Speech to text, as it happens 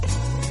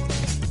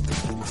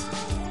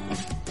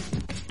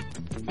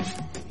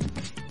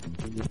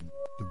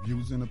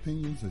views and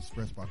opinions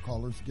expressed by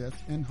callers,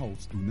 guests, and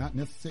hosts do not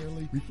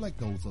necessarily reflect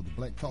those of the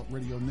Black Talk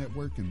Radio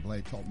Network and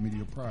Black Talk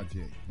Media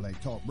Project.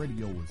 Black Talk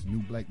Radio is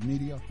new black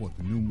media for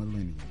the new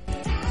millennium.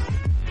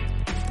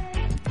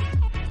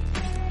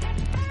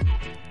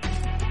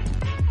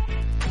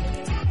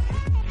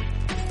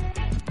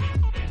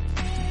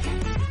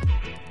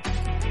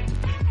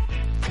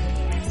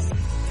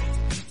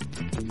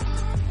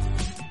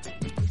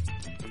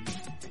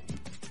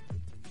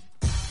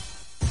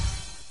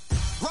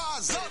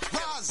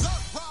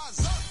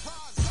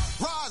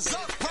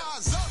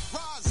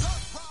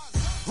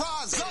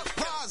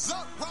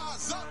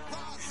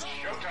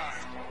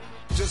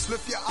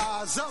 Lift your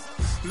eyes up,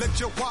 let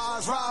your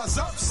wise rise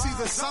up. See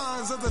the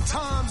signs of the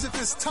times if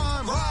it's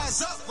time.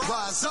 Rise up.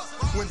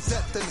 When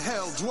death and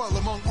hell dwell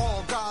among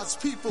all God's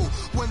people.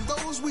 When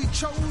those we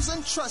chose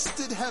and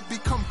trusted have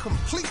become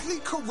completely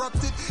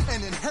corrupted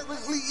and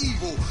inherently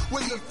evil.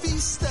 When the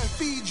feast that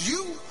feeds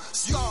you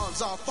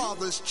starves our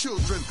father's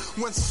children.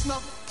 When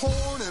snuff,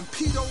 porn, and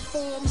pedo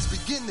forms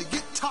begin to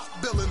get top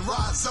billing.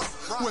 Rise up.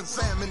 When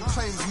famine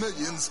claims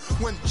millions.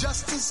 When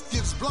justice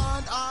gives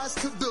blind eyes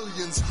to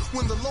billions.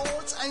 When the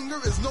Lord's anger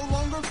is no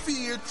longer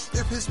feared.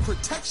 If his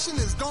protection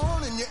is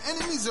gone and your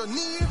enemies are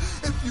near.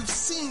 If you've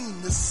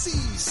seen the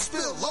seas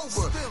spill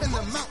over and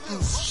the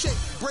mountains shake,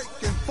 break,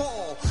 and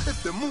fall.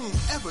 If the moon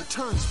ever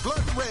turns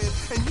blood red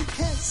and you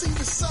can't see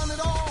the sun at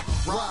all.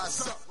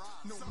 Rise up.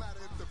 No matter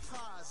if the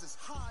prize is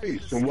high.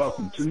 Peace and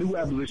welcome to New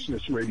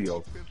Abolitionist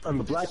Radio on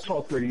the Black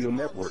Talk Radio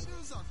Network,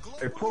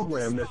 a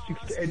program that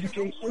seeks to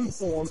educate,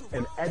 inform,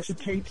 and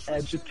agitate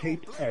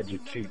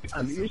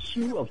on the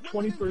issue of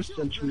 21st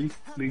century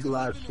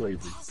legalized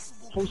slavery.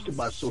 Hosted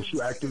by social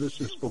activist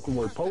and spoken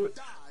word poet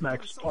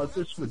Max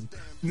Parthas, with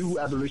New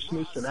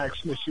Abolitionist and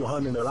Actionist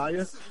Yohanan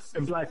Araya,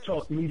 and Black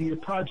Talk Media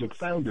Project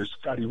founder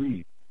Scotty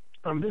Reed.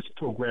 On this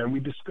program, we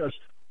discuss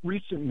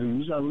recent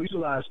news on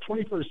legalized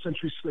 21st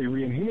century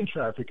slavery and human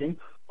trafficking,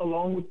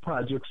 along with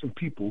projects and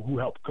people who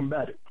help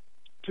combat it.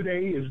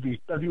 Today is the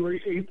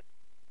February 8th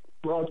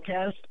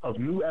broadcast of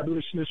New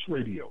Abolitionist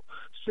Radio,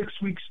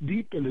 6 weeks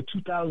deep into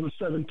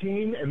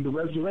 2017 and the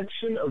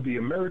resurrection of the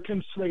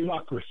American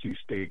slaveocracy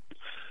state.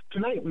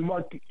 Tonight, we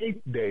mark the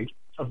 8th day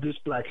of this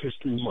Black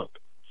History Month.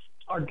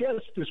 Our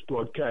guest this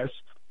broadcast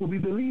will be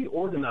the lead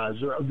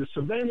organizer of the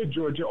Savannah,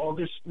 Georgia,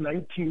 August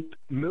 19th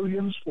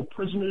Millions for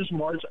Prisoners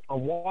March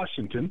on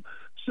Washington,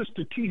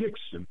 Sister T.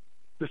 Hickson,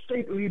 the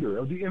state leader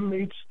of the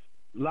Inmates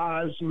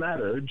Lives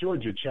Matter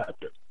Georgia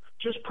chapter.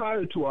 Just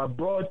prior to our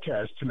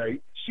broadcast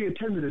tonight, she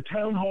attended a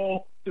town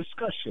hall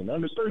discussion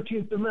on the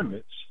 13th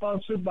Amendment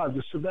sponsored by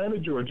the Savannah,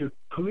 Georgia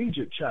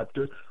Collegiate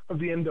chapter of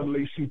the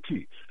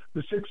NAACP.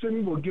 Ms.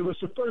 Hickson will give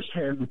us a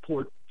first-hand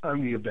report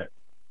on the event.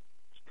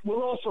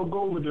 We'll also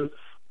go over the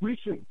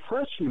recent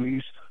press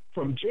release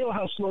from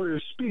Jailhouse Lawyer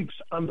Speaks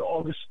on the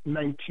August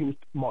 19th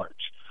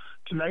march.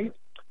 Tonight,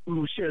 we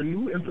will share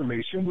new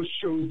information which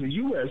shows the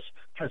U.S.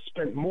 has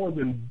spent more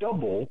than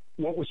double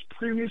what was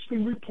previously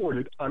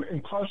reported on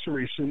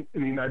incarceration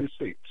in the United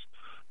States.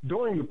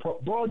 During the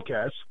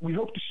broadcast, we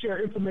hope to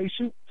share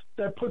information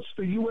that puts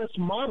the U.S.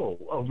 model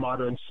of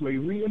modern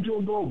slavery into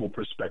a global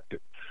perspective.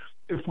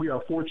 If we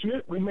are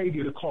fortunate, we may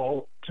get a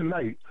call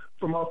tonight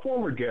from our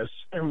former guest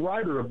and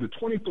rider of the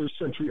 21st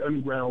Century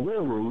Underground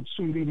Railroad,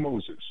 Sundi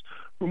Moses.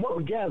 From what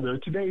we gather,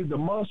 today the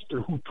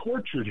monster who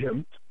tortured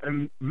him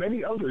and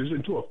many others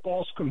into a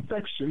false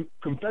confession,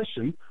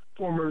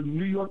 former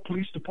New York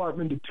Police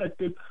Department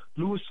Detective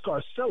Louis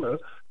Scarcella,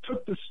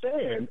 took the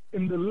stand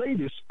in the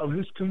latest of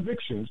his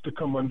convictions to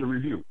come under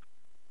review.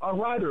 Our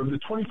rider of the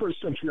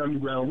 21st Century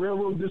Underground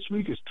Railroad this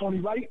week is Tony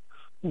Wright,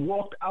 who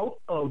walked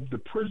out of the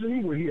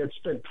prison where he had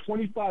spent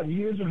 25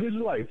 years of his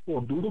life for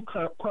a brutal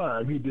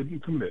crime he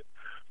didn't commit.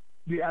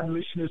 The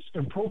abolitionist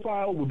in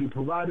profile will be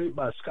provided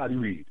by Scotty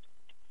Reed.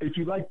 If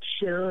you'd like to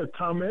share a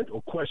comment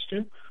or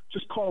question,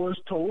 just call us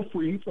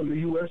toll-free from the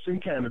U.S.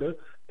 and Canada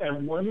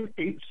at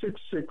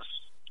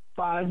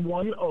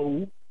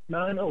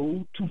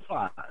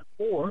 1-866-510-9025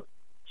 or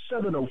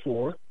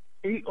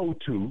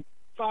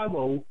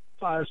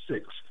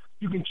 704-802-5056.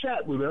 You can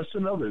chat with us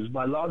and others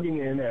by logging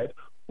in at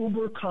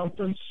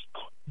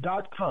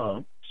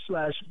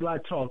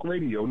uberconference.com/Black Talk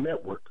Radio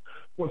Network.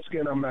 Once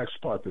again, I'm Max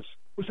Parthas.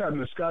 What's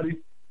happening, Scotty?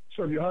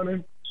 Sir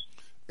Yohanan?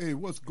 Hey,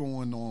 what's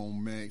going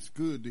on, Max?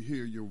 Good to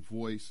hear your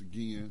voice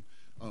again.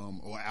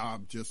 I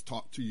just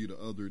talked to you the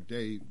other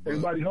day.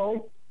 Everybody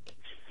home?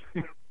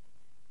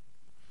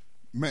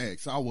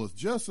 Max, I was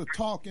just a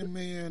talking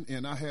man,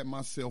 and I had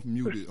myself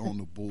muted on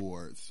the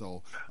board,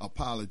 so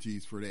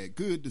apologies for that.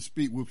 Good to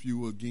speak with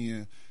you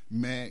again,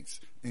 Max,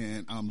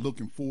 and I'm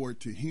looking forward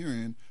to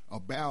hearing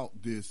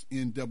about this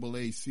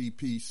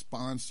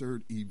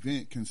NAACP-sponsored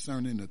event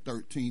concerning the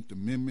 13th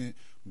Amendment,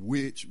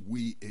 which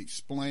we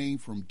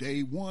explained from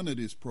day one of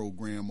this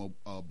program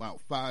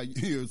about 5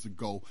 years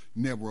ago,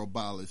 never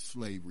abolished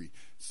slavery.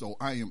 So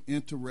I am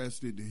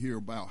interested to hear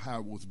about how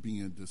it was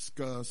being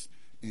discussed,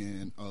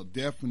 and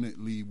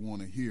definitely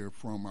want to hear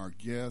from our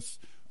guest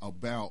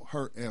about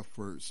her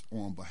efforts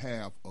on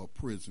behalf of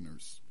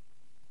prisoners.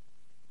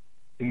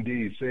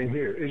 Indeed, same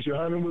here. Is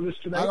Yohanan with us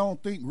tonight? I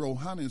don't think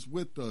Rohanan's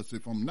with us.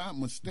 If I'm not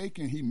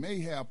mistaken, he may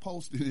have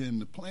posted in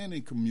the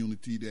planning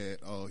community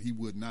that he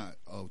would not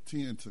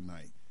attend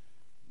tonight.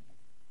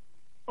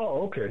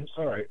 Oh, okay.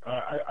 All right.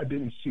 I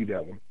didn't see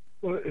that one.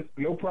 Well,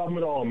 no problem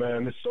at all,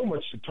 man. There's so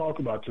much to talk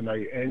about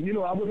tonight. And,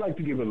 I would like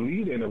to give a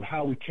lead-in of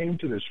how we came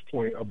to this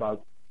point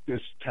about this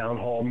town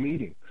hall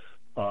meeting,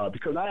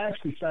 because I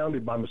actually found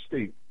it by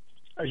mistake.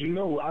 As you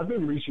know, I've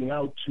been reaching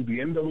out to the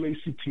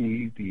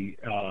NAACP, the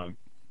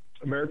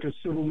American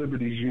Civil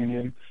Liberties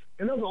Union,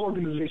 and other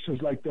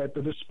organizations like that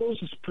that are supposed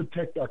to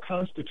protect our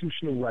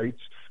constitutional rights,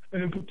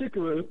 and in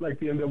particular, like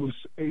the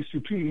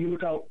NAACP, you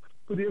look out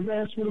for the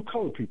advancement of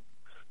colored people.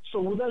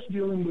 So with us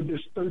dealing with this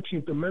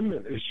 13th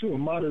Amendment issue of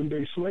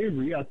modern-day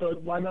slavery, I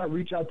thought, why not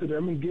reach out to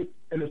them and get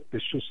an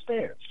official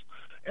stance?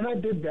 And I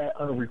did that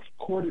on a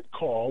recorded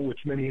call, which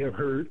many have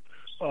heard,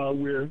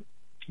 where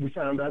we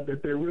found out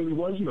that there really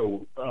was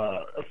no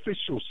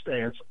official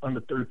stance on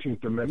the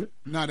 13th Amendment.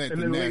 Not at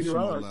the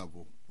national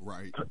level.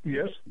 Right.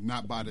 Yes.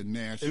 Not by the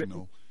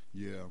national.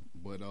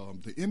 But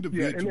the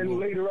individual. Yeah, and then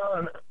later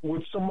on,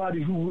 with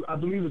somebody who I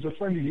believe is a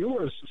friend of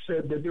yours,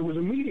 said that there was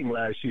a meeting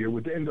last year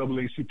with the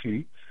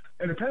NAACP,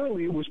 and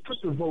apparently it was put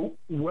to vote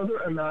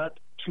whether or not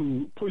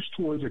to push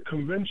towards a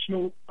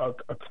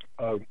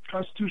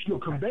constitutional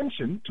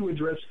convention to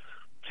address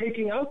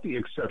taking out the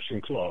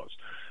exception clause.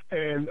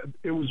 And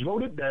it was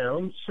voted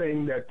down,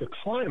 saying that the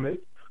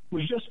climate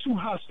was just too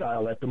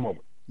hostile at the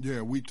moment.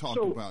 Yeah, we talked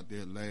about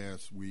that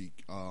last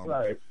week.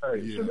 Right.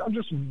 Yeah. So I'm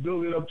just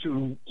building up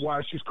to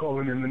why she's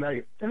calling in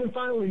tonight. And then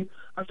finally,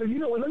 I said,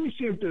 let me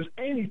see if there's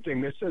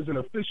anything that says an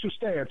official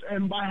stance.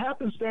 And by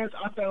happenstance,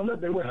 I found that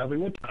they were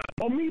having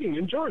a meeting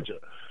in Georgia.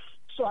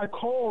 So I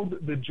called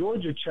the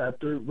Georgia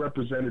chapter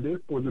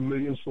representative for the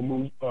Millions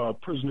for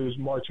Prisoners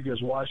March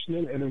Against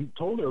Washington and then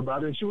told her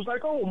about it. And she was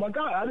like, oh, my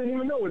God, I didn't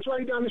even know. It's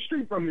right down the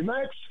street from me,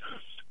 Max.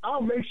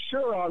 I'll make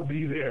sure I'll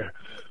be there.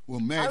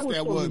 Well, Max,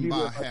 that wasn't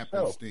by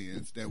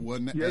happenstance. That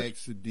wasn't an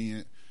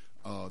accident.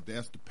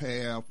 That's the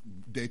path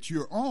that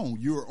you're on.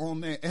 You're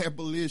on that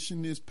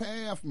abolitionist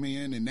path,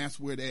 man, and that's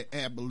where that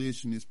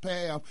abolitionist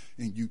path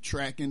and you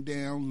tracking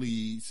down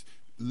leads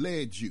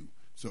led you.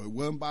 So it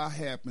wasn't by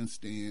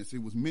happenstance.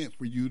 It was meant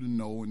for you to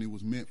know, and it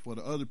was meant for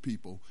the other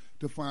people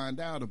to find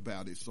out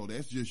about it. So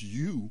that's just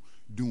you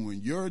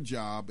doing your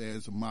job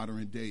as a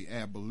modern day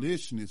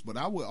abolitionist. But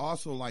I would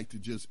also like to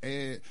just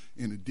add,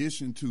 in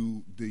addition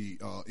to the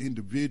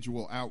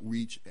individual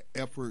outreach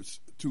efforts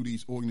to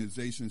these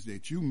organizations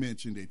that you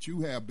mentioned that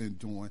you have been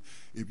doing,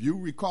 if you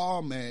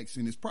recall, Max,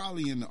 and it's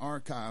probably in the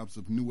archives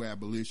of New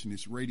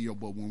Abolitionist Radio,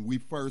 but when we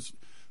first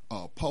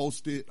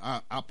posted,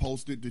 I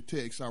posted the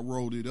text, I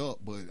wrote it up,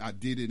 but I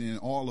did it in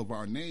all of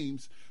our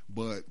names,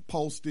 but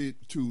posted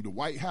to the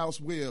White House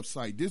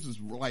website. This is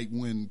like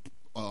when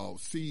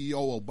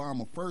CEO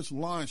Obama first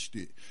launched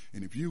it,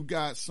 and if you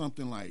got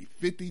something like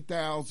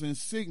 50,000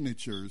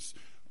 signatures,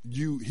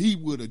 he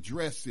would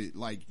address it,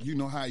 like,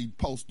 how he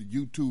posted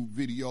YouTube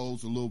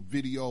videos, a little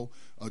video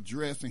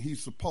address, and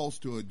he's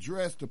supposed to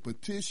address the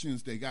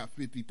petitions that got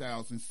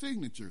 50,000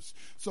 signatures.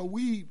 So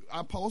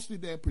I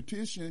posted that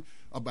petition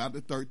about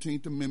the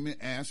 13th Amendment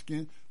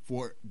asking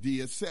for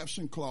the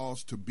exception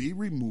clause to be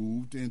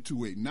removed and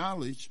to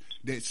acknowledge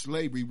that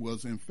slavery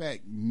was in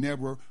fact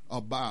never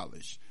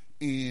abolished.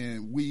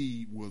 And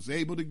we was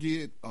able to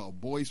get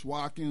Boyce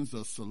Watkins,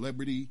 a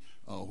celebrity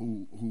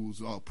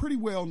who's pretty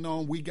well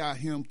known. We got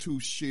him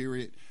to share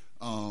it,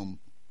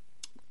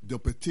 the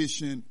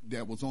petition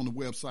that was on the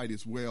website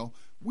as well.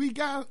 We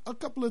got a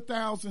couple of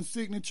thousand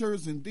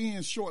signatures, and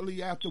then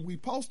shortly after we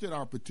posted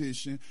our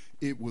petition,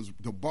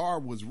 the bar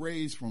was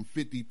raised from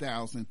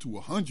 50,000 to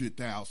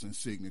 100,000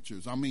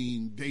 signatures. I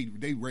mean,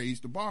 they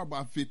raised the bar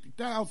by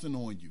 50,000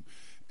 on you.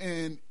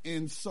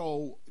 And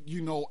so,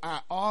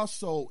 I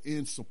also,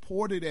 in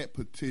support of that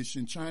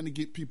petition, trying to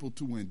get people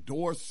to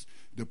endorse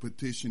the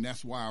petition,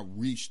 that's why I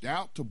reached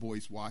out to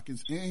Boyce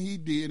Watkins, and he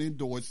did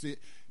endorse it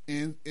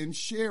and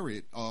share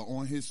it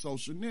on his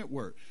social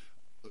network,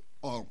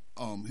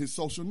 his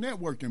social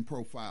networking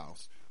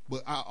profiles.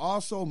 But I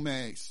also,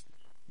 Max,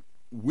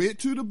 went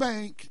to the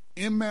bank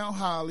in Mount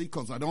Holly,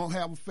 because I don't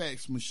have a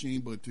fax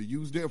machine, but to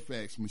use their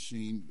fax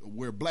machine,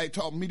 where Black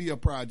Talk Media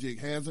Project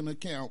has an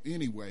account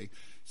anyway.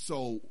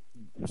 So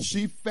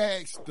she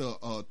faxed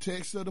the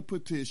text of the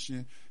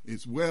petition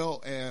as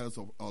well as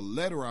a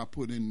letter I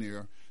put in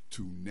there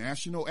to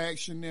National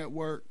Action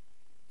Network,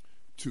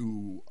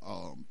 to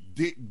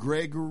Dick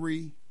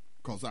Gregory,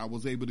 because I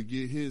was able to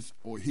get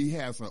he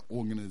has an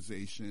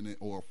organization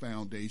or a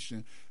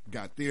foundation,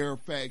 got their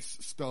fax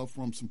stuff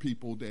from some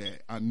people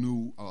that I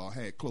knew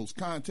had close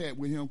contact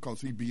with him,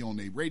 because he'd be on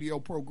a radio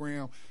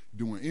program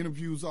doing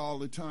interviews all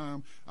the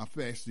time. I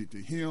faxed it to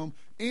him.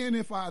 And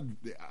if I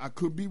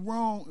could be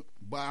wrong,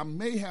 but I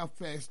may have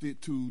faxed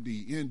it to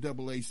the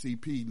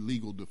NAACP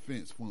Legal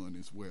Defense Fund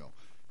as well.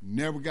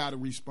 Never got a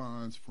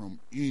response from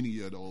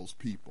any of those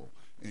people.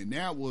 And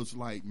that was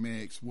like,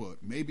 Max,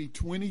 maybe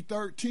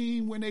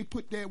 2013 when they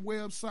put that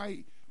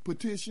website,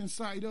 petition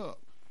site up.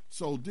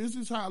 So this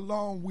is how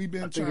long we've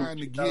been trying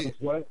to get.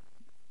 What?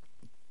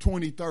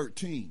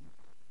 2013.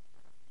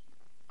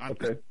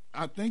 Okay.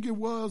 I think it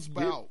was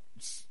about,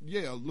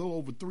 a little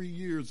over 3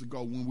 years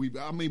ago when we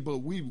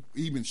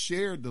even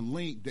shared the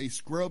link. They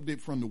scrubbed it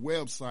from the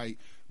website,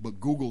 but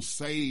Google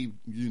saved,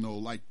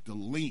 like the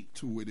link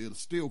to it. It'll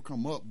still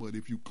come up, but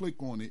if you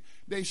click on it,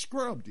 they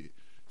scrubbed it.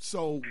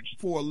 So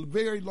for a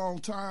very long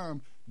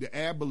time, the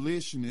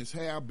abolitionists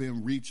have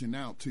been reaching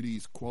out to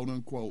these quote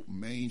unquote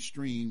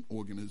mainstream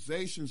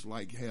organizations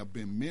like have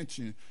been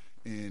mentioned,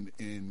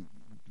 and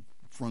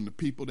from the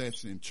people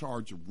that's in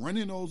charge of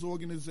running those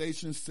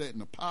organizations, setting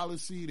the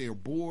policy, their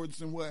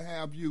boards and what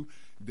have you,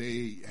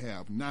 they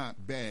have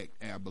not backed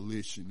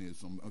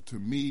abolitionism. To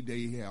me,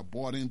 they have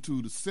bought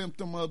into the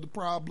symptom of the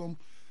problem.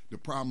 The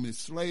problem is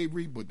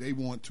slavery, but they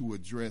want to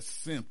address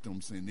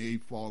symptoms, and they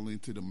fall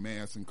into the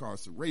mass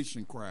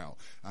incarceration crowd.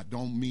 I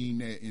don't mean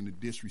that in a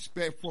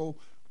disrespectful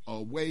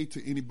way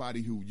to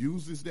anybody who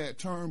uses that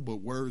term, but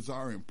words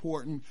are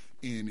important,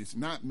 and it's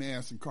not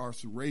mass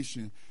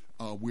incarceration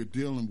we're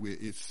dealing with.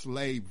 It's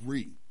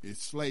slavery.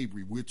 It's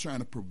slavery. We're trying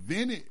to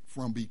prevent it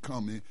from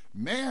becoming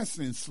mass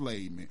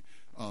enslavement,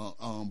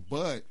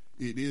 but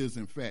it is,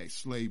 in fact,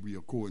 slavery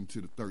according to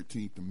the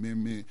 13th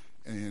Amendment,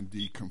 and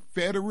the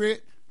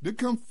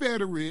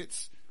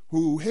Confederates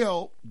who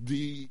helped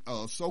the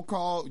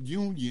so-called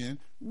Union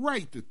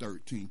write the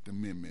 13th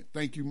Amendment.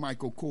 Thank you,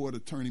 Michael Cord,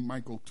 Attorney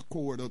Michael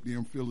Cord up there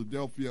in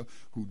Philadelphia,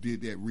 who did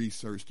that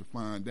research to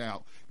find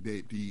out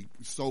that the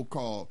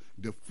so-called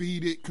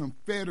defeated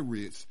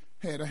Confederates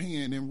had a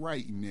hand in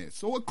writing that.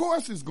 So, of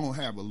course, it's going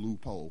to have a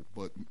loophole.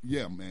 But,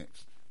 yeah,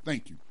 Max,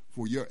 thank you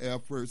for your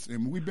efforts.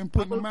 And we've been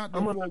putting them out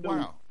there for a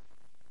while.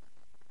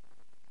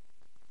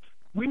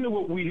 We knew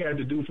what we had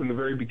to do from the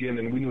very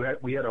beginning. We knew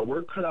we had our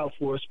work cut out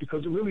for us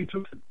because it really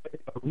took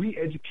a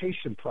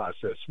re-education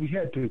process. We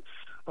had to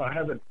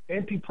have an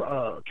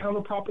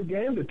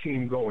counter-propaganda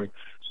team going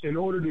in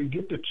order to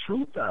get the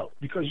truth out.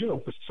 Because,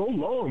 for so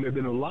long they've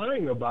been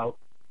lying about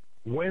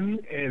when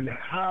and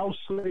how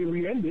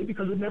slavery ended,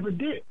 because it never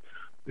did.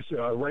 It's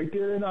right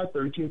there in our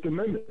 13th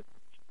Amendment.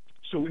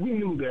 So we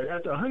knew that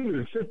after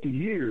 150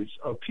 years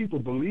of people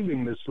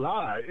believing this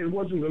lie, it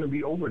wasn't going to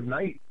be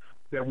overnight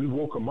that we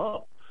woke them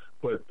up.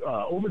 But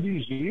over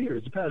these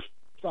years, the past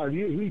 5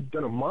 years, we've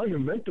done a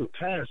monumental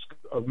task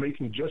of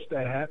making just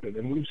that happen,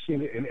 and we've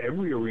seen it in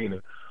every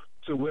arena.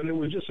 So when it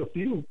was just a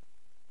few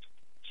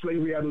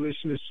slavery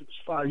abolitionists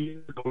 5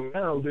 years ago,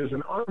 now there's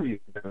an army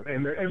of them,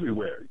 and they're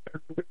everywhere.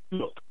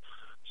 Look,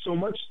 so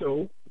much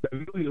so that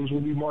millions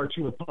will be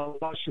marching upon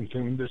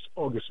Washington this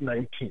August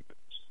 19th.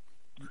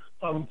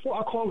 Before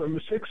I call her,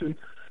 Ms. Hickson,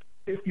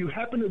 if you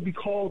happen to be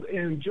called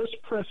in, just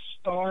press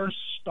 **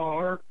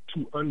 to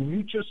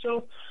unmute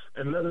yourself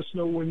and let us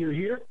know when you're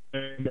here,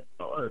 and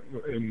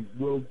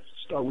we'll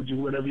start with you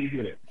whenever you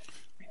get it.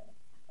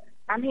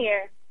 I'm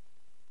here.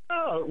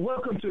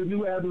 Welcome to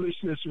New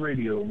Abolitionist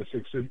Radio, Ms.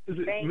 Hickson. Is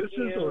it Thank Mrs.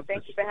 you. or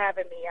Thank you for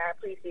having me. I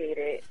appreciate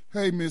it.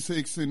 Hey, Ms.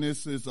 Hickson,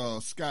 this is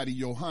Scotty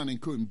Yohanan.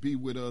 Couldn't be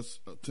with us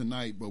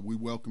tonight, but we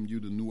welcome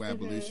you to New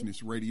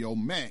Abolitionist Radio.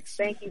 Max.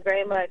 Thank you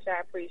very much. I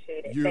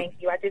appreciate it. Thank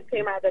you. I just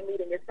came out of the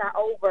meeting. It's not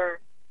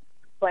over,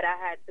 but I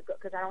had to go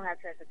because I don't have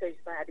transportation,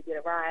 so I had to get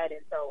a ride,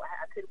 and so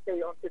I couldn't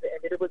stay on to the end.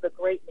 But it was a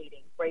great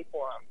meeting, great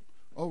forum.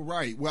 All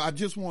right. Well, I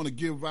just want to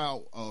give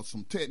out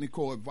some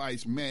technical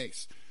advice,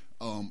 Max.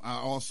 I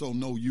also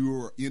know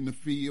you're in the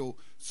field,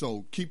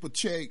 so keep a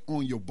check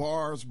on your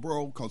bars,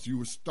 bro, because you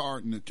were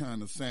starting to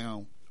kind of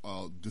sound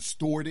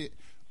distorted.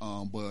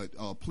 But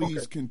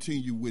please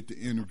continue with the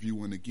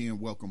interview. And again,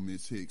 welcome,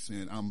 Ms. Hicks.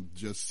 And I'm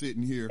just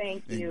sitting here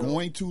and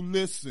going to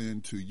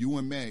listen to you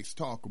and Max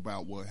talk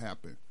about what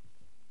happened.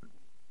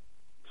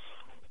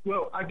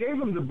 Well, I gave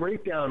him the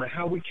breakdown of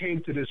how we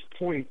came to this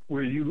point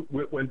where you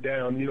went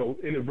down,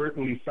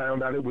 inadvertently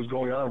found out it was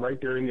going on right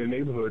there in your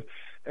neighborhood.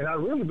 And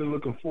I've really been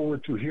looking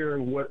forward to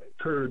hearing what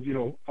occurred.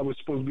 I was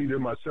supposed to be there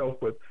myself,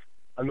 but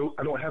I know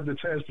I don't have the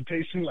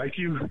transportation like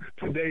you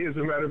today, as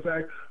a matter of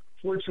fact.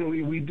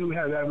 Fortunately, we do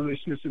have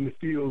abolitionists in the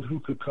field who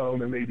could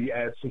come and maybe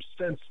add some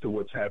sense to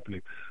what's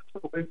happening.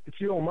 So if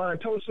you don't mind,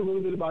 tell us a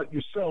little bit about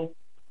yourself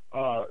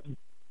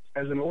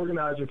as an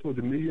organizer for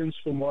the Millions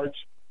for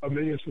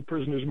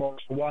Prisoners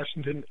March for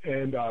Washington,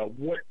 and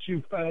what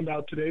you found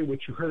out today, what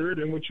you heard,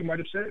 and what you might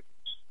have said.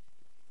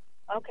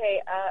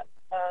 Okay.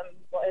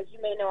 Well, as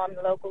you may know, I'm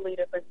the local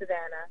leader for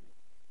Savannah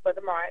for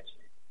the march,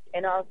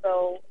 and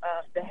also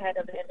the head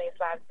of the Inmates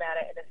Lives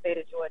Matter in the state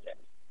of Georgia.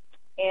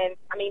 And,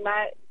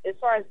 as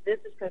far as this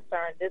is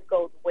concerned, this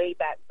goes way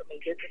back for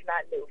me. This is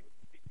not new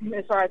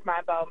as far as my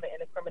involvement in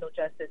the criminal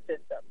justice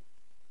system.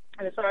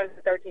 And as far as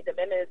the 13th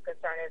Amendment is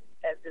concerned,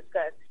 as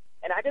discussed,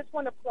 and I just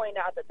want to point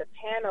out that the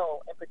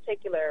panel in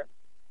particular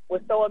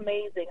was so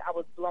amazing, I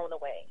was blown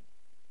away.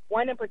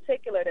 One in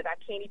particular that I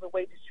can't even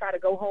wait to try to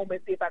go home and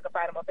see if I can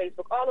find him on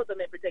Facebook, all of them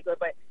in particular,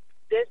 but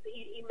this,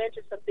 he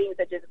mentioned some things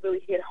that just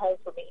really hit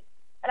home for me.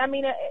 And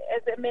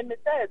as the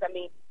amendment says,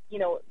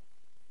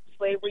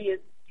 slavery is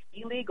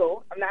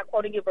illegal. I'm not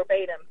quoting it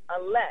verbatim,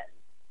 unless,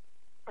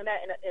 and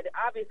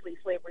obviously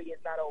slavery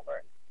is not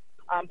over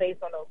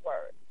based on those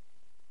words.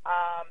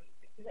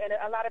 and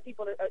a lot of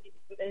people are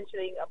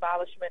mentioning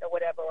abolishment or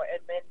whatever, or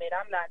amendment.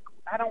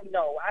 I don't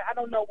know. I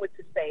don't know what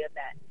to say on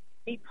that.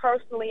 Me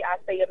personally, I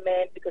say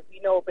amend because we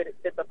know if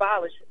it's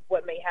abolished,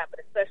 what may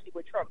happen, especially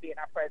with Trump being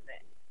our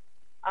president.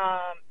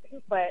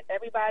 But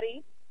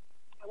everybody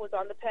who was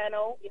on the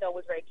panel,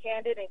 was very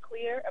candid and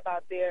clear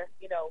about their,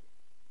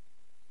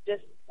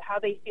 just how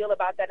they feel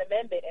about that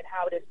amendment and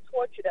how it has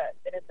tortured us,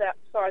 and as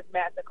far as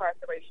mass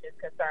incarceration is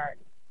concerned,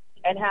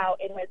 and how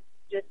it has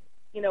just,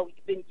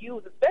 been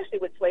used, especially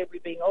with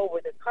slavery being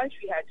over. The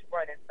country had to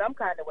run in some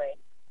kind of way.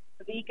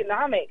 The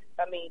economics,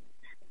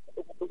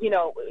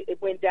 it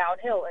went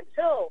downhill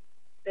until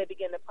they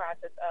began the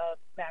process of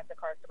mass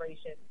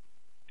incarceration,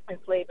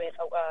 enslavement,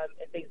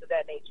 and things of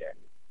that nature.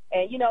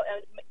 And,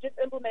 and just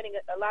implementing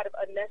a lot of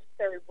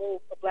unnecessary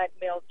rules for black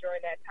males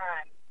during that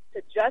time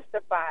to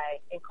justify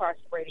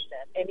incarcerating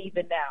them, and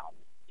even now.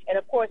 And,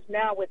 of course,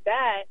 now with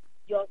that,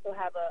 you also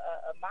have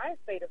a mind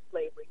state of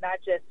slavery,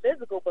 not just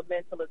physical but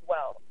mental as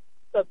well.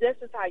 So if this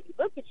is how you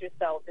look at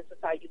yourself, this is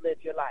how you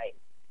live your life.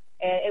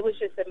 And it was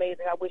just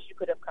amazing. I wish you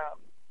could have come.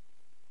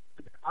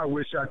 I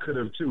wish I could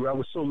have, too. I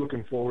was so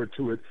looking forward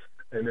to it.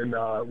 And then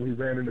we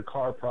ran into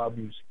car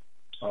problems,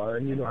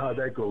 and you know how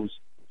that goes.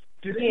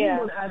 Did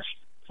anyone actually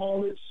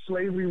call it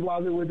slavery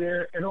while they were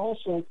there? And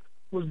also,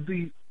 was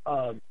the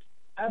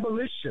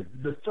abolition,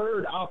 the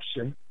third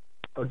option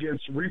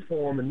against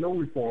reform and no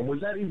reform,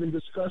 was that even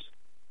discussed?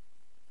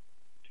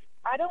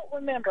 I don't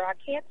remember. I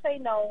can't say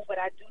no, but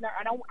I do not.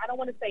 I don't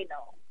want to say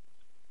no.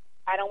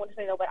 I don't want to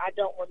say no, but I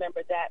don't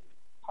remember that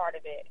part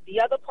of it.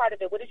 The other part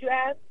of it, what did you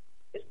ask?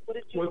 The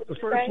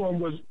first one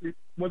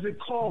was it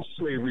called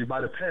slavery by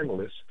the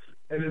panelists?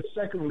 And then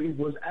secondly,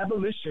 was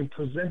abolition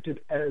presented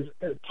as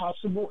a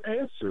possible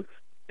answer?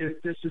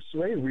 If this is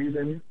slavery,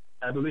 then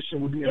abolition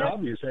would be an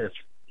obvious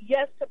answer.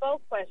 Yes to both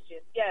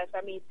questions. Yes.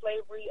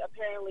 Slavery,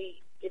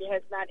 apparently, it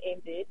has not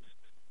ended.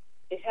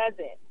 It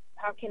hasn't.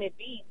 How can it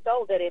be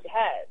so that it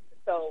has?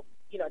 So,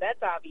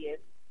 that's obvious.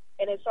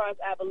 And as far as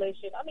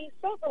abolition,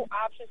 several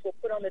options were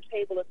put on the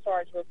table as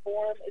far as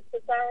reform is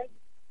concerned.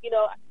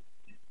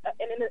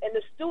 And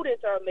the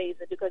students are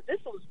amazing because this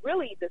was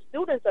really the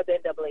students of the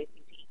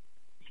NAACP.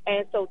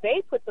 And so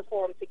they put the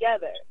forum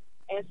together.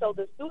 And so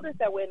the students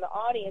that were in the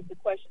audience, the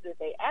questions that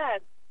they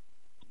asked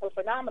were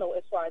phenomenal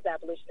as far as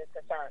abolition is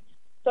concerned.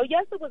 So,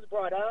 yes, it was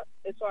brought up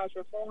as far as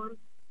reform.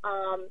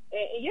 And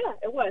yeah,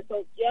 it was.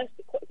 So, yes,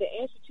 the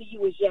answer to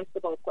you is yes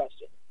to both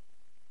questions.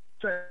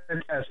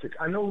 Fantastic.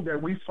 I know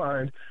that we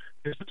find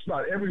in just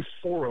about every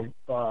forum,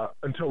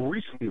 until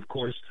recently, of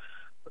course,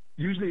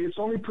 usually it's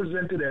only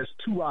presented as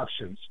two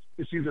options.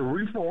 It's either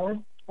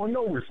reform or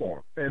no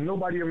reform. And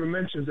nobody ever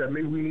mentions that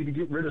maybe we need to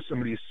get rid of some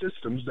of these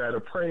systems that are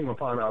preying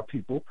upon our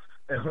people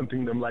and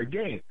hunting them like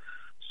game.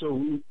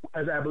 So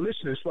as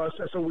abolitionists, for us,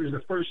 that's always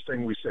the first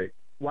thing we say.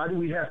 Why do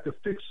we have to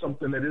fix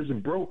something that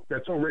isn't broke,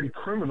 that's already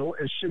criminal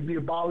and should be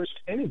abolished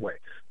anyway?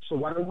 So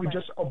why don't we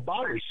just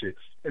abolish it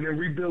and then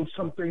rebuild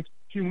something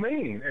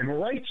humane and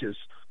righteous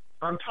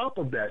on top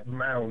of that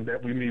mound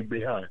that we leave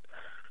behind?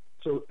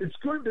 So it's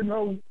good to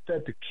know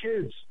that the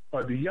kids,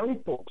 the young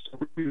folks,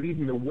 are really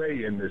leading the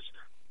way in this.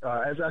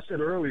 As I said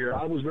earlier,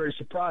 I was very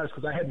surprised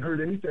because I hadn't heard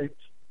anything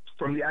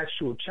from the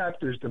actual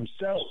chapters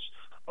themselves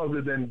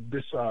other than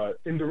this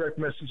indirect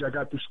message I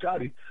got through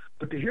Scotty.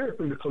 But to hear it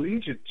from the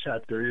collegiate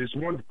chapter is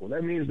wonderful.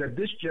 That means that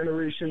this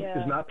generation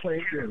is not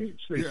playing games.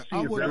 They see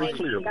it very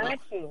clearly.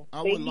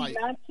 They need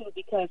not to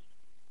because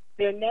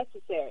they're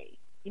necessary.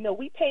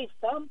 We paved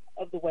some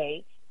of the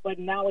way, but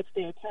now it's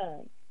their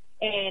turn.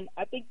 And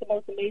I think the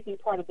most amazing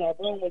part of that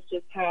room was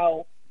just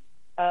how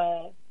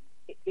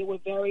there were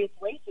various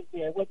races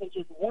there. It wasn't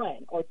just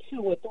one or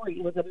two or three.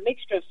 It was a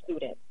mixture of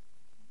students.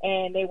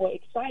 And they were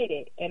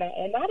excited, and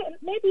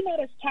maybe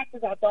not as packed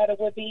as I thought it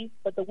would be,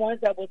 but the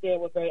ones that were there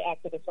were very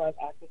active as far as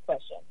asking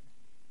questions.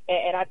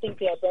 And I think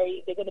they're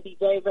going to be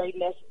very, very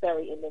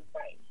necessary in this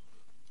fight.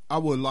 I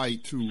would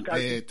like to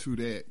add to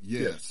that,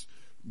 yes,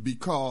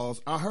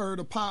 because I heard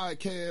a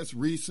podcast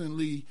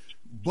recently,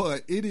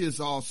 but it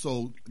is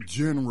also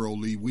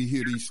generally we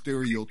hear these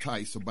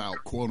stereotypes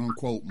about quote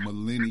unquote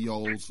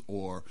millennials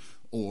or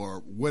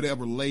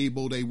whatever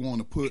label they want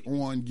to put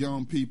on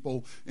young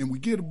people. And we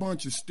get a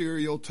bunch of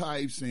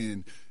stereotypes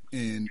and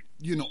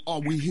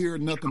we hear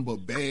nothing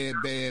but bad,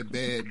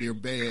 they're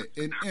bad.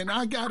 And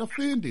I got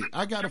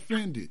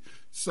offended.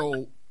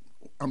 So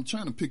I'm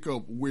trying to pick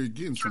up, we're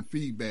getting some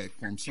feedback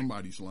from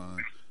somebody's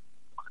line.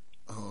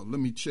 Let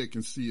me check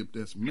and see if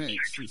that's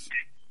Max.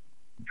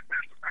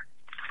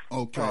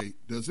 Okay.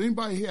 Does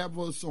anybody have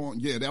us on?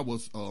 Yeah, that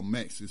was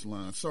Max's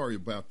line. Sorry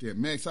about that.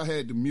 Max, I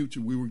had to mute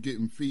you. We were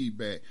getting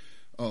feedback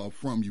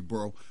from you,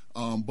 bro.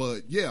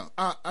 But yeah,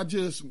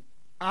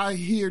 I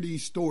hear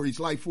these stories.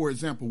 Like, for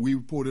example, we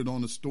reported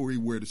on a story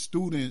where the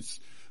students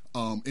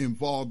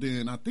involved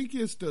in, I think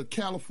it's the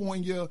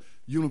California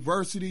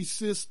university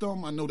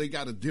system. I know they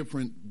got a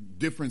different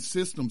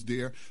systems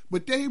there,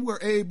 but they were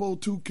able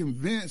to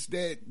convince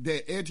that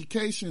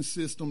education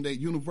system, that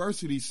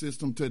university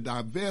system, to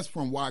divest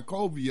from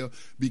Wachovia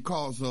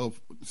because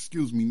of,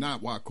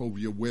 not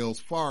Wachovia, Wells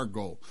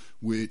Fargo,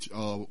 which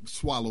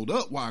swallowed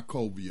up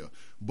Wachovia,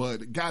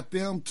 but got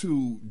them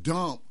to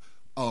dump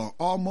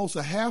almost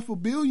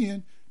 $500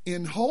 million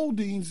in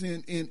holdings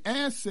and in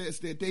assets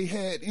that they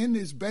had in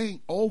this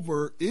bank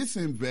over its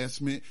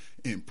investment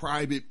in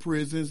private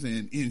prisons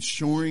and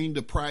insuring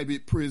the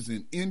private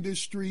prison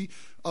industry,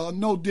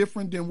 no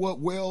different than what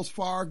Wells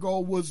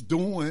Fargo was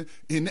doing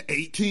in the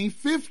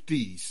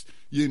 1850s,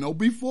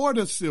 before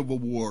the Civil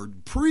War,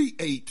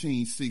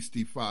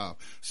 pre-1865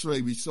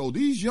 slavery. So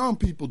these young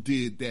people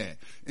did that.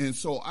 And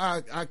so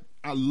I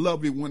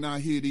love it when I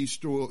hear these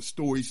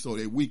stories so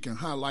that we can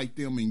highlight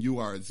them, and you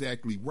are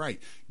exactly right.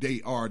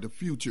 They are the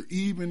future.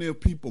 Even if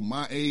people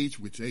my age,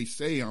 which they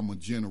say I'm a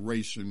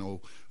Generation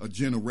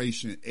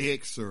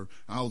X, or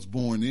I was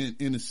born in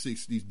the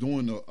 60s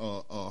during the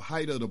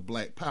height of the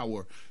Black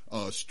Power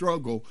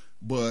struggle,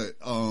 but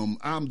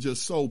I'm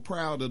just so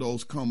proud of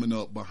those coming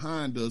up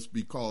behind us,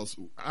 because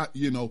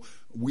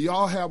we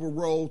all have a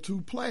role to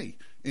play,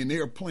 and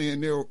they're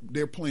playing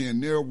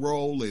their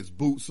role as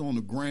boots on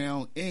the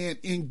ground and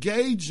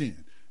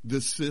engaging the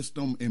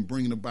system and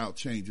bringing about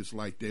changes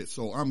like that.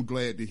 So I'm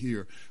glad to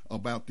hear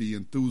about the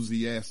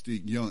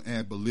enthusiastic young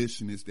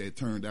abolitionists that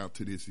turned out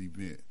to this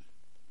event.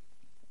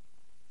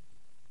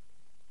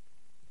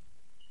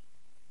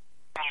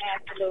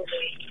 Absolutely.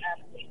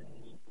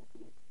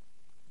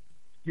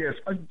 Yes.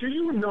 Do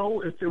you know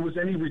if there was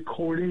any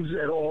recordings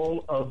at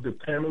all of the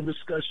panel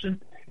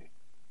discussion?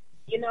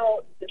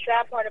 The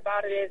sad part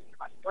about it is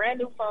a brand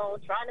new phone,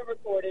 trying to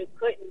record it,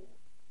 couldn't.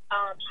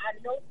 I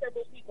know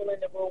several people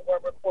in the room were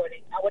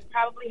recording. I would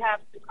probably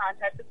have to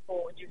contact the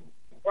school and just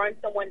run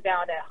someone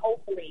down that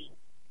hopefully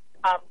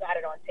got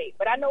it on tape.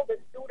 But I know the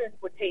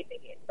students were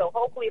taping it. So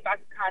hopefully if I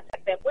could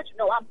contact them,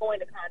 I'm going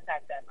to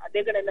contact them.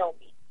 They're going to know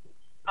me.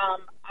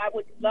 I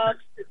would love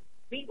to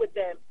meet with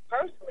them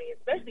personally,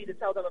 especially to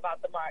tell them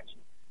about the march.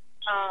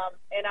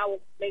 And I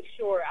will make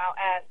sure I'll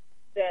ask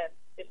them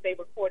if they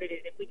recorded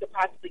it, if we could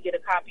possibly get a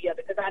copy of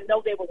it, because I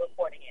know they were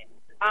recording it.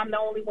 I'm the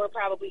only one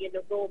probably in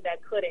the room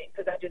that couldn't,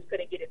 because I just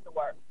couldn't get it to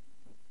work.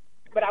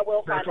 But I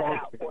will find that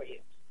out for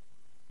you.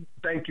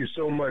 Thank you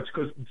so much,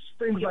 because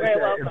things like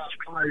that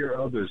inspire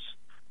others.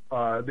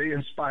 They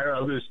inspire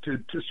others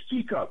to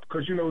speak up,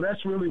 because,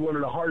 that's really one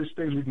of the hardest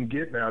things we can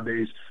get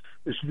nowadays,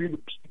 is for people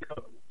to speak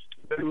up.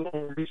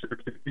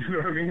 Research it, you know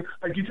what I mean?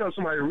 Like, you tell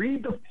somebody,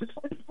 read it's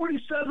like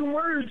 47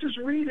 words, just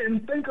read it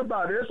and think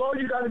about it. That's all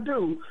you got to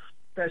do.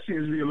 That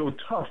seems to be a little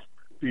tough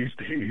these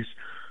days.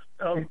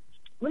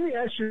 Let me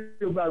ask you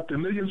about the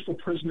Millions for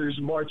Prisoners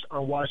March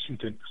on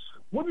Washington.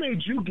 What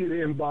made you get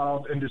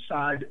involved and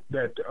decide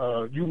that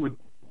you would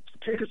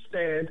take a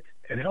stand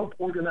and help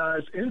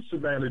organize in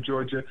Savannah,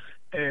 Georgia?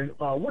 And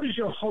what is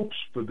your hopes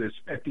for this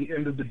at the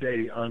end of the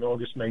day on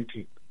August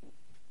 19th?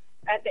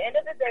 At the end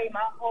of the day,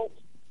 my hopes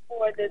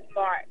for this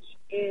march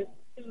is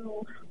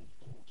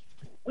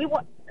we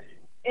want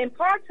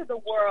impart to the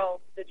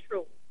world the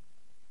truth.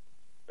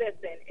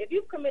 Listen, if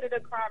you've committed a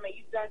crime and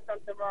you've done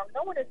something wrong,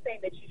 no one is saying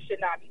that you should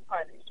not be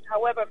punished.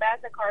 However, mass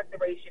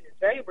incarceration is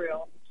very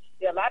real.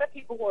 There are a lot of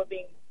people who are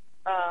being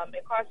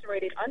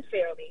incarcerated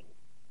unfairly,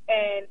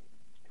 and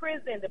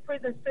the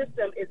prison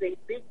system is a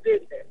big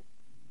business.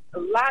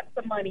 Lots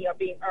of money are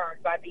being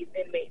earned by these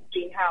inmates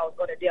being housed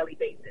on a daily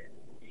basis.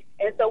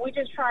 And so we're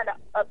just trying to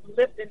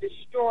uplift and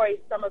destroy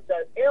some of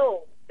the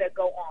ills that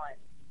go on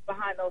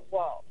behind those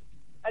walls.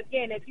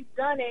 Again, if you've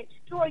done it,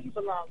 sure, you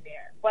belong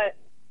there. But,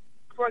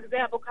 for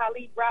example,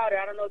 Khalid Browder,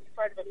 I don't know if you've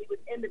heard of him, he was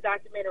in the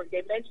documentary,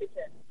 they mentioned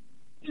him.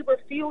 He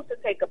refused to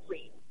take a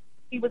plea.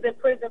 He was in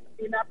prison,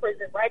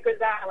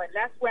 Rikers Island.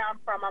 That's where I'm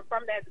from. I'm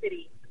from that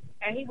city.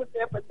 And he was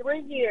there for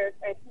 3 years,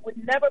 and he would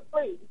never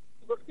plead.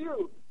 He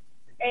refused.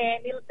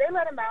 And they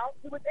let him out.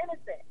 He was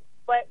innocent.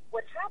 But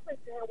what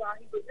happened to him while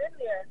he was in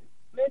there,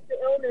 mental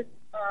illness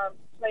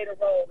played a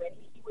role, and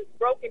he was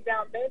broken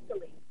down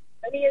mentally.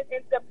 And he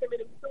ended up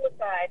committing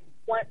suicide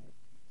once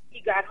he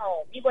got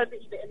home. He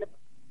wasn't even in the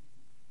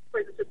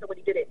prison system when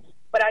he did it.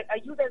 But I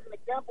use that as an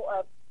example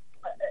of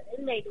an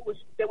inmate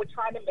they were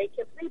trying to make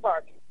him plea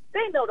bargain.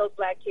 They know those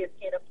black kids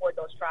can't afford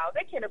those trials.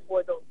 They can't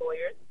afford those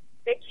lawyers.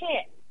 They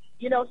can't.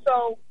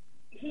 So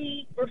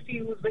he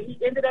refused, but he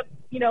ended up,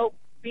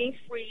 being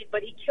freed,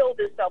 but he killed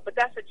himself. But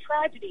that's a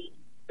tragedy,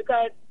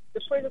 because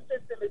the prison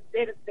system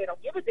they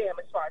don't give a damn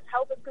as far as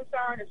health is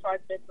concerned, as far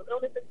as mental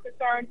illness is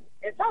concerned.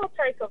 And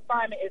solitary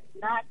confinement is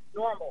not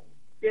normal.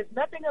 There's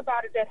nothing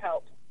about it that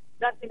helps.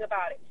 Nothing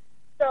about it.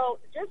 So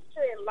just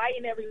to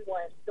enlighten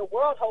everyone, the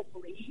world,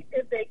 hopefully,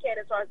 if they can,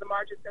 as far as the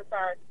march is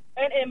concerned,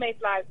 and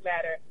Inmates Lives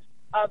Matter,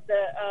 of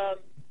the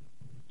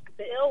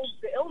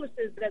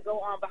illnesses that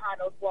go on behind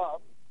those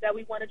walls, that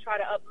we want to try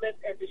to uplift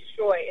and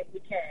destroy if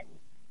we can,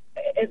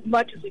 as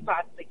much as we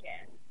possibly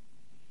can.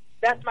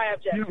 That's my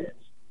objective.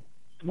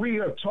 we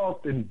have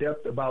talked in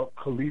depth about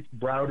Kalief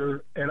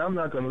Browder, and I'm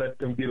not going to let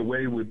them get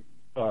away with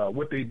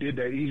what they did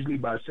that easily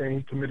by saying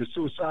he committed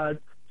suicide.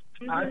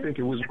 Mm-hmm. I think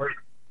it was murder.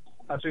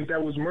 I think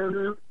that was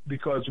murder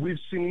because we've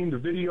seen the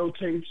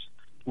videotapes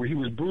where he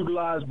was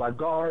brutalized by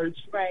guards.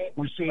 Right.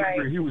 We've seen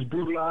where he was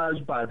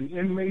brutalized by the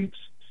inmates,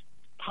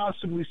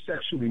 possibly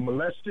sexually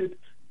molested.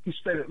 He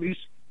spent at least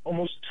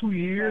almost 2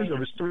 years of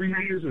his 3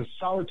 years in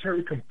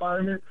solitary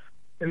confinement.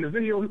 In the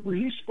video where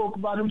he spoke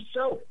about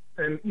himself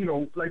and, you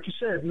know, like you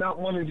said, not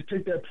wanting to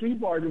take that plea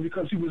bargain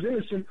because he was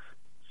innocent,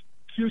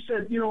 he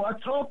said, you know, I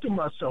talk to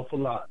myself a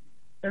lot.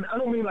 And I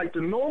don't mean like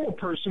the normal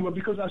person, but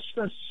because I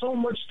spent so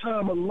much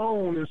time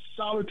alone in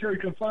solitary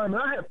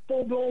confinement, I have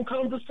full-blown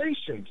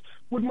conversations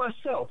with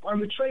myself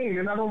on the train,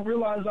 and I don't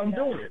realize I'm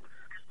doing it.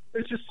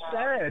 It's just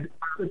sad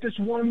that this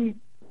one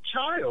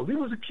child, he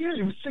was a kid,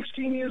 he was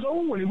 16 years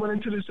old when he went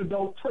into this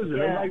adult prison in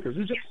Rikers.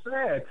 It's just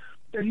sad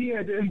that he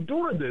had to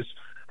endure this.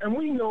 And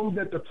we know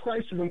that the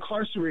price of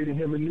incarcerating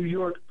him in New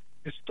York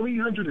is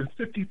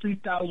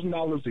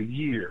 $353,000 a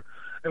year.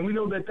 And we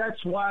know that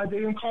that's why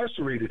they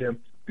incarcerated him,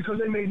 because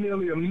they made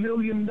nearly $1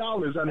 million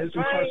on his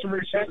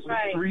incarceration for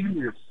 3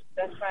 years.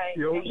 That's right.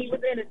 You know, and he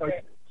was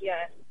innocent.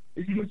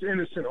 He was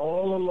innocent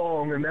all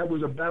along, and that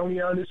was a bounty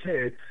on his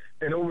head.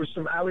 And over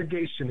some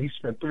allegation, he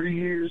spent 3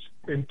 years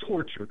in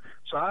torture.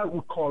 So I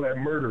would call that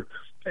murder.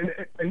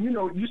 And you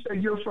know, you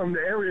said you're from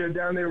the area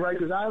down there,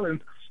 Rikers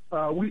Island.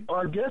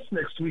 Our guest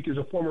next week is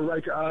a former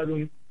Rikers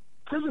Island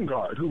prison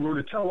guard who wrote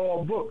a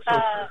tell-all book. So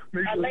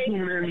maybe we'll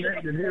tune in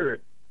and hear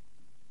it.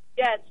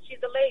 Yes, she's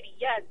a lady.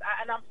 Yes,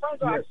 and I'm friends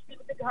with her. I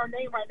can't think of her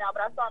name right now,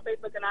 but I saw on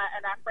Facebook and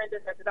I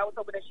friended her because I was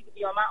hoping that she could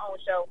be on my own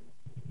show.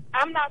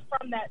 I'm not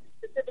from that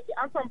specifically.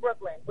 I'm from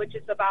Brooklyn, which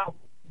is about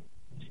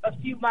a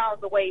few miles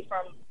away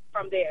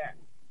from there.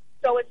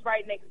 So it's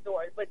right next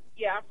door. But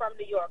yeah, I'm from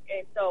New York,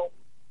 and so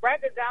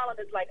Rikers Island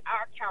is like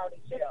our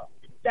county jail.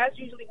 That's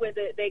usually where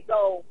they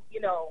go,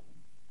 you know,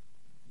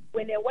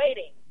 when they're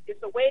waiting.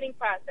 It's a waiting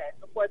process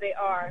before they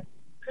are,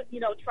 you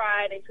know,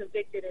 tried and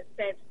convicted and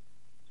sent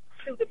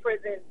to the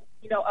prison,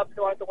 you know, up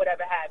north or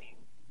whatever have you.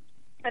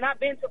 And I've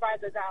been to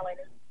Rikers Island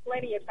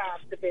plenty of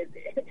times to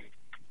visit.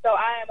 So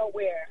I am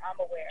aware. I'm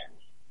aware.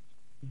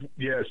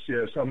 Yes.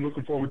 I'm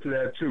looking forward to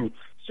that, too.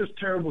 It's just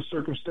terrible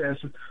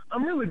circumstances.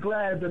 I'm really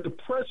glad that the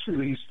press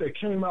release that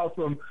came out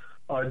from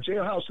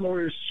Jailhouse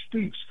Lawyers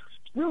Speaks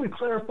really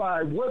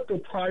clarified what the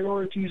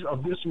priorities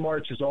of this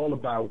march is all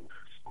about.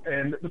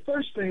 And the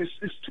first thing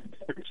is 2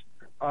 points.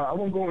 I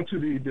won't go into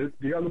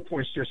the other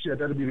points just yet.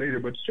 That'll be later.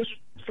 But just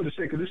for the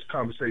sake of this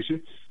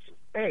conversation,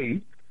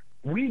 A,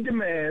 we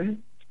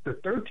demand the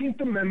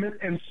 13th Amendment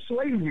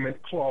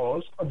enslavement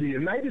clause of the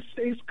United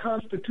States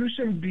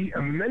Constitution be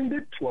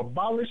amended to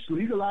abolish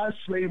legalized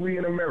slavery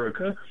in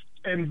America.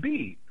 And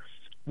B,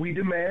 we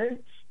demand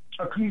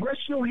a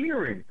congressional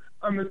hearing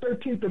on the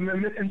 13th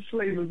Amendment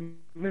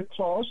enslavement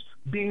clause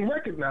being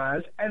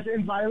recognized as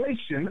in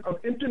violation of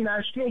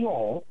international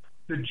law,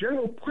 the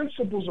general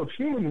principles of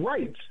human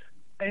rights,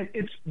 and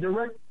its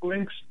direct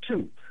links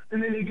to.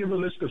 And then they give a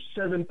list of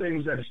 7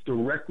 things that it's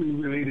directly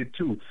related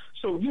to.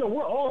 So, you know,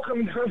 we're all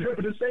coming down here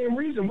for the same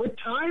reason. We're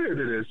tired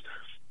of this.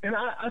 And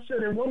I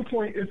said at one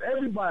point, if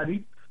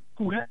everybody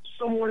who had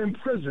someone in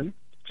prison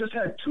just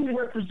had 2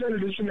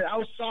 representatives from the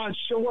outside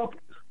show up,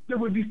 there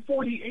would be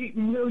 48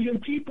 million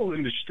people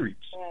in the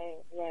streets.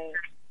 Right.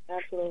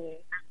 Absolutely.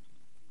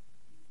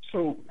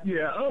 So,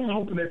 yeah, I'm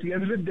hoping at the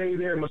end of the day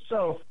there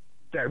myself,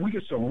 that we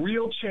get some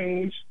real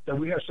change, that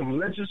we have some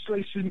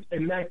legislation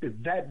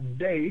enacted that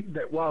day,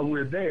 that while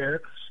we're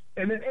there,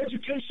 and an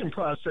education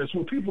process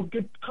where people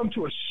come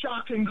to a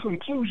shocking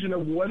conclusion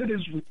of what it is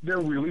they're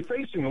really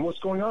facing and what's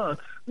going on,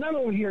 not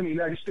only here in the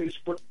United States,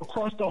 but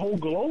across the whole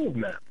globe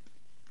now.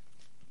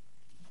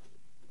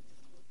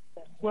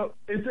 Well,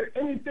 is there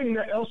anything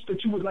else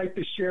that you would like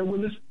to share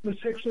with us, Ms.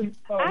 Hickson?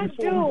 I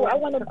do. I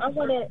want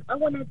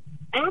to.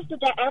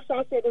 After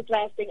I say this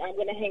last thing, I'm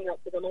going to hang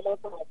up because I'm on my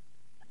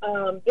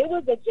phone. There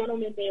was a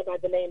gentleman there by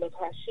the name of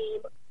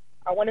Hashim,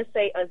 I want to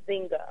say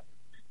Azinga,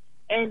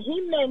 and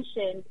he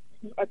mentioned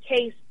a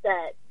case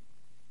that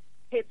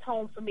hits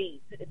home for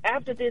me.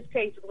 After this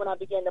case is when I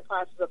began the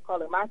process of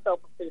calling myself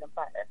a freedom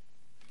fighter.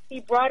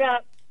 He brought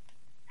up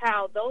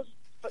how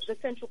the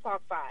Central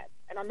Park Five,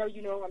 and I know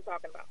you know what I'm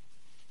talking about.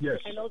 Yes.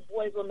 And those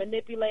boys were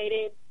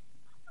manipulated,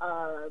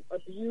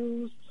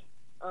 abused.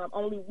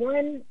 Only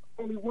one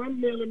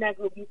male in that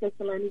group, he said,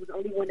 Solani, was the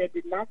only one that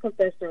did not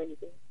confess to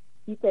anything.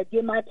 He said,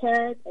 get my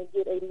parents and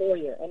get a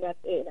lawyer, and that's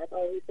it. That's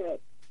all he said.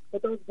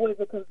 But those boys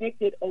were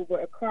convicted over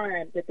a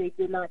crime that they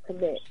did not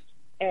commit.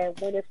 And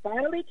when it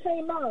finally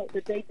came out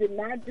that they did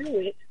not do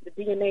it, the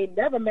DNA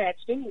never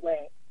matched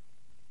anyway,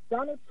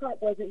 Donald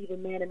Trump wasn't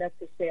even man enough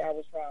to say I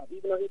was wrong,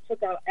 even though he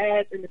took out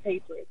ads in the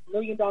paper, $1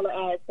 million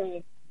ads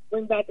saying,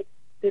 bring back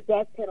the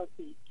death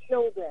penalty,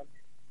 kill them,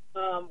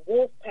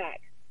 wolf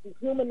pack,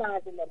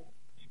 dehumanizing them,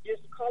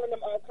 just calling them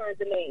all kinds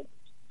of names.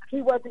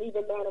 He wasn't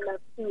even man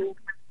enough to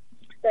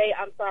say,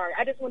 I'm sorry.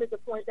 I just wanted to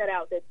point that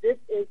out, that this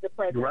is the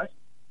president. Right.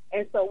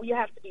 And so we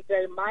have to be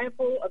very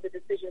mindful of the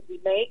decisions we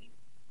make.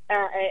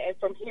 And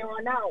from here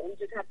on out, we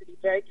just have to be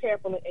very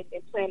careful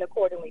and plan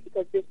accordingly,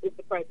 because this is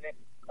the President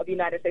of the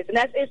United States. And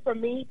that's it for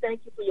me.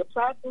 Thank you for your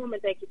platform,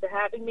 and thank you for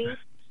having me.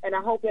 And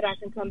I hope that I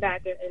can come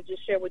back and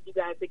just share with you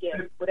guys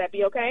again. Would that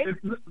be okay? If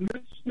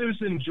listeners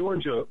in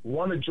Georgia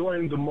want to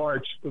join the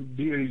march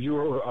via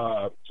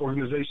your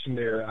organization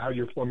there, how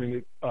you're forming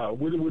it,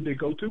 where would they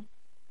go to?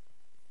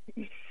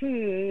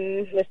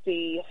 Let's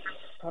see.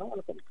 I don't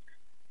want to.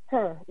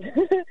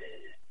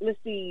 Let's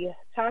see.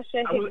 Tasha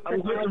Hickson. I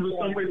was looking for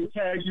some way to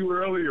tag you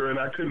earlier, and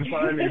I couldn't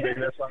find anything.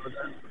 That's why I was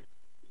asking.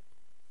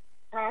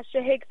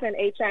 Tasha Hickson,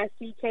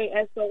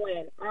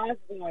 HICKSON,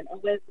 Osborne,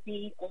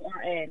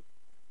 OSBORN,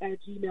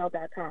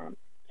 @gmail.com.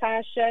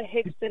 Tasha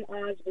Hickson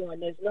Osborne.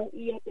 There's no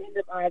E at the end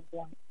of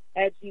Osborne,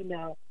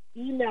 @gmail.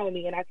 Email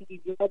me, and I can give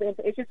you all the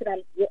information. It's just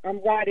that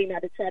I'm riding now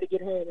to try to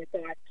get home, and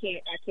so I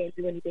can't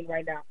do anything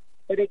right now.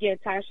 But again,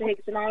 Tasha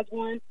Hickson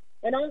Osborne.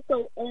 And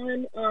also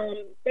on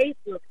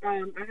Facebook, I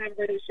have a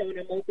radio show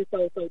on Mocha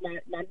Show. So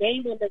my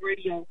name on the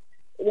radio,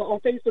 on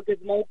Facebook is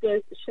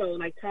Mocha's Show,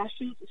 like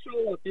Tasha's Show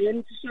or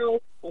Ben's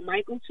Show or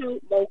Michael's Show,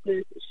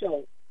 Mocha's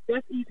Show.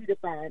 That's easy to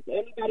find. So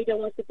anybody that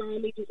wants to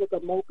find me, just look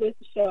up Mocha's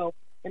Show,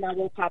 and I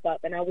will pop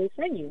up, and I will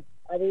send you.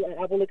 I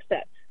will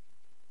accept.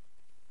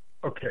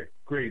 Okay,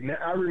 great. Now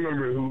I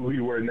remember who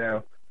you were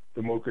now,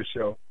 the Mocha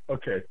Show.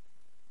 Okay,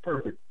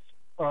 perfect.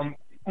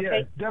 Yeah,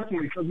 okay.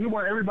 Definitely, because we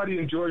want everybody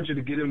in Georgia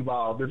to get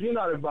involved. If you're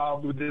not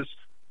involved with this,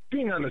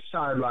 being on the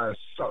sidelines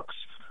sucks.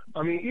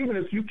 I mean, even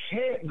if you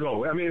can't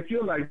go, I mean, if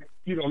you're like,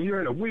 you're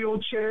in a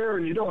wheelchair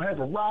and you don't have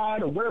a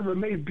ride or whatever it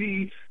may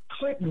be,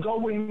 click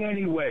going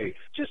anyway,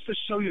 just to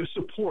show your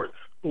support.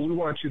 But we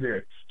want you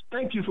there.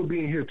 Thank you for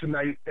being here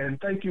tonight, and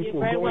thank you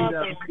for going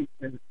down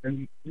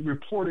and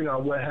reporting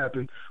on what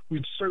happened.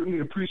 We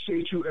certainly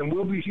appreciate you, and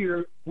we'll be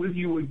here with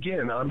you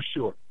again, I'm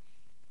sure.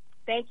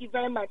 Thank you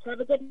very much. Have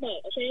a good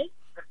night, okay?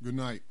 Good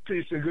night.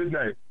 Peace and good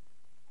night.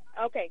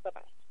 Okay,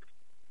 bye-bye.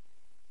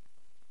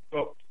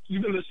 Well,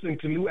 you've been listening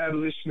to New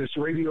Abolitionist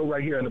Radio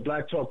right here on the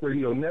Black Talk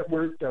Radio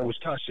Network. That was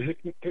Tasha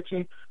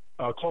Hickson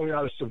calling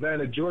out of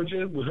Savannah,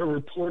 Georgia, with her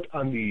report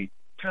on the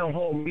town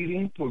hall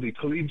meeting for the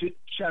collegiate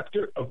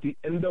chapter of the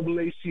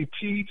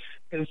NAACP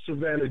in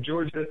Savannah,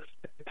 Georgia.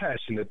 The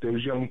passion that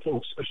those young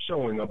folks are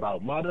showing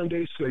about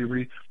modern-day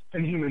slavery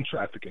and human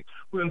trafficking.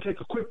 We're going to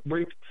take a quick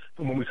break,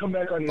 and when we come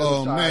back on the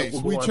other side,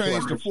 Max, we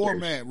changed the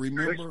format,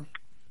 remember?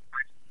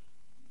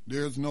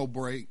 There's no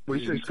break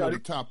until the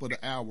top of the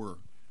hour.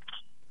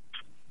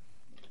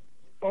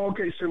 Oh,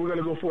 okay, so we're going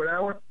to go for an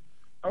hour?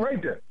 All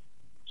right, then.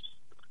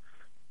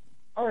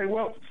 All right,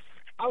 well,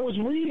 I was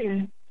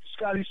reading,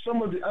 Scotty,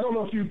 some of the, I don't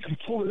know if you can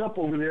pull it up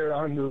over there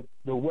on the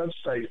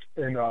website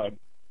and our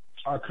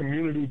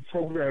community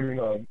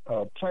programming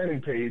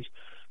planning page,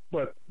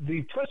 but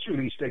the press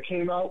release that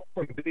came out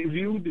from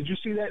Bayview, did you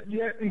see that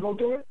yet and go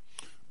through it?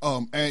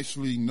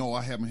 Actually, no,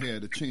 I haven't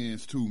had a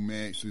chance to,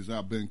 Max, as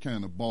I've been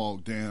kind of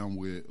bogged down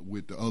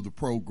with the other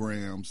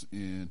programs,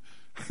 and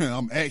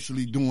I'm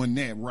actually doing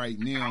that right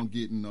now,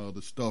 getting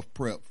the stuff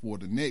prepped for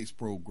the next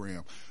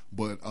program.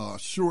 But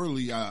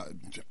surely,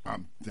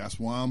 that's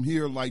why I'm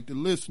here, like the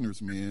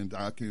listeners, man.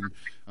 I can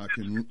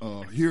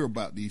hear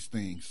about these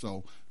things,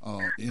 so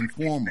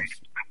inform us.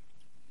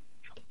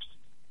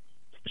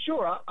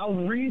 Sure, I'll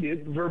read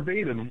it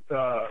verbatim.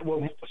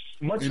 Well,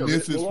 much and of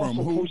this it. Is we'll from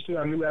also who? post it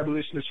on New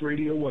Abolitionist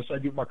Radio once I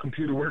get my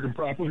computer working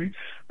properly,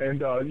 and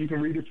you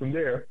can read it from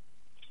there.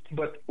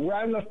 But where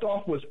I left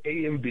off was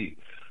A and B.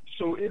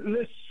 So it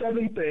lists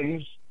 7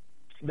 things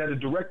that are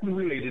directly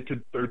related to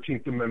the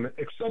 13th Amendment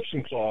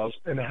exception clause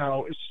and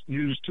how it's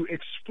used to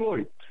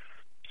exploit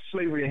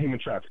slavery and human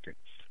trafficking.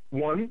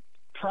 1,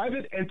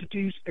 private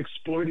entities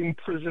exploiting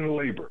prison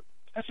labor.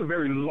 That's a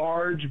very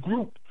large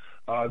group.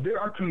 There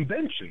are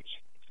conventions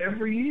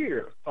every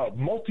year,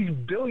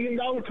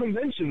 multi-billion-dollar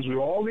conventions where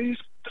all these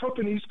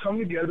companies come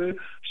together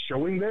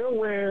showing their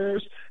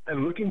wares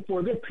and looking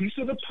for their piece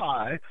of the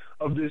pie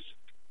of this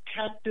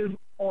captive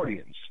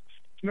audience.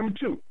 Number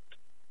 2,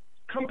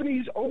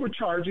 companies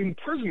overcharging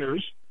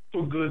prisoners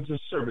for goods and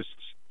services.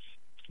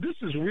 This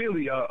is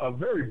really a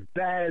very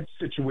bad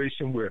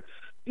situation where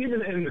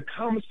even in the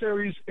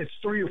commissaries, it's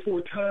 3 or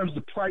 4 times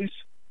the price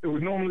it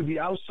would normally be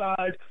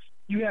outside.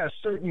 You have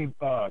certain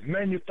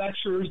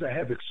manufacturers that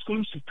have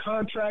exclusive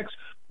contracts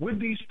with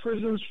these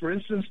prisons. For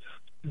instance,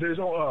 there's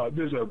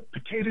a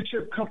potato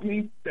chip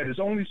company that is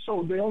only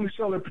sold. They only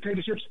sell their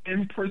potato chips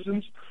in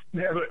prisons.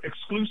 They have an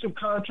exclusive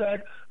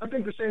contract. I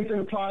think the same thing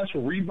applies for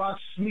Reebok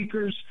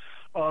sneakers.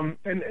 And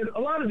a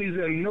lot of these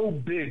are no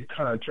bid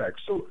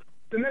contracts. So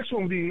the next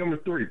one would be number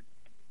 3.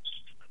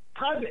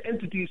 Private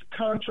entities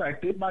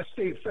contracted by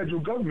state federal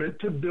government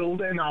to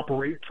build and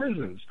operate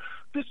prisons.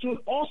 This would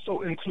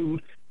also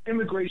include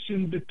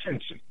immigration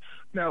detention.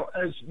 Now,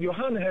 as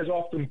Johanna has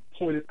often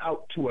pointed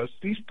out to us,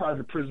 these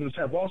private prisons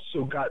have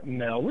also gotten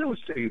now real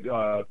estate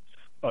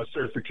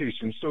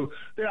certification. So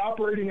they're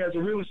operating as a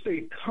real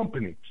estate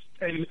company.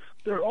 And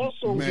they're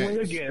also doing,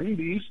 again,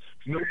 these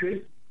no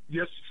bid.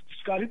 Yes,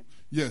 Scotty?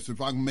 Yes,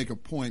 if I can make a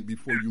point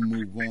before you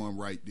move on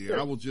right there. Sure.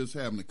 I was just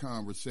having a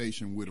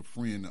conversation with a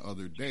friend the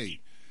other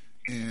day,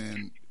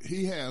 and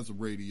he has a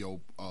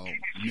radio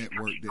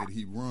network that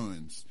he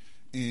runs.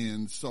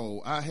 And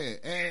so I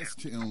had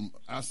asked him,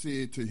 I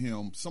said to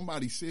him,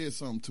 somebody said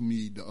something to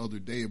me the other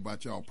day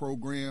about y'all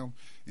program,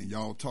 and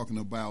y'all talking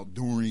about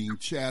during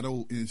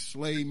chattel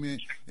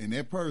enslavement, and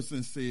that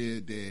person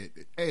said that,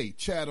 hey,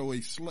 chattel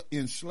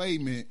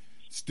enslavement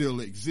still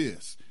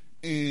exists.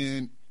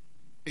 And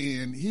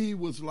he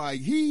was like,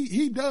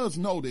 he does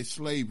know that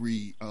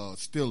slavery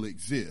still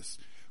exists.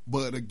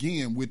 But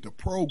again, with the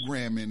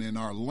programming and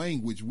our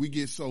language, we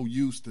get so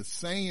used to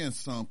saying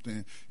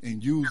something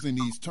and using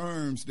these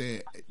terms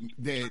that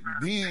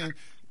then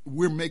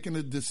we're making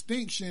a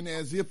distinction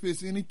as if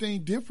it's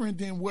anything different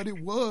than what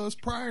it was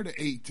prior to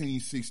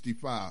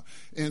 1865.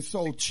 And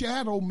so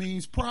chattel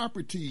means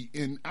property.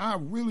 And I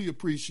really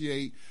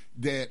appreciate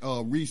that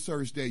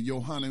research that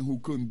Yohanan, who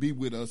couldn't be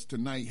with us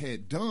tonight,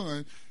 had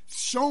done,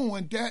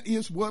 showing that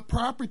is what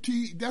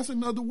property, that's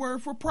another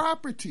word for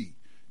property.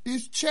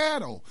 It's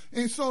chattel.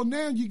 And so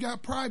now you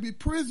got private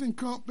prison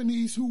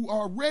companies who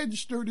are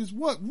registered as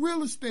what?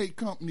 Real estate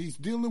companies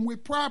dealing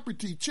with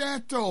property.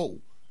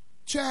 Chattel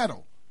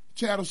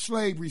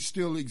slavery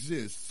still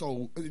exists.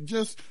 So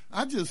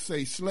I just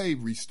say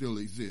slavery still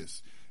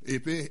exists.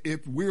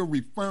 If we're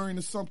referring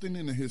to something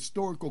in a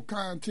historical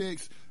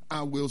context,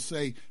 I will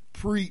say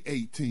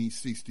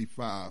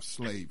pre-1865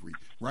 slavery.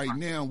 Right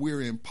now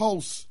we're in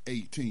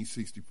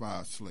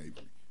post-1865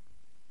 slavery.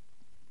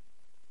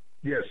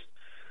 Yes.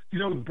 You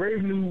know,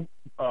 Brave New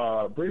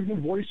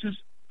Voices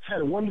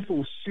had a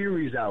wonderful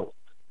series out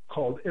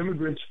called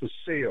Immigrants for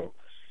Sale,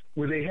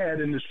 where they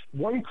had in this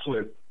one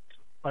clip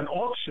an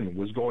auction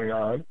was going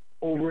on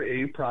over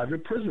a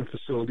private prison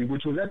facility,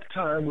 which was at the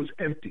time was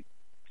empty.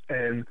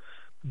 And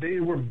they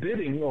were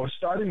bidding or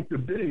starting to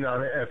bidding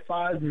on it at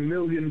 $5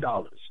 million.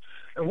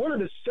 And one of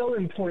the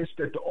selling points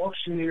that the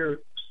auctioneer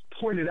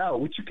pointed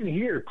out, which you can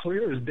hear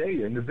clear as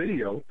day in the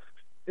video,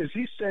 is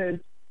he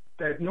said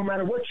that no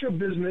matter what your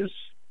business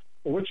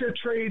or what your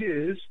trade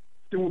is,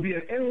 there will be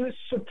an endless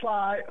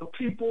supply of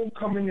people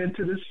coming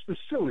into this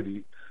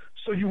facility.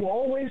 So you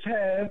always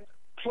have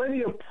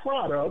plenty of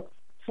product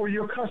for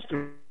your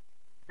customers.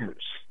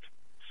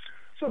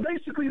 So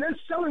basically, that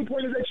selling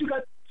point is that you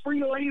got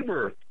free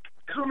labor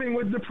coming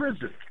with the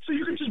prison. So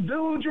you can just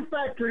build your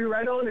factory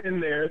right on in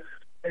there,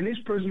 and these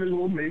prisoners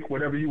will make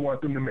whatever you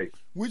want them to make.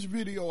 Which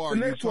video are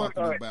you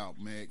talking about,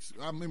 Max?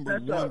 I remember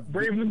that's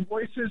Brave New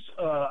Voices.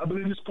 I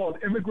believe it's called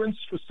Immigrants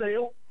for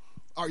Sale.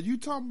 Are you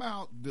talking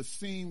about the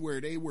scene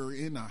where they were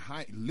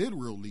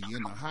literally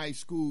in a high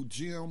school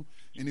gym,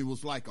 and it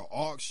was like an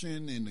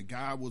auction, and the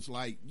guy was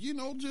like,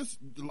 just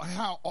like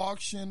how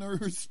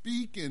auctioneers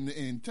speak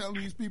and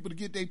telling these people to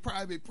get their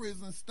private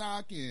prison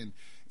stock and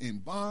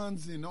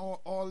bonds and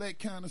all that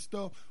kind of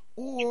stuff?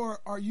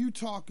 Or are you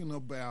talking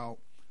about,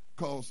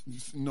 because,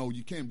 no,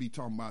 you can't be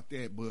talking about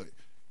that, but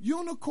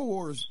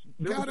Unicor's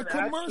got a commercial.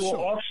 There was an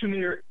actual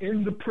auctioneer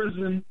in the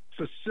prison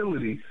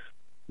facility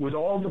with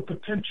all the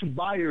potential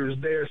buyers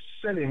there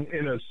sitting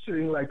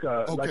like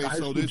a high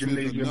school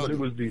gymnasium, but it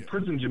was the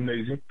prison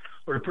gymnasium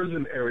or the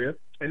prison area,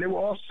 and they were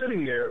all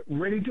sitting there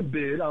ready to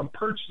bid on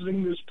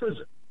purchasing this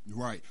prison.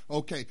 Right.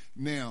 Okay.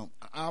 Now,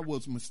 I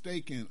was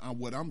mistaken on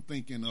what I'm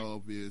thinking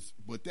of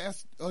but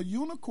that's a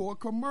Unicor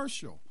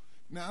commercial.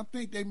 Now, I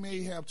think they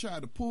may have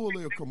tried to pull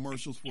their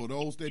commercials. For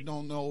those that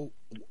don't know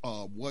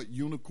what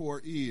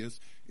Unicor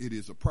is, it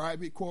is a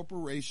private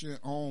corporation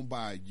owned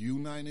by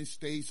United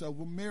States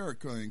of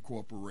America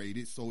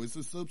Incorporated. So it's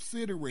a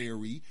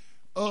subsidiary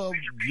of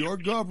your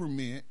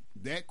government.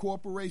 That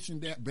corporation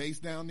that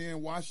based down there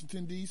in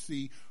Washington,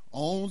 D.C.,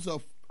 owns a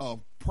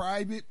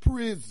private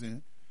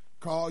prison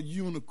called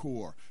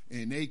Unicor.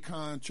 And they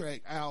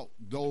contract out,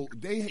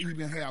 they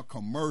even have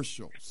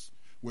commercials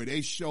where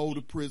they show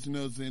the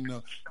prisoners in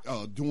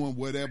doing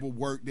whatever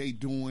work they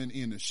doing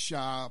in the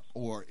shop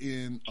or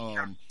in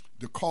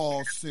the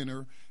call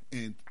center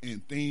and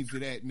things of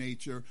that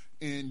nature.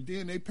 And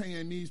then they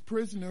paying these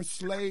prisoners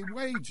slave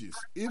wages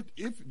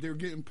if they're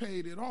getting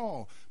paid at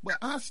all. But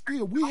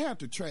we have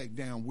to track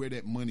down where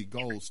that money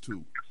goes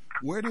to.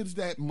 Where does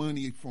that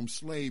money from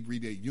slavery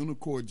that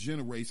Unicor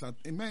generates?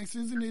 And Max,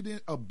 isn't it in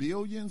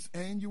billions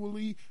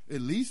annually? At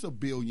least $1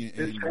 billion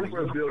annually. It's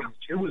over $1 billion.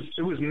 It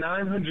was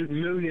 $900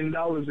 million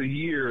a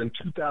year in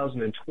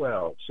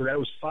 2012. So that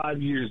was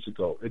 5 years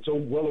ago. It's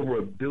well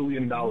over $1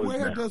 billion now.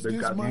 They've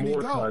got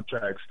more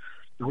contracts.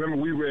 Remember,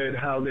 we read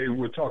how they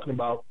were talking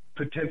about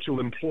potential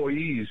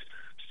employees.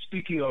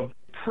 Speaking of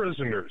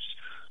prisoners,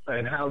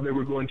 and how they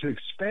were going to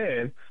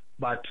expand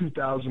by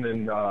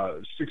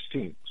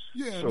 2016.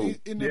 Yeah, so,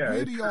 in the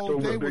video, it's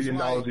over $1 billion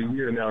a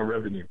year now in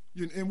revenue.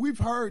 And we've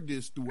heard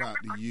this throughout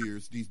the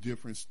years, these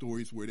different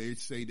stories where they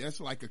say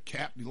that's like a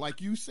captive,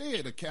 like you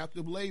said, a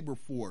captive labor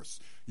force.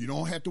 You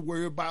don't have to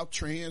worry about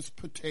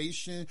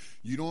transportation.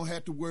 You don't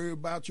have to worry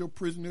about your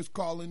prisoners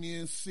calling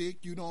in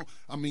sick.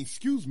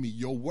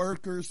 Your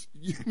workers,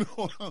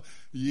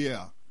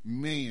 yeah,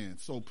 man.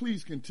 So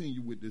please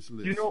continue with this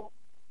list.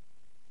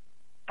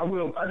 I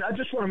will. I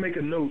just want to make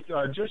a note.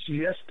 Just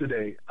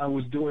yesterday, I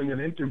was doing an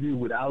interview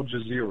with Al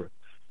Jazeera,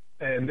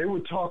 and they were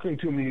talking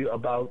to me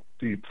about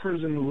the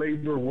prison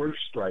labor work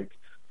strike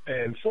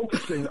and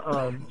focusing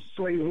on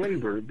slave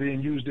labor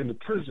being used in the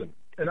prison.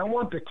 And I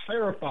want to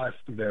clarify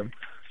for them,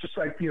 just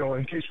like,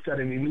 in case you got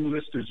any new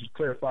listeners, to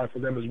clarify for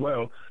them as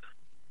well,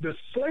 the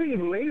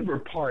slave labor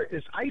part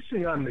is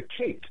icing on the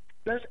cake.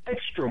 That's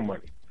extra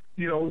money.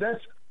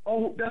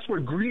 That's where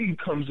greed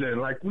comes in.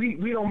 Like, we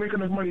don't make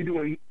enough money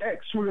doing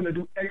X, we're going to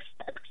do XX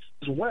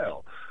as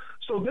well.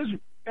 So there's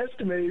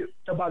estimated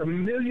about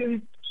 1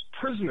 million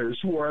prisoners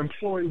who are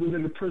employed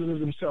within the prisons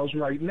themselves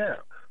right now.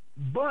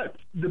 But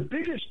the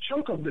biggest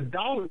chunk of the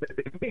dollar that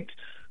they make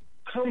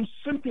comes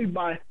simply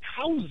by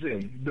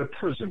housing the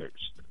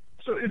prisoners.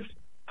 So if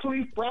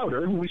Kalief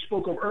Browder, who we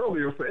spoke of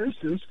earlier, for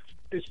instance,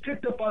 is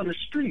picked up on the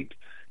street,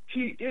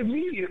 he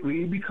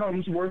immediately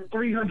becomes worth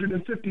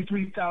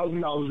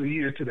 $353,000 a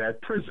year to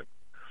that prison.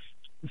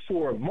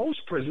 For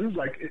most prisons,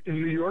 like in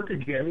New York,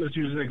 again, let's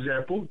use an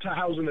example, to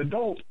house an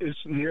adult is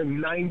near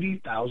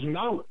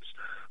 $90,000.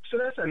 So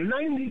that's a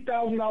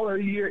 $90,000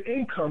 a year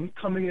income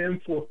coming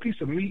in for a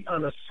piece of meat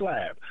on a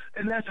slab.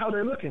 And that's how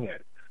they're looking at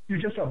it. You're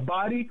just a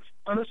body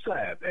on a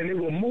slab, and it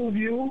will move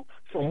you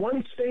from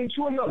one state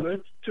to another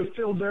to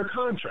fill their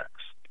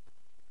contracts.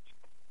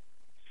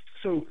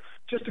 So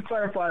just to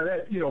clarify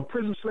that,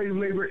 prison slave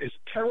labor is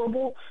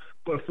terrible,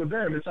 but for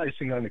them, it's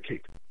icing on the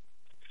cake.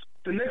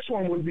 The next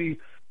one would be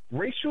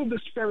racial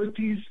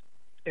disparities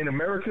in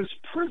America's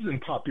prison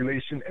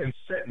population and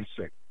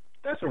sentencing.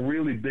 That's a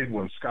really big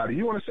one, Scotty.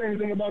 You want to say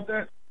anything about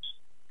that?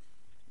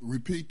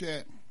 Repeat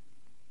that.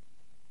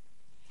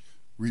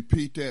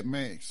 Repeat that,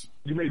 Max.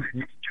 You made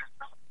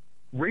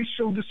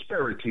racial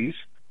disparities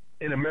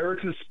in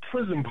America's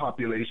prison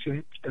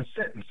population and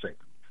sentencing.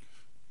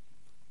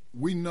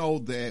 We know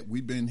that.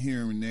 We've been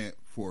hearing that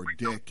for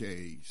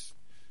decades.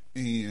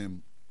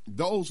 And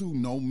those who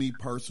know me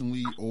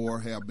personally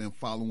or have been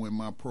following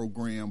my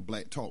program,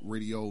 Black Talk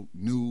Radio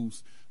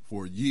News,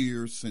 for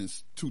years,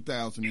 since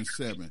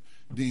 2007,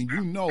 then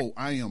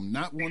I am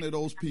not one of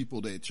those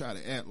people that try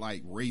to act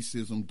like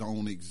racism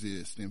don't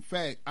exist. In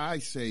fact, I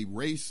say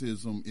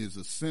racism is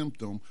a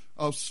symptom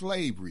of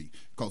slavery,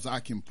 because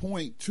I can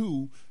point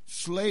to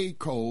slave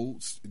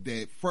codes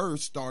that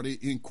first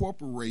started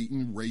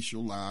incorporating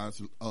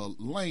racialized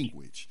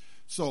language.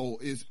 So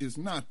it's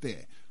not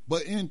that.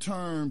 But in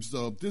terms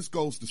of, this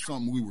goes to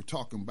something we were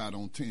talking about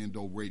on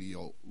Tando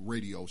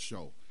radio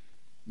show.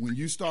 When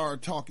you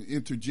start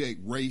interject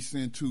race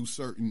into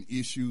certain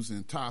issues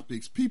and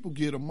topics, people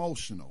get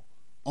emotional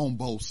on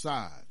both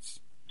sides.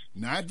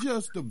 Not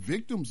just the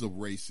victims of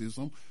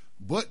racism,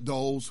 but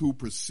those who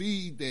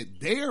perceive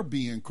that they're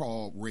being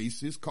called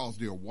racist because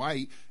they're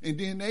white, and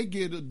then they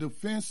get a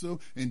defensive,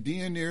 and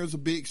then there's a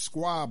big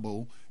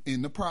squabble,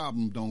 and the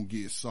problem don't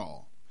get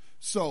solved.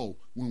 So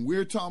when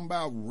we're talking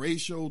about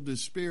racial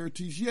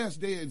disparities, yes,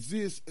 they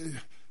exist.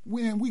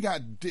 When we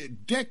got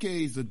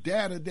decades of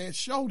data that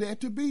show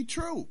that to be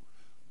true.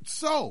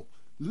 So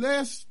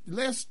let's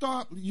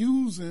stop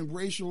using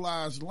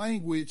racialized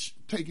language,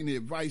 taking the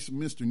advice of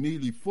Mr.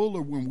 Neely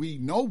Fuller, when we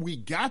know we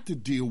got to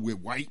deal with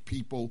white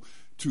people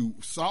to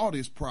solve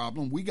this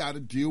problem. We got to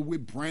deal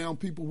with brown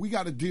people. We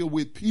got to deal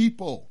with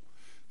people.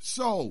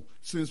 So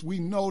since we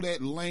know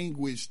that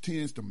language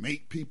tends to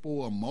make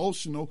people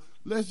emotional,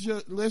 let's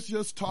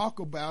just talk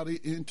about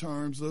it in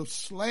terms of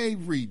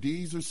slavery.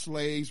 These are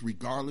slaves,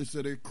 regardless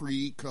of their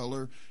creed,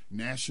 color,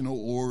 national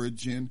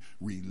origin,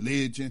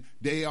 religion.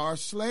 They are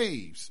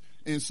slaves.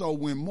 And so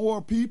when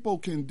more people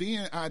can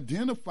then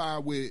identify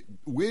with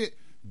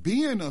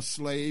being a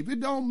slave, it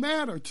don't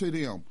matter to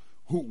them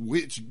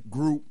which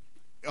group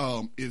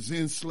is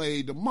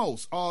enslaved the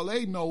most. All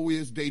they know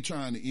is they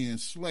trying to end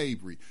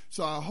slavery.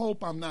 So I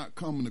hope I'm not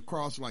coming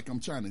across like I'm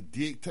trying to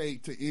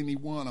dictate to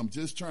anyone. I'm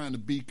just trying to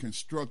be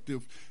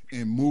constructive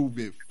and move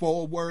it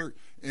forward.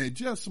 And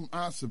just some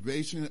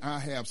observation I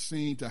have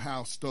seen to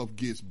how stuff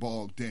gets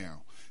bogged down.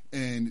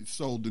 And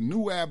so the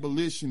new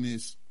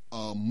abolitionist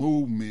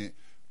movement,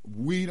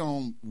 we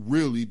don't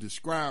really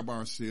describe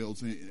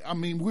ourselves. I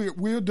mean,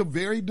 we're the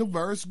very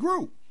diverse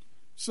group.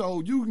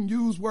 So you can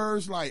use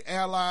words like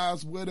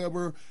allies,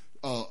 whatever,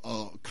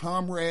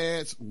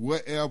 comrades,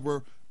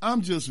 whatever.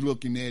 I'm just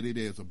looking at it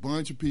as a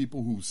bunch of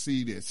people who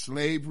see that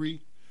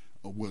slavery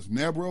was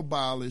never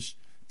abolished,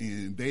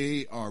 and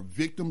they are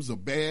victims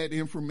of bad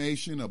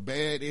information, of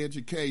bad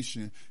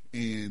education,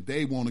 and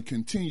they want to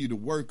continue to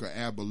work of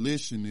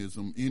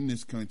abolitionism in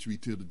this country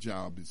till the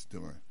job is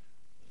done.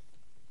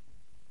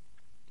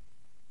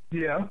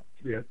 Yeah,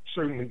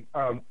 certainly.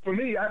 For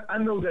me, I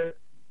know that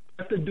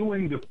after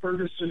doing the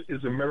Ferguson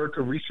is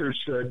America research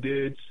that I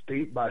did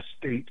state by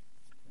state,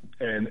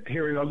 and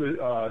hearing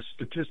other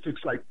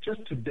statistics, like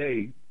just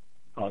today,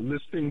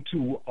 listening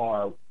to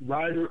our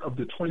rider of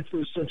the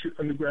 21st Century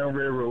Underground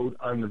Railroad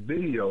on the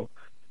video,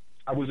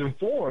 I was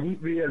informed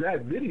via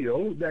that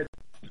video that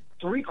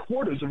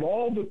 3/4 of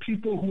all the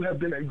people who have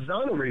been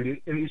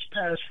exonerated in these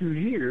past few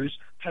years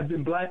have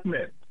been black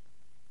men.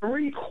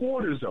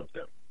 3/4 of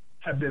them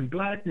have been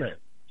black men.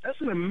 That's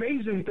an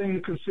amazing thing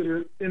to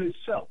consider in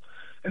itself.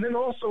 And then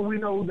also we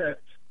know that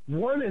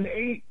 1 in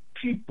 8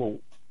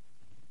 people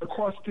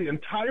across the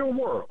entire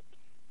world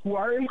who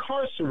are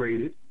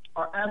incarcerated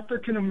are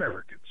African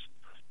Americans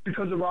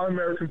because of our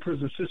American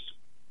prison system.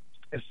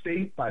 And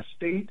state by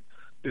state,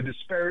 the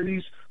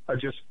disparities are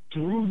just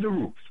through the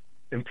roof.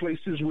 In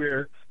places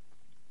where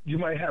you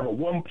might have a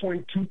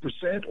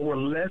 1.2% or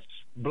less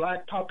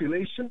black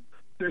population,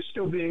 they're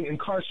still being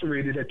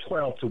incarcerated at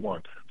 12 to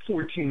 1,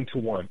 14 to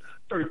 1,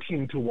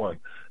 13 to 1.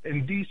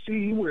 In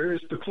D.C., where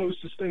it's the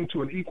closest thing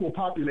to an equal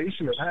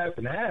population of half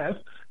and half,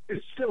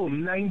 it's still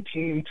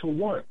 19 to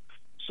 1.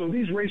 So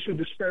these racial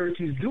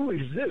disparities do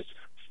exist.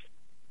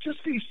 Just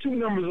these two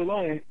numbers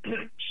alone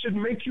should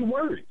make you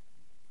worry.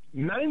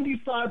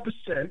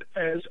 95%,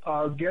 as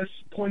our guest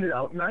pointed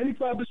out,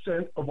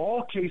 95% of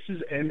all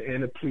cases end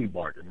in a plea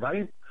bargain,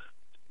 right?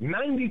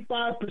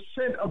 95%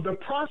 of the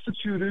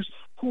prosecutors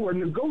who are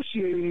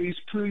negotiating these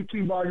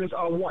plea bargains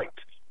are white.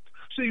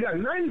 So you got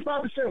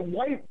 95%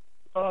 white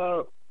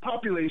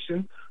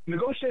population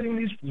negotiating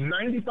these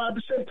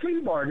 95%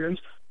 plea bargains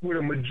with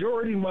a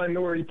majority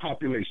minority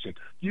population.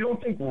 You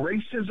don't think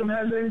racism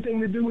has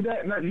anything to do with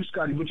that? Not you,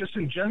 Scotty, but just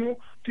in general,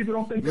 people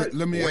don't think that.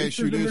 Let me ask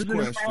you this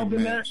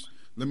question, Max.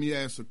 Let me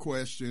ask a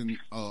question,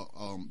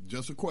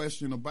 just a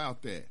question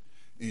about that,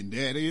 and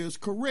that is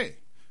correct.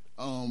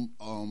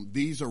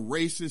 These are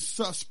racist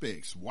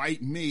suspects,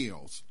 white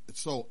males.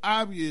 So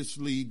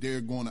obviously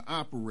they're going to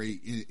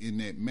operate in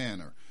that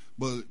manner.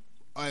 But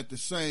at the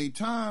same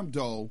time,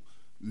 though,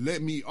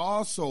 let me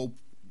also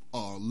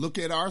look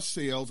at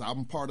ourselves.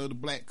 I'm part of the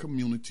black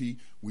community.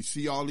 We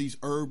see all these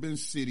urban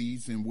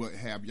cities and what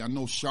have you. I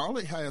know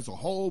Charlotte has a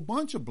whole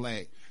bunch of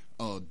black.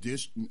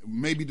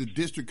 Maybe the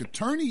district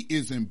attorney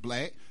isn't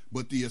black,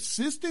 but the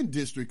assistant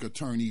district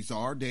attorneys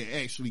are.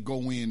 They actually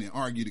go in and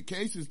argue the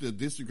cases. The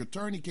district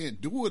attorney can't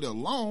do it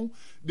alone.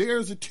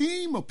 There's a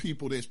team of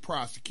people that's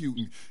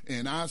prosecuting,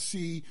 and I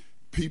see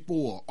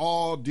people of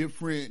all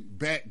different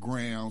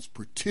backgrounds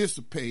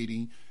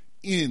participating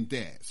in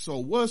that. So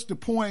what's the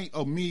point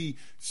of me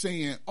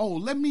saying, oh,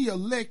 let me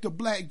elect a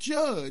black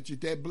judge if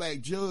that black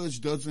judge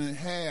doesn't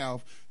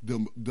have the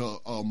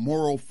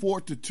moral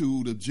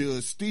fortitude of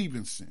Judge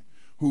Stevenson,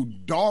 who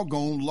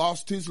doggone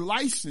lost his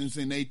license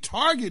and they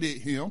targeted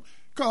him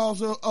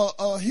because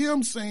of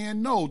him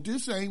saying, no,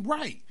 this ain't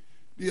right.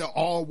 Yeah,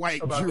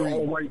 all-white jury. The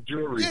all-white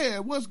jury. Yeah,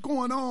 what's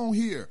going on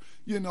here?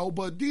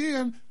 But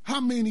then how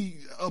many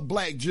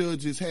black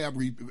judges have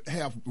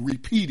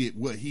repeated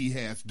what he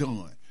has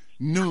done?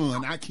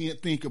 None. I can't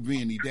think of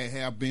any that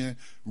have been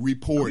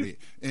reported.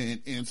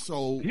 And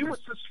so he was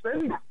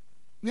suspended.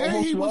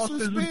 Yeah, he was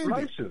suspended. His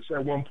license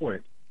at one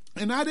point.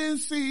 And I didn't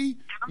see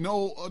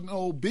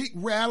no big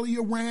rally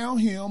around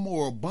him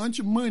or a bunch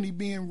of money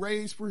being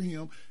raised for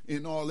him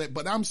and all that.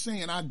 But I'm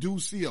saying I do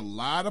see a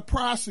lot of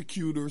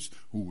prosecutors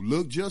who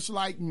look just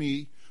like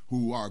me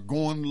who are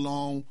going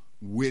along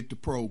with the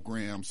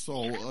program.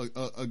 So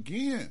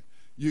again,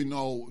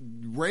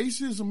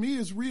 racism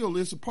is real.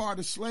 It's a part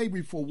of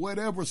slavery for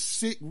whatever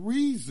sick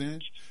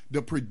reason.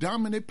 The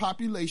predominant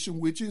population,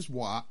 which is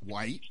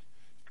white,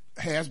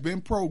 has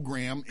been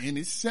programmed and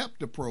accept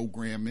the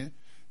programming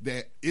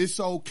that it's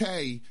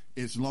okay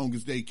as long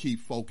as they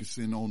keep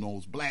focusing on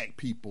those black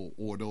people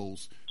or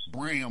those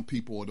brown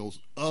people or those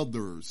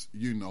others,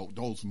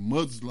 those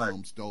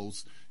Muslims,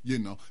 those,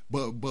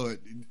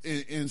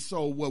 and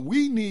so what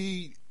we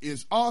need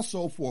is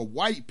also for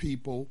white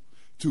people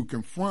to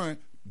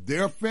confront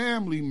their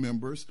family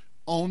members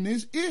on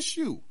this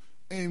issue.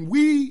 And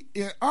we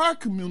in our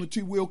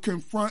community will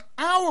confront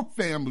our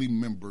family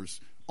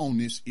members on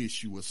this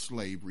issue of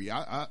slavery.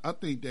 I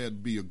think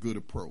that'd be a good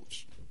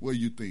approach. What do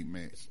you think,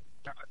 Max?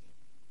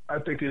 I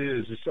think it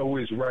is. It's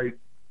always the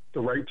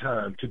right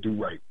time to do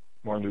right,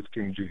 Martin Luther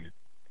King Jr.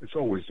 It's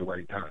always the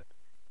right time,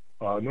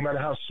 no matter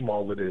how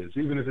small it is.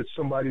 Even if it's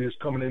somebody that's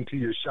coming into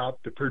your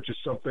shop to purchase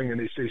something and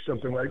they say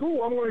something like,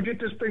 oh, I'm going to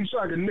get this thing so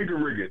I can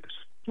nigger rig it,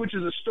 which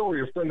is a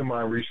story a friend of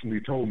mine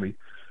recently told me.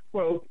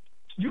 Well,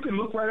 you can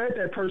look right at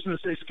that person and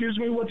say, excuse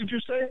me, what did you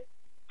say?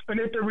 And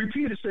if they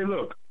repeat it, say,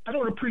 look, I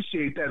don't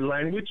appreciate that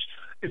language.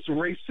 It's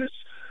racist.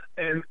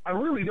 And I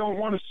really don't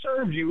want to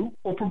serve you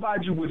or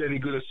provide you with any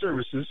good of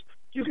services.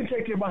 You can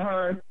take your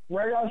behind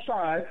right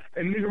outside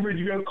and nigger rig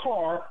your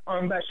car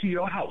on back to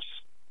your house.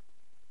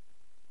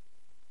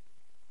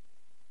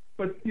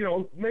 But,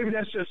 maybe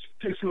that just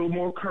takes a little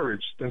more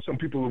courage than some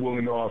people are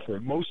willing to offer.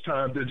 Most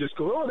times they just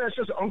go, oh, that's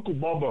just Uncle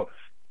Bubba.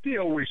 He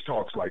always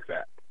talks like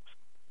that.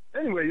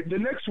 Anyway, the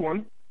next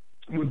one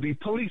would be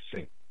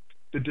policing.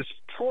 The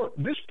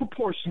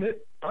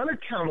disproportionate,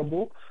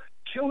 unaccountable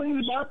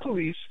killings by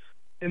police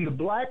in the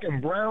black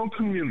and brown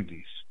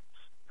communities.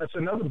 That's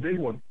another big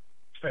one.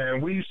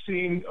 And we've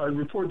seen a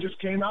report just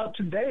came out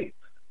today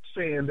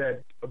saying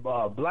that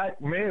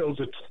black males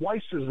are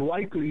twice as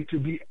likely to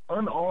be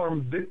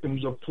unarmed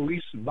victims of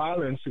police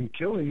violence and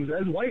killings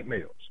as white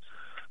males.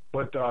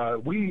 But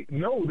we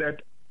know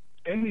that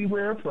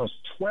anywhere from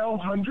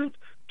 1,200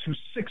 to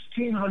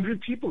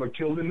 1,600 people are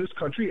killed in this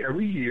country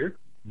every year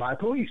by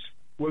police.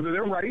 Whether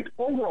they're right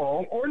or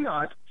wrong or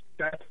not,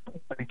 that's the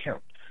body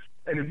count.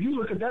 And if you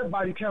look at that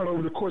body count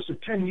over the course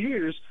of 10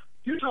 years,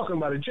 you're talking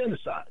about a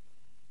genocide.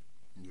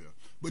 Yeah.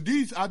 But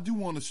I do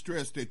want to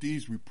stress that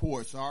these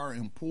reports are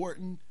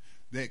important,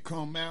 that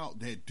come out,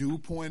 that do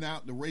point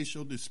out the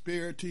racial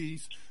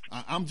disparities.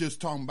 I'm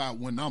just talking about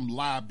when I'm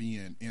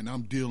lobbying and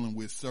I'm dealing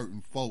with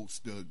certain folks,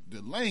 the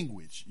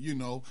language,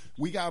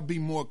 we got to be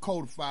more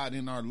codified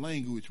in our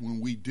language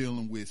when we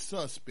dealing with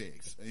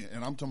suspects.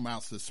 And I'm talking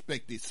about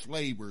suspected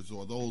slavers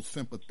or those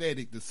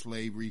sympathetic to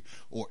slavery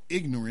or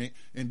ignorant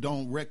and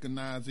don't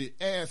recognize it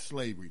as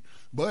slavery.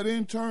 But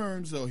in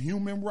terms of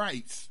human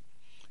rights,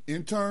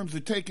 in terms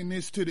of taking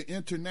this to the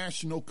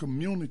international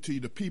community,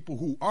 the people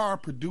who are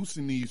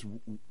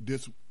producing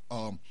this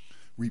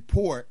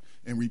report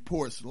and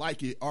reports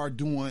like it are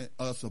doing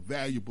us a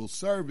valuable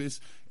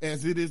service,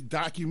 as it is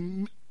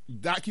documentation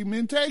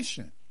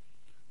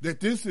that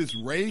this is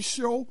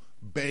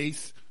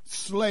racial-based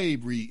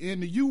slavery.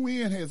 And the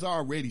UN has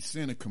already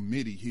sent a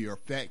committee here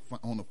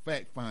on a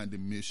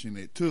fact-finding mission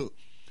that took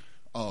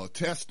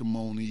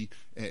testimony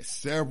at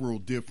several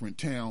different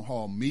town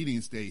hall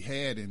meetings they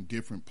had in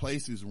different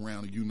places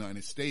around the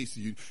United States.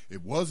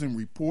 It wasn't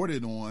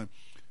reported on,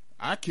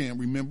 I can't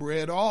remember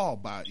at all,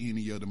 by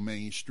any of the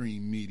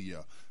mainstream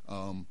media.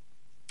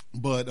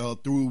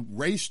 But through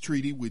Race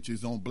Treaty, which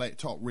is on Black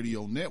Talk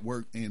Radio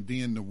Network, and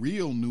then the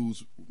Real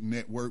News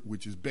Network,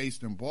 which is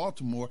based in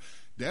Baltimore,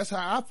 that's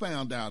how I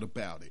found out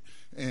about it.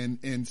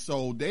 And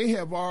so they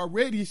have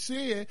already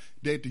said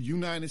that the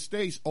United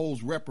States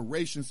owes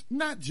reparations,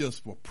 not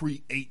just for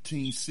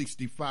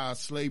pre-1865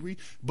 slavery,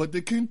 but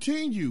the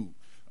continued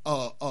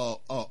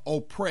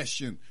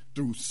oppression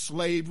through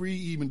slavery,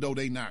 even though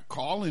they're not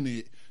calling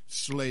it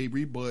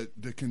slavery, but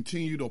the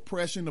continued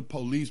oppression, the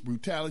police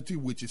brutality,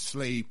 which is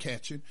slave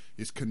catching,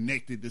 is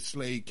connected to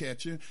slave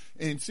catching,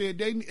 and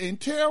said and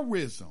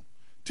terrorism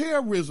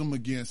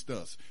against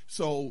us.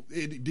 So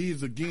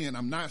these, again,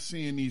 I'm not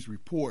saying these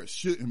reports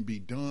shouldn't be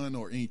done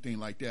or anything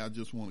like that. I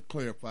just want to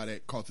clarify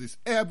that because it's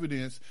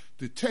evidence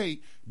to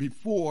take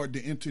before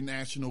the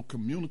international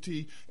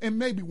community and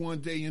maybe one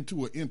day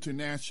into an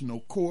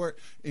international court,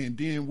 and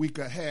then we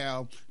could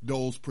have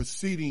those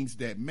proceedings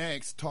that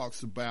Max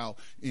talks about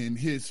in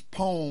his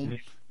poem,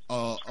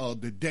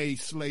 The Day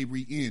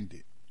Slavery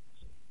Ended.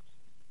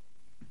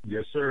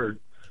 Yes, sir.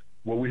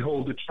 Well, we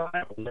hold a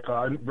trial, like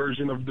our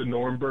version of the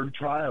Nuremberg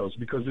trials,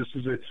 because this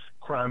is a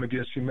crime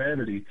against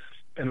humanity.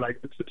 And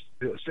like the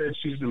sister said,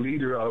 she's the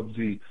leader of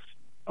the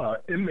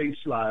Inmates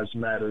Lives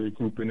Matter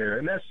group in there.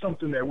 And that's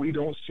something that we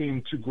don't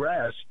seem to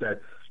grasp,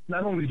 that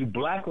not only do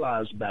Black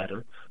lives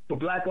matter, but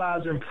Black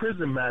lives in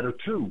prison matter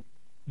too.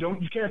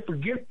 You can't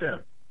forget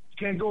them. You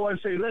can't go and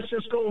say, let's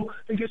just go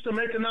and get some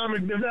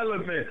economic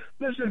development.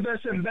 Let's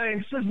invest in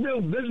banks. Let's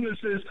build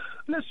businesses.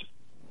 Let's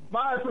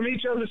buy from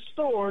each other's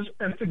stores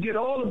and forget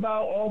all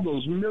about all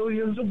those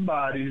millions of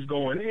bodies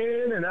going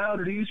in and out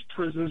of these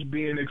prisons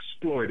being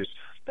exploited.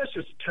 That's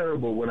just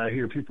terrible when I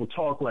hear people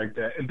talk like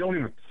that and don't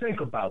even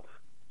think about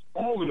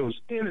all of those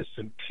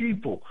innocent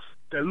people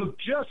that look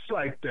just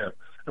like them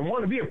and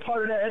want to be a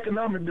part of that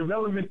economic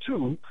development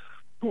too,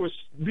 who are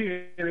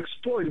being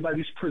exploited by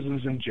these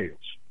prisons and jails.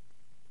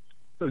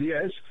 So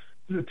yeah, it's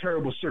a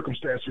terrible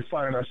circumstance we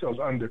find ourselves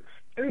under.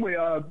 Anyway,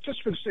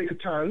 just for the sake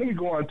of time, let me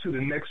go on to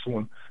the next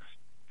one.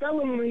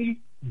 Felony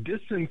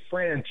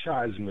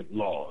disenfranchisement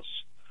laws.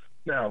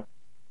 Now,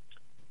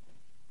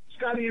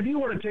 Scotty, if you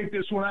want to take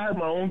this one, I have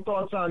my own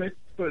thoughts on it,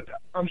 but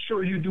I'm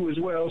sure you do as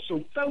well.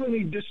 So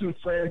felony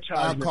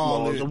disenfranchisement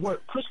laws are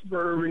what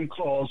Christopher Irving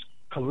calls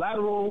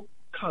collateral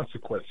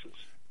consequences.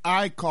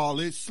 I call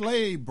it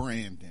slave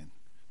branding.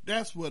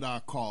 That's what I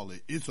call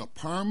it. It's a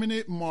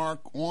permanent mark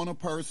on a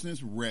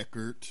person's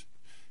record.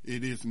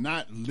 It is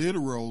not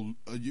literal.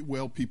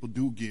 Well, people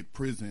do get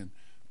prison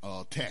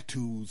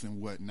tattoos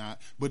and whatnot,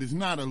 but it's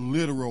not a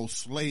literal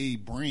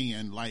slave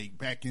brand like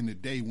back in the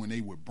day when they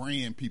would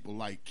brand people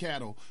like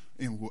cattle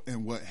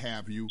and what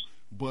have you.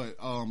 But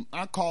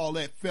I call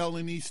that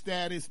felony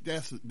status.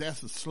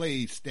 That's a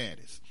slave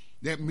status.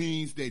 That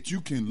means that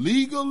you can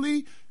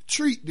legally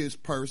treat this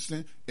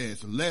person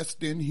as less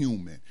than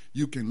human.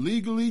 You can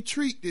legally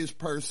treat this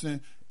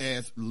person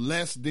as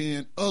less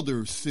than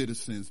other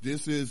citizens.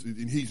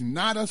 He's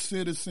not a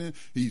citizen,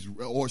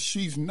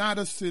 she's not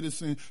a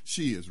citizen.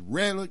 She is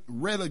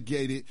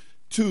relegated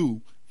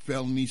to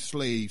felony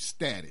slave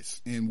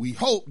status. And we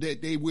hope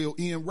that they will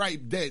end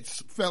right. That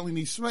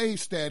felony slave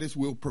status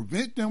will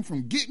prevent them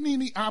from getting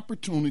any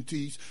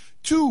opportunities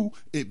to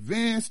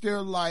advance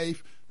their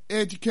life,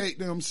 educate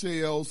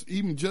themselves,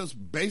 even just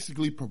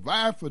basically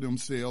provide for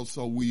themselves.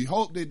 So we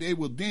hope that they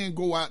will then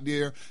go out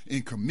there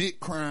and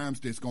commit crimes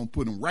that's going to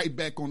put them right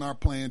back on our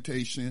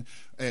plantation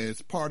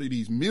as part of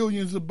these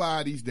millions of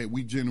bodies that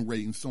we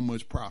generating so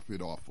much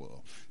profit off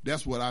of.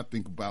 That's what I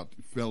think about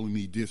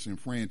felony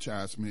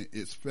disenfranchisement.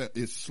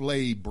 It's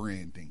slave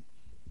branding.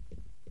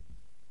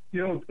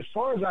 You know, as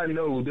far as I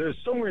know, there's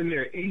somewhere in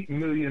there 8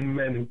 million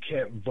men who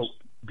can't vote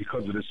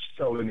because of this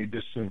felony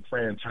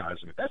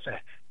disenfranchisement. That's a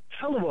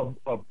hell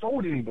of a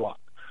voting block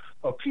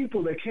of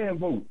people that can't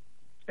vote.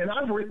 And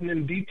I've written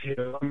in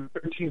detail on the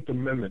 13th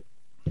Amendment.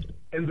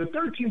 And the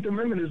 13th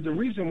Amendment is the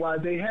reason why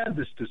they have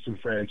this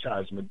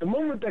disenfranchisement. The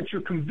moment that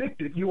you're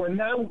convicted, you are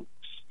now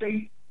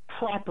state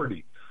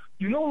property.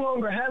 You no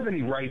longer have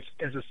any rights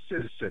as a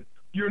citizen.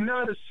 You're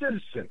not a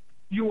citizen.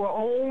 You are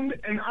owned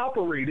and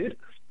operated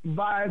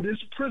by this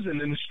prison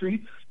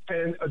industry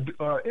and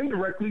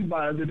indirectly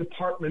by the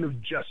Department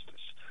of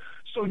Justice.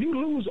 So you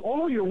lose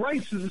all your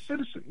rights as a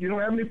citizen. You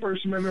don't have any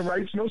First Amendment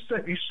rights.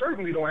 You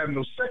certainly don't have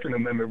no Second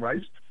Amendment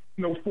rights.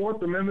 No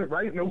Fourth Amendment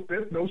right, no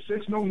Fifth, no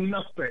Sixth, no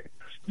nothing.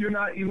 You're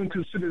not even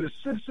considered a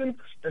citizen.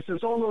 And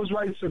since all those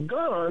rights are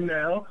gone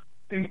now,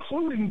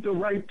 including the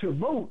right to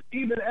vote,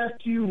 even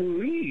after you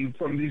leave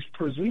from these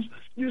prisons,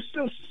 you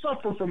still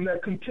suffer from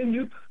that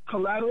continued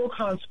collateral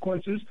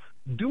consequences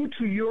due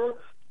to your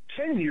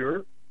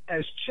tenure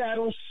as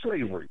chattel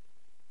slavery,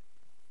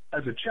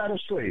 as a chattel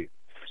slave.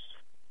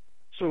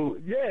 So,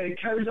 yeah,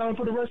 it carries on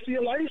for the rest of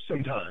your life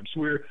sometimes,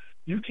 where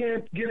you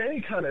can't get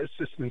any kind of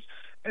assistance.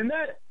 And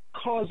that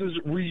causes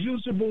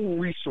reusable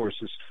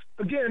resources.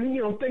 Again,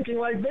 thinking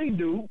like they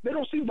do, they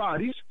don't see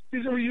bodies.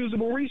 These are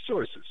reusable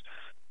resources.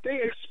 They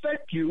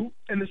expect you,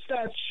 and the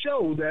stats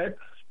show that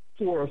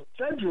for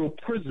federal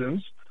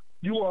prisons,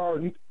 you are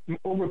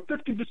over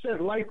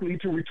 50% likely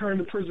to return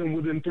to prison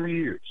within 3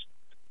 years.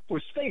 For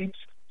states,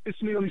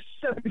 it's nearly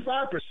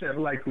 75%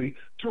 likely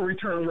to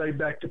return right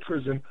back to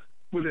prison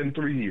within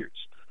 3 years.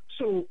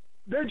 So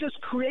they're just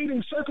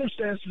creating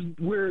circumstances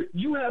where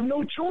you have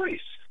no choice.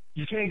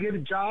 You can't get a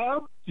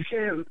job. You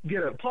can't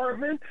get an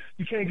apartment.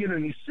 You can't get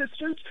any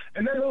assistance.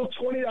 And that little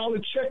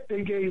 $20 check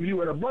they gave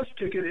you at a bus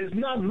ticket is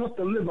not enough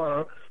to live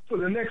on for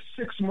the next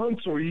 6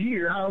 months or a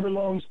year, however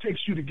long it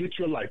takes you to get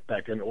your life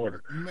back in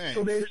order. Man,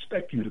 so they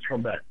expect you to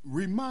come back.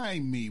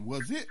 Remind me,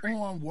 was it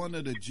on one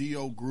of the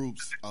GEO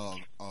Group's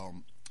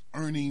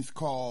earnings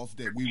calls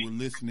that we were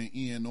listening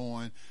in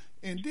on?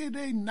 And did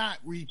they not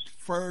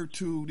refer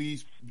to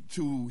these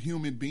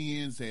human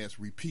beings as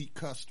repeat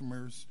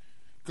customers?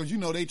 Because,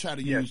 they try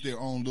to use their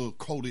own little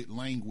coded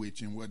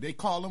language and what they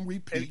call them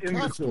repeat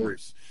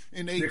customers.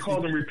 And they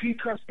call them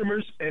repeat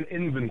customers and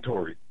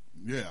inventory.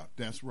 Yeah,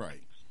 that's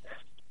right.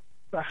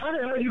 But how the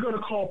hell are you going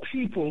to call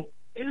people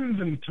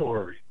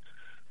inventory?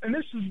 And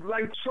this is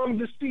like from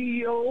the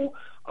CEO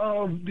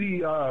of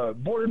the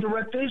board of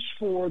directors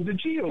for the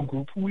GEO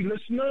Group, who we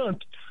listen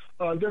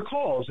on their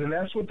calls. And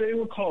that's what they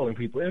were calling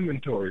people,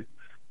 inventory,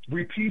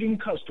 repeating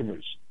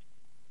customers.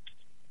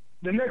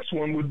 The next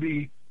one would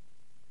be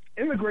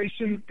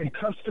Immigration and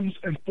Customs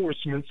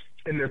Enforcement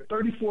and their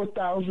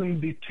 34,000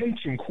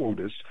 detention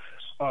quotas,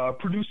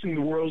 producing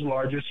the world's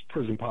largest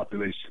prison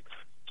population.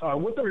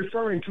 What they're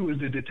referring to is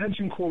the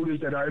detention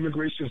quotas that our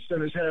immigration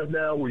centers have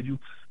now, where you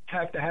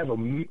have to have a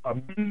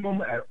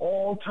minimum at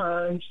all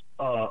times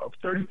of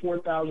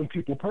 34,000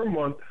 people per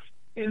month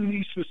in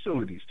these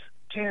facilities.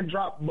 Can't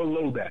drop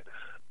below that.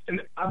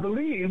 And I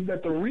believe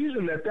that the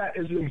reason that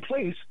is in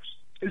place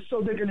is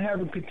so they can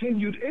have a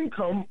continued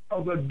income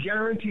of a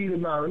guaranteed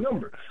amount of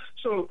number.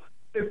 So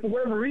if for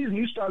whatever reason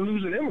you start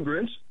losing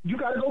immigrants, you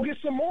got to go get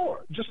some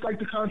more, just like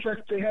the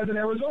contract they had in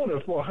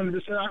Arizona for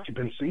 100%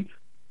 occupancy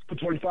for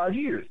 25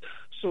 years.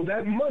 So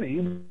that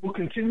money will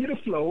continue to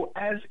flow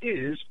as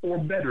is or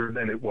better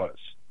than it was.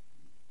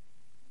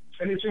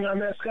 Anything on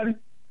that, Scotty?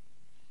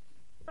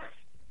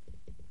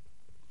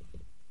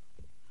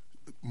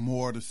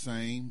 More of the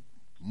same.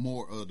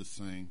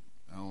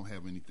 I don't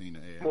have anything to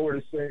add. More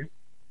of the same.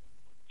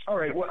 All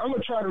right. Well, I'm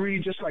going to try to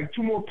read just like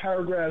 2 more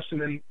paragraphs,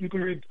 and then you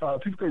can read.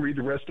 People can read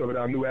the rest of it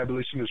on New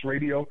Abolitionist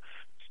Radio.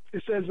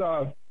 It says,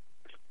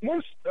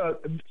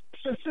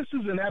 since this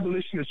is an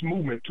abolitionist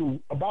movement to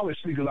abolish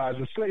legalized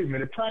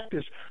enslavement, a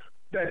practice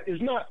that is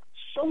not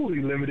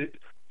solely limited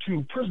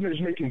to prisoners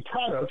making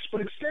products, but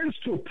extends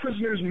to a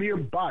prisoner's mere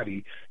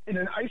body in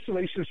an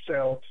isolation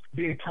cell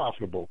being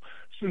profitable.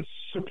 Since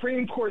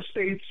Supreme Court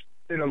states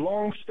in a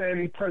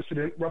long-standing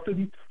precedent,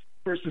 Ruffin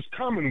versus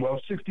Commonwealth,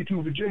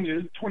 62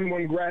 Virginia,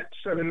 21 Grat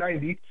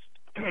 790,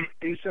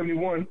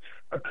 871,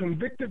 a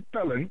convicted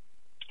felon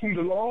whom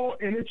the law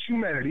in its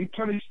humanity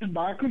punishes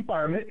by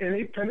confinement in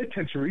a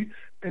penitentiary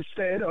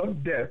instead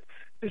of death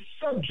is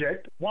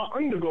subject, while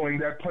undergoing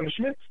that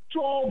punishment, to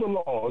all the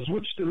laws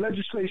which the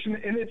legislation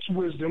in its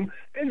wisdom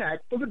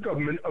enact for the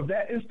government of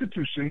that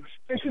institution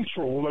and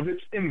control of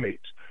its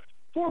inmates.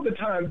 For the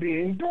time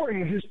being,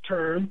 during his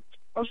term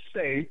of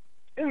stay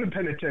in the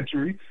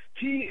penitentiary,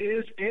 he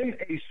is in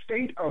a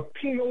state of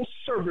penal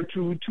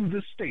servitude to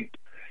the state.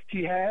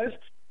 He has,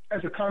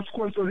 as a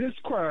consequence of his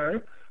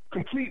crime,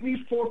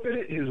 completely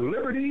forfeited his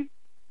liberty,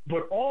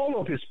 but all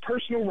of his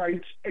personal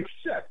rights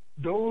except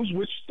those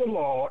which the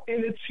law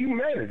in its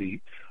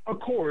humanity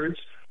accords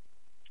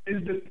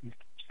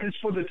is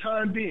for the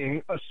time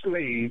being a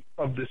slave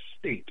of the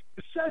state.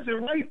 It says it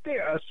right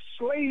there, a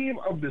slave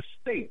of the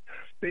state.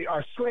 They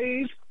are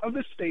slaves of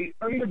the state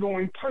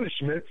undergoing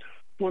punishment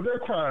for their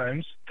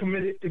crimes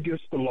committed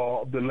against the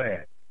law of the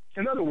land.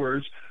 In other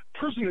words,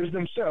 prisoners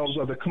themselves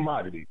are the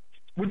commodity,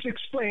 which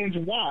explains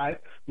why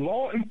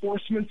law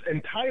enforcement's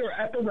entire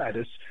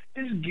apparatus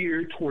is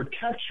geared toward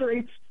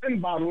capturing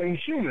and bottling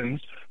humans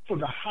for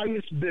the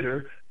highest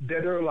bidder,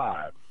 dead or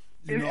alive.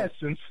 In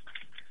essence,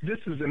 this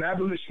is an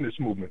abolitionist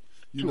movement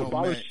to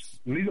abolish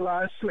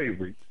legalized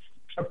slavery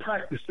a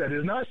practice that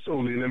is not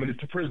solely limited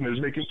to prisoners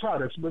making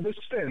products, but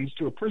extends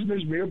to a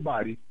prisoner's mere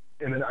body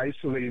in an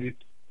isolated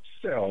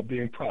cell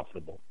being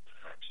profitable.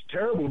 It's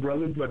terrible,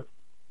 brother, but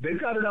they've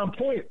got it on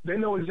point. They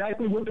know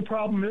exactly what the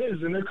problem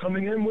is, and they're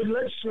coming in with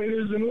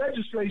legislators and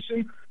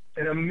legislation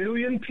and 1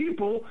 million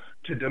people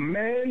to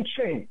demand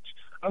change.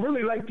 I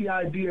really like the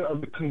idea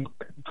of the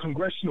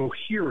congressional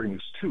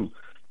hearings, too.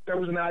 That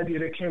was an idea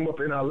that came up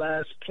in our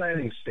last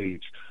planning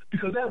stage,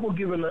 because that will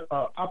give an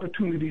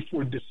opportunity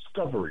for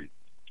discovery,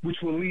 which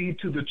will lead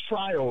to the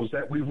trials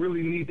that we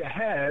really need to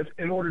have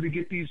in order to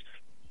get these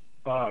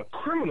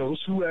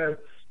criminals who have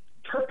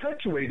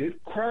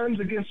perpetuated crimes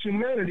against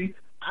humanity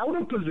out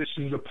of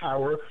positions of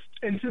power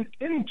and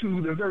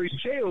into the very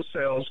jail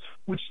cells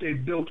which they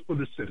built for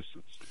the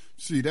citizens.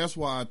 See, that's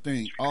why I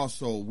think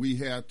also we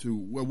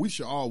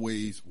should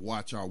always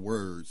watch our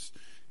words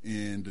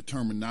and the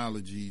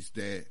terminologies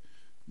that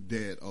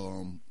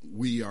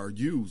we are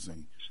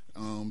using.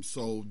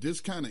 So this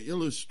kind of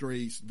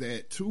illustrates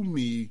that to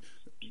me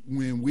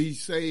when we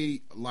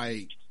say,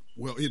 like,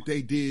 well, if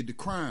they did the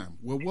crime,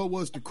 well, what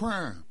was the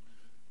crime?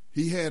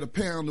 He had a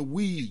pound of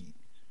weed.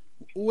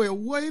 Well,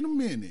 wait a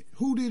minute.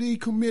 Who did he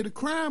commit a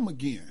crime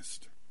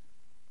against?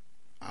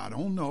 I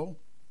don't know.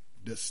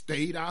 The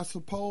state, I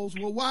suppose.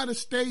 Well, why the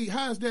state?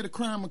 How is that a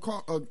crime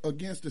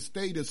against the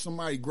state if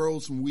somebody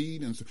grows some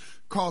weed and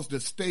because the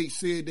state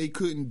said they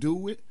couldn't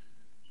do it?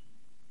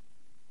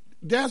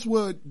 That's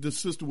what the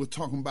sister was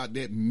talking about,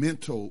 that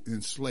mental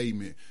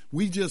enslavement.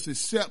 We just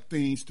accept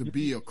things to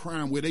be a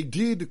crime. Where they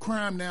did the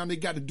crime, now they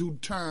got to do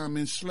time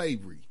in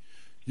slavery.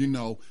 You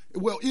know,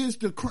 well, is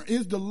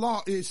the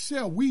law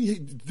itself?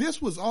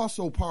 This was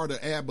also part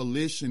of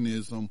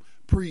abolitionism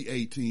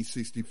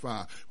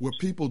pre-1865, where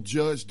people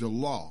judged the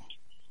law.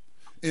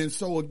 And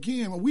so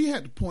again, we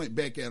had to point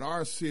back at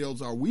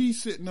ourselves. Are we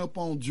sitting up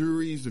on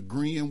juries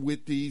agreeing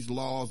with these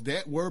laws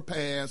that were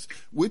passed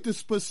with the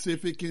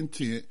specific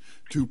intent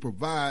to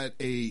provide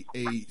a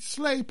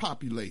slave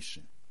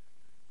population?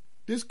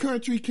 This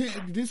country,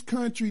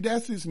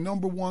 that's its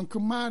number one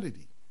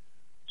commodity.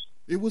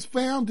 It was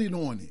founded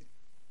on it.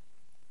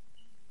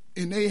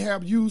 And they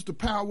have used the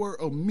power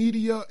of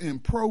media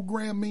and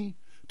programming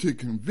to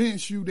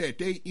convince you that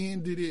they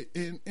ended it,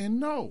 and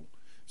no.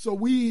 So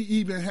we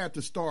even had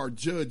to start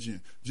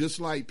judging, just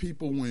like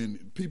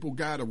when people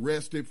got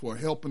arrested for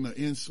helping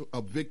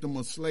a victim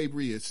of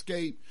slavery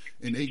escape,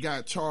 and they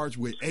got charged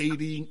with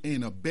aiding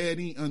and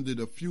abetting under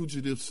the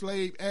Fugitive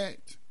Slave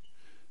Act.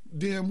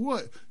 Then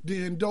what?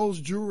 Then those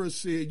jurors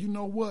said, you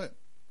know what?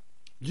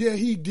 Yeah,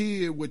 he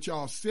did what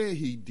y'all said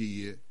he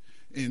did.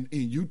 And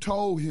you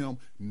told him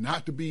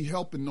not to be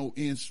helping no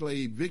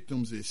enslaved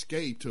victims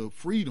escape to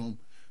freedom,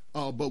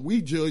 but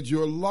we judge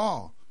your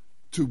law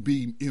to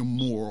be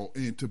immoral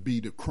and to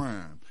be the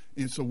crime.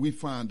 And so we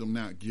find them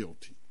not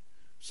guilty.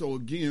 So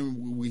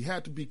again, we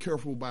have to be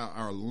careful about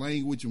our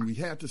language, and we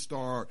have to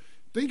start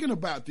thinking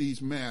about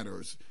these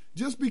matters.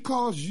 Just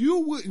because you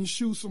wouldn't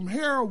shoot some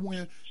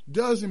heroin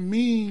doesn't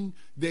mean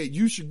that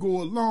you should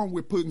go along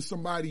with putting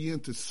somebody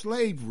into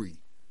slavery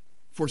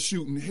for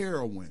shooting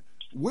heroin.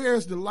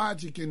 Where's the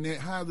logic in that?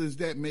 How does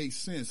that make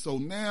sense? So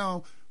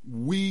now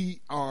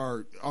we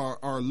are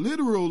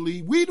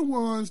literally, we the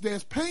ones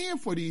that's paying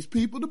for these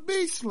people to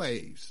be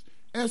slaves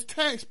as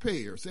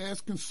taxpayers, as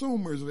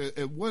consumers,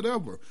 as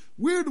whatever.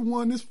 We're the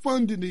one that's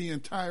funding the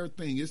entire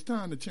thing. It's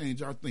time to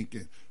change our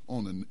thinking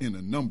in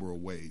a number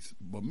of ways.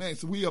 But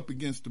Max, we up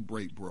against the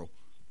break, bro.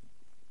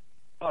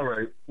 All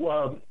right.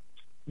 Well,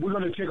 we're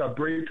going to take a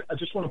break. I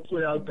just want to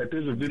point out that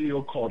there's a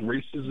video called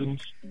Racism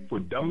for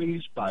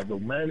Dummies by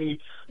Romani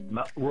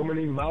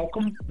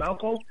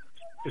Malco.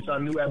 It's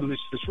on New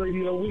Abolitionist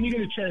Radio. When you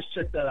get a chance,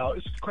 check that out.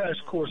 It's a crash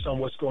course on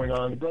what's going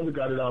on. The brother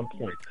got it on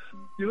point.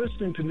 You're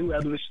listening to New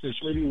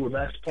Abolitionist Radio with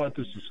Max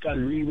Pontus and Scotty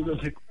Reed. We're going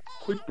to take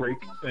a quick break,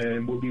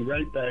 and we'll be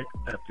right back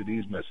after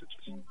these messages.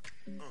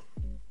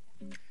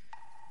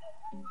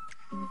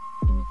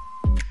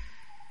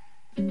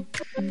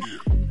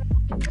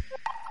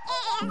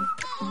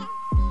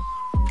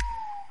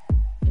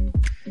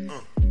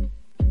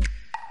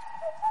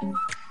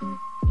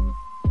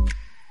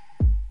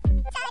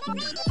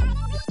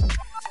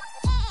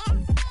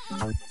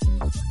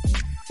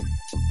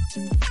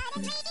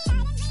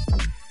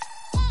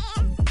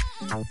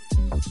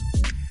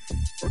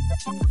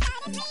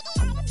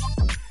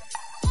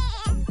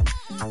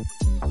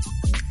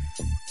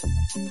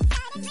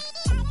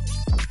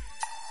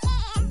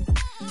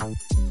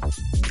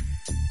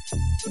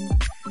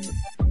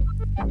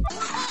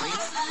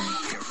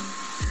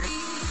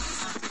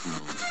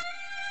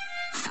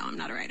 No, I'm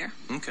not a writer.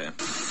 Okay.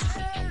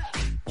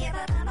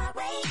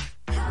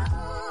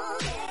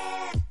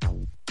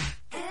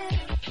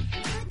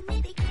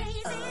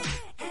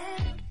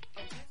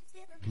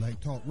 Black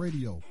Talk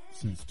Radio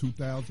since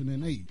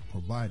 2008,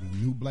 providing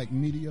new black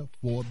media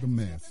for the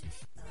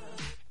masses.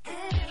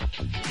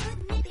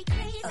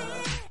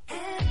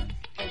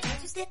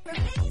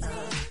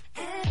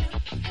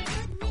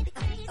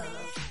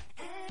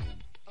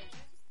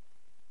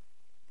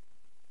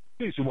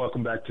 Peace and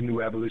welcome back to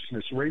New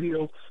Abolitionist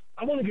Radio.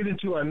 I want to get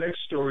into our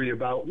next story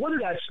about what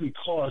it actually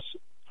costs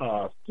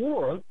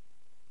for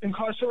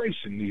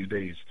incarceration these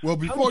days. Well,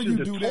 before you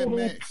do that, total...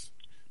 Max,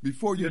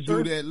 before you Yes,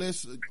 do sir? that,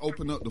 let's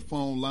open up the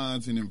phone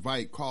lines and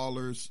invite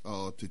callers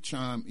to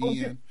chime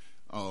in.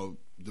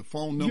 The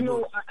phone number. You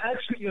know, I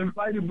actually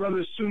invited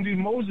Brother Sundi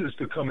Moses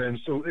to come in.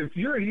 So if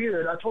you're here,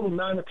 and I told him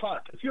 9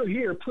 o'clock, if you're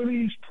here,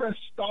 please press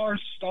star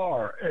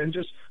and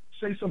just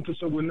say something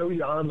so we'll know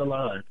you're on the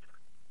line.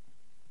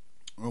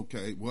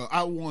 Okay. Well,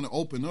 I want to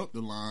open up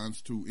the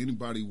lines to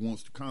anybody who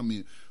wants to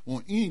comment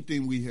on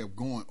anything we have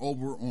gone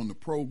over on the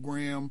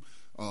program.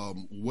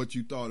 What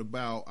you thought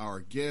about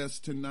our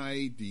guest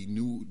tonight, the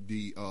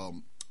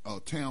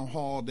town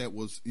hall that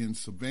was in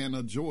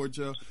Savannah,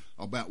 Georgia,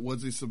 about,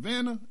 was it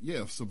Savannah?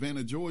 Yeah,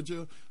 Savannah,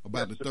 Georgia,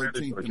 about the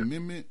 13th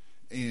Amendment.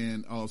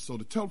 And so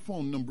the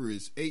telephone number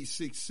is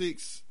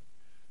 866-510-9025,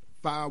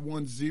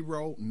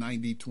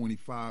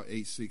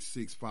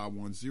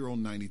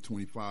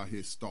 866-510-9025.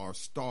 Hit star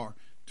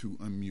to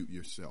unmute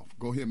yourself.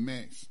 Go ahead,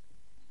 Max.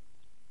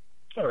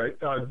 All right.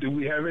 Do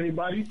we have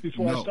anybody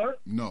before I start?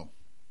 No.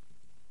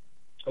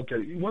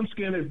 Okay. Once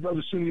again, it's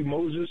Brother Sundi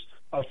Moses,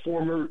 a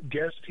former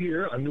guest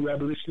here on New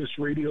Abolitionist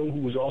Radio,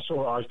 who was also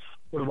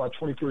one of our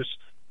 21st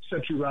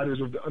Century Riders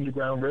of the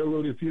Underground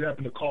Railroad. If you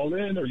happen to call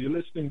in or you're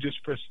listening,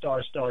 just press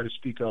star to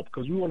speak up,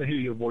 because we want to hear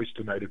your voice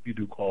tonight if you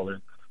do call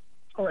in.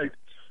 All right.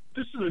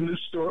 This is a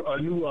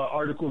new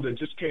article that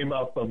just came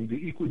out from the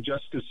Equal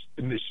Justice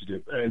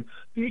Initiative. And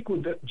the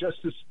Equal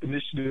Justice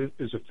Initiative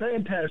is a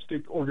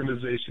fantastic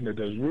organization that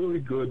does really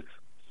good,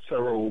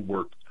 thorough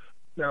work.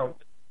 Now,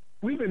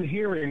 we've been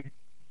hearing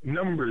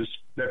numbers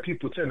that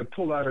people tend to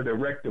pull out of their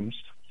rectums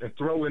and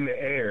throw in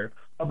the air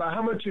about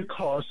how much it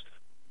costs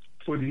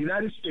for the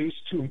United States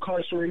to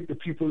incarcerate the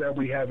people that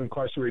we have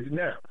incarcerated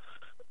now.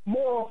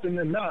 More often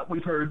than not,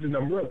 we've heard the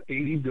number of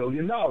 $80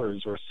 billion or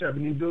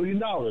 $70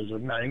 billion or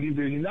 $90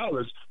 billion.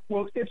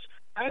 Well, it's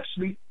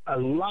actually a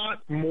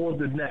lot more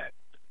than that.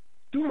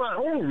 Through my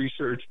own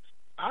research,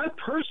 I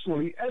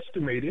personally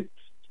estimated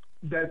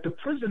that the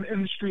prison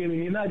industry in the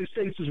United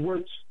States is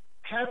worth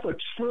 $500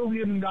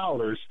 billion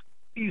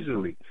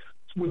easily.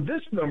 With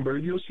this number,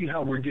 you'll see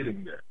how we're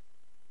getting there.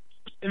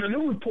 In a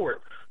new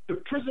report, the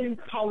Prison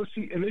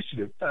Policy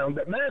Initiative found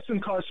that mass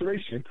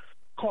incarceration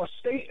costs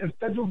state and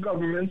federal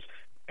governments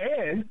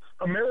and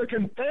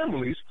American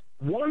families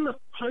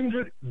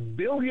 $100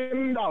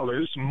 billion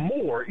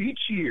more each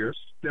year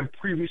than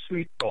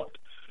previously thought.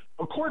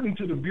 According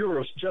to the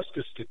Bureau of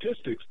Justice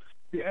Statistics,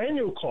 the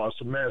annual cost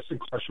of mass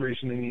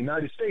incarceration in the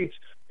United States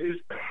is,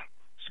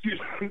 is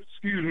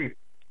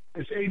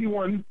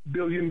 $81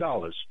 billion.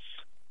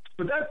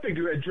 But that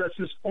figure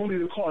addresses only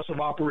the cost of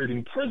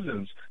operating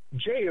prisons,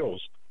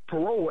 jails,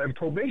 parole, and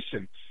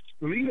probation,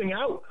 leaving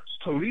out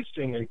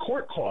policing and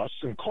court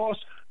costs and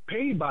costs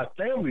paid by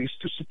families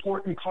to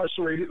support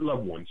incarcerated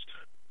loved ones.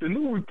 The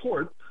new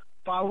report,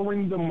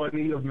 Following the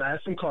Money of Mass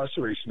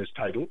Incarceration, is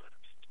titled,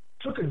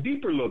 took a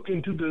deeper look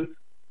into the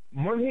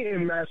money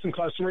in mass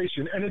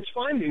incarceration, and its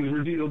findings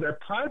reveal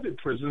that private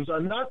prisons are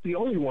not the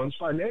only ones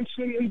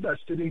financially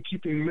invested in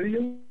keeping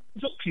millions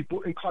of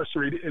people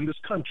incarcerated in this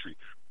country.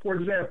 For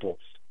example,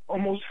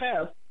 almost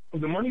half of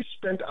the money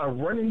spent on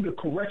running the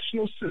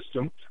correctional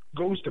system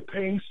goes to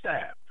paying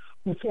staff,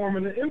 who form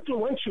an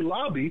influential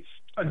lobby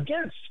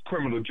against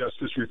criminal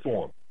justice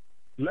reform.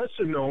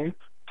 Lesser known,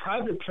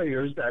 private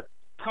players that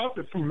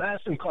profit from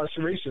mass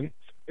incarceration,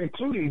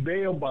 including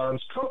bail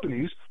bonds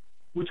companies,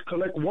 which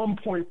collect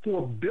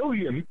 $1.4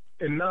 billion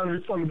in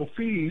non-refundable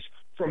fees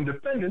from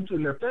defendants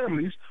and their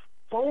families,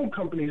 phone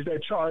companies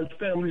that charge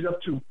families up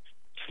to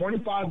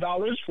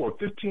 $25 for a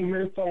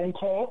 15-minute phone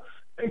call,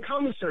 and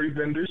commissary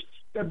vendors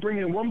that bring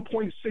in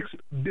 $1.6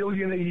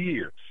 billion a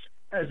year.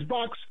 As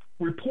Vox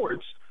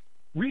reports,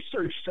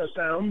 research has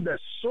found that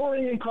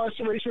soaring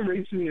incarceration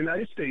rates in the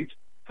United States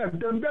have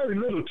done very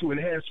little to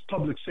enhance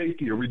public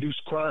safety or reduce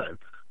crime.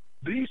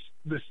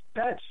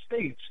 That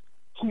states,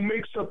 who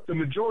makes up the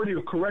majority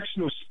of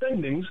correctional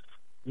spendings,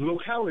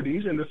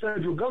 localities, and the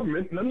federal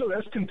government,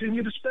 nonetheless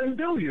continue to spend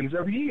billions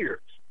every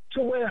year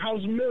to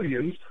warehouse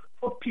millions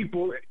of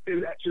people.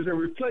 Is a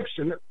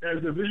reflection,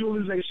 as the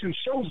visualization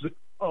shows,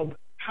 of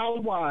how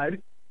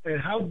wide and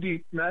how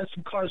deep mass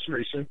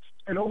incarceration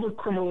and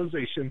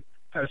over-criminalization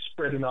has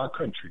spread in our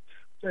country.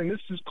 And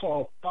this is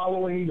called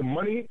Following the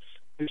Money.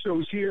 It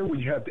shows here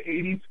we have the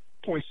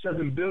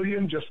 $80.7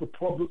 billion just for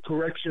public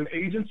correction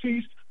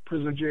agencies,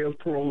 prison, jails,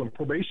 parole, and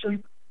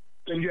probation.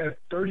 Then you have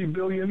 $30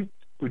 billion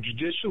for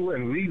judicial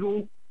and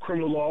legal,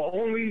 criminal law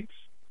only.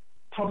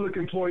 Public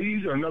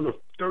employees are another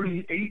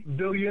 $38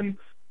 billion.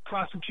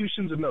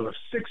 Prosecutions another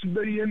 $6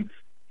 billion.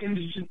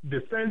 Indigent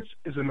defense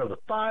is another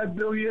 $5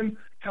 billion.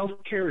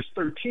 Healthcare is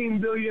 $13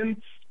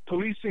 billion.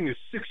 Policing is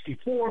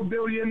 $64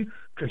 billion.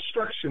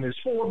 Construction is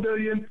 $4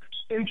 billion.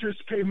 Interest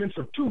payments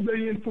of $2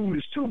 billion. Food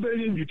is $2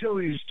 billion.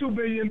 Utilities $2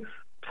 billion.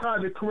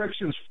 Private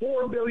corrections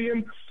 $4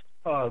 billion.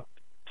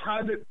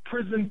 Private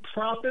prison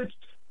profits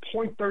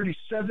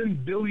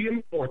 $0.37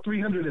 billion or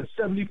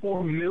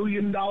 $374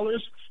 million.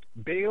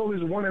 Bail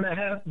is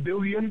 $1.5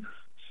 billion.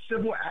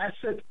 Civil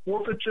asset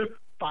forfeiture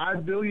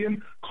 $5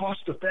 billion,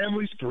 cost to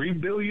families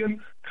 $3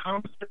 billion,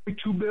 compensatory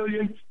 $2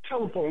 billion,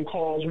 telephone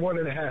calls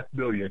 $1.5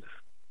 billion.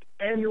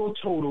 Annual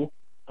total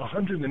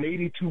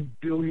 $182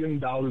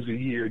 billion a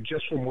year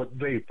just from what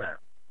they found.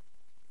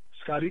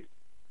 Scotty?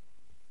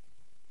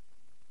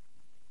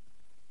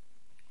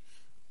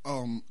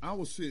 I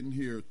was sitting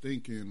here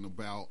thinking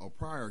about a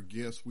prior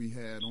guest we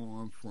had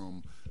on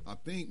from, I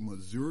think,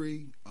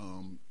 Missouri.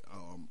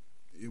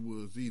 It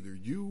was either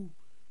you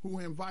who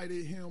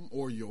invited him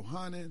or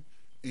Yohanan,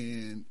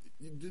 and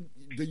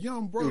the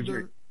young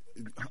brother.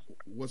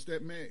 What's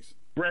that, Max?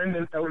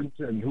 Brandon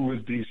Ellington, who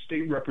is the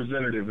state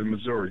representative in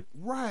Missouri.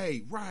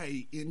 Right.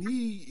 And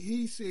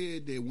he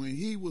said that when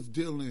he was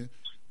dealing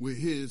with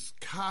his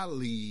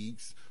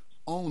colleagues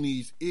on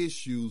these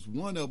issues,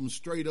 one of them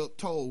straight up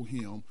told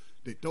him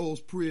that those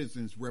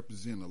prisons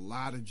represent a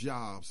lot of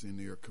jobs in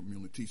their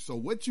community. So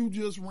what you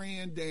just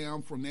ran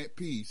down from that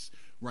piece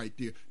right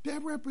there,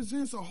 that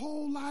represents a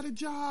whole lot of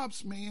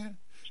jobs, man.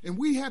 And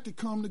we have to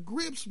come to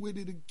grips with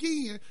it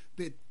again,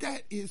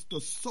 that is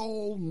the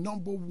sole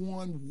number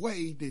one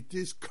way that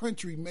this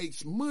country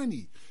makes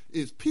money,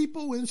 is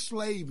people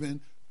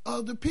enslaving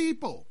other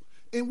people.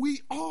 And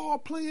we all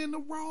playing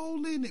the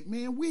role in it,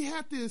 man. We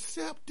have to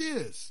accept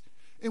this.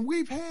 And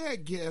we've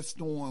had guests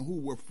on who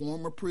were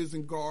former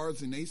prison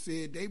guards, and they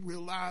said they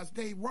realized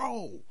they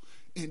role,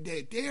 and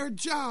that their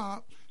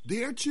job,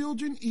 their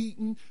children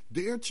eating,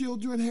 their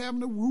children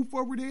having a roof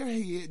over their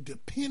head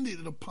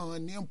depended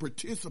upon them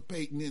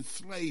participating in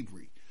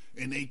slavery,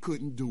 and they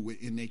couldn't do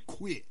it, and they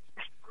quit.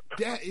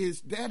 That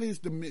is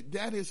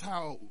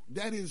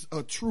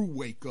a true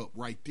wake up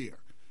right there.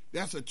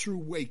 That's a true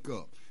wake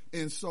up.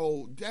 And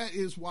so that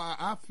is why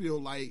I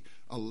feel like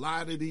a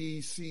lot of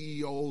these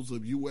CEOs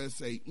of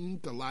USA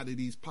Inc., a lot of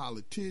these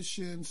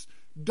politicians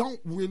don't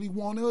really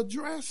want to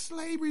address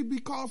slavery,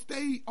 because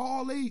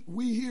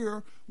we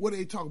hear what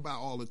they talk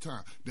about all the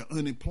time, the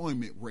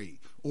unemployment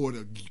rate, or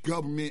the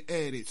government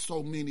added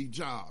so many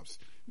jobs.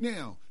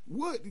 Now,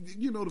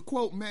 the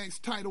quote Max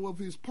title of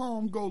his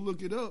poem, go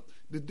look it up,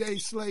 The Day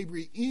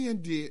Slavery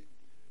Ended.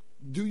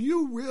 Do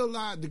you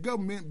realize the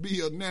government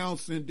be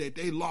announcing that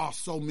they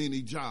lost so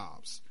many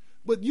jobs?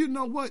 But you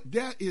know what?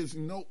 That is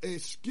no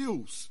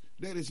excuse.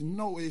 That is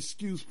no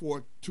excuse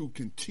to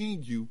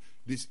continue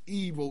this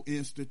evil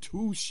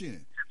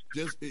institution.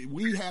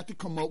 We have to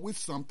come up with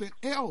something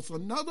else,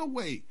 another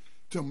way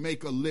to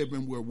make a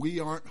living where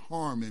we aren't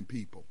harming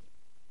people.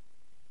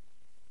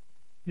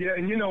 Yeah,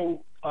 and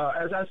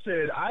as I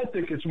said, I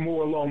think it's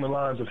more along the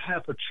lines of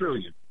 $500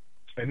 billion,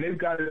 and they've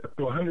got it up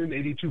to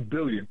 $182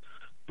 billion.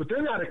 But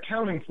they're not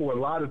accounting for a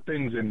lot of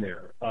things in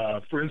there.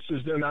 For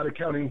instance, they're not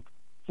accounting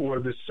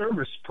for the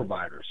service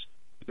providers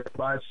that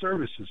provide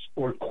services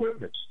or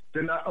equipment.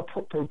 They're not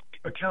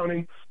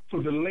accounting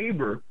for the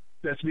labor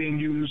that's being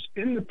used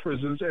in the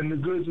prisons and the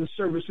goods and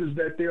services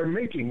that they're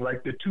making,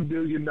 like the $2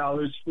 billion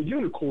for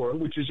Unicor,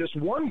 which is just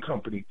one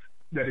company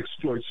that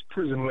exploits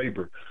prison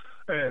labor.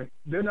 And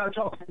they're not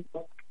talking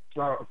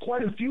about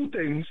quite a few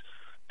things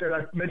that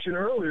I mentioned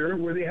earlier,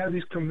 where they have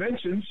these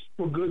conventions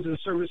for goods and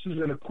services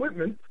and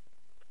equipment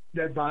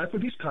that buy for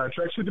these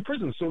contracts with the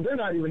prisons. So they're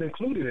not even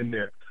included in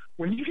there.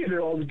 When you get it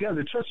all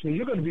together, trust me,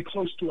 you're going to be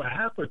close to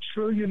 $500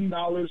 billion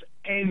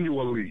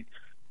annually.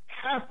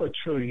 $500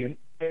 billion,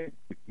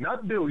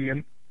 not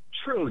billion,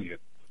 trillion.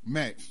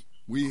 Max,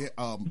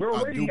 I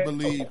do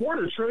believe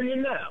 $250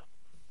 billion now.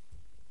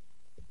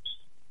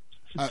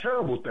 It's a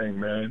terrible thing,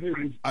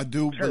 man. I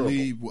do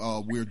believe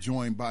we're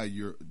joined by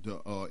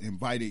the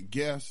invited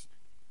guest.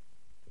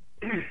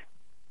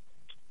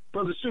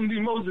 Brother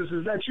Sundi Moses,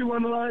 is that you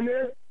on the line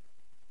there?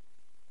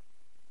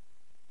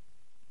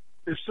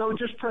 If so,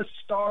 just press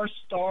star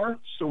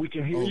so we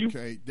can hear you.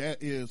 Okay,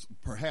 that is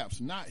perhaps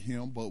not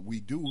him, but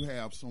we do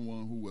have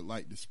someone who would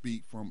like to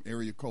speak from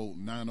area code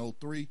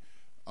 903.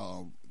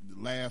 The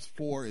last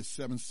four is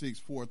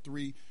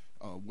 7643.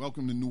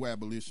 Welcome to New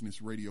Abolitionist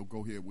Radio.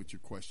 Go ahead with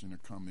your question or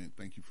comment.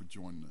 Thank you for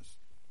joining us.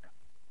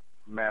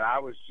 Man, I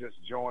was just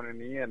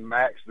joining in.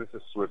 Max, this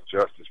is Swift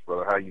Justice,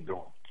 brother. How you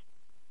doing?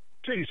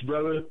 Peace,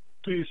 brother.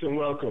 Peace and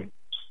welcome.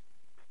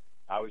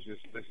 I was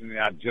just listening.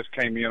 I just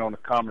came in on the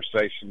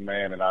conversation,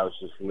 man, and I was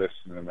just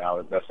listening.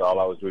 That's all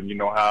I was doing. You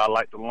know how I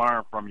like to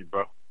learn from you,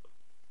 bro.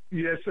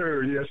 Yes,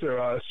 sir. Yes,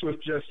 sir.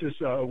 Swift Justice,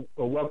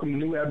 welcome to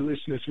New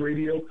Abolitionist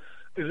Radio.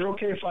 Is it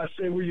okay if I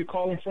say where you're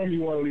calling from?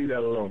 You want to leave that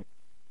alone?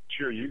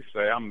 Sure, you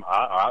say.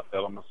 I'll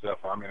tell them myself.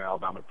 I'm in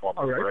Alabama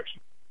Department of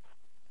Corrections.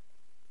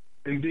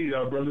 Indeed,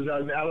 brothers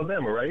out in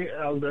Alabama, right?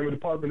 Alabama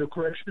Department of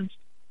Corrections.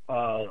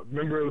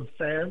 Member of the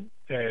FAM,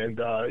 and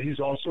he's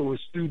also a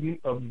student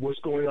of what's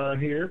going on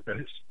here, a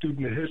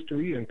student of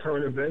history and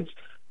current events,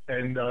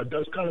 and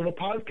does kind of a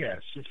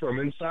podcast from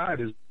inside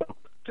as well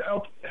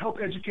to help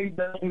educate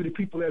not only the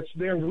people that's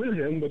there with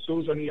him, but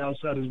those on the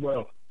outside as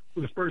well,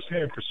 with a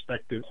first-hand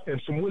perspective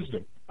and some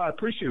wisdom. I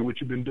appreciate what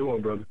you've been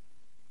doing, brother.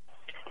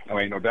 I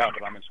mean, no doubt,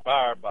 but I'm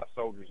inspired by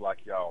soldiers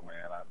like y'all,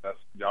 man.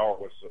 Y'all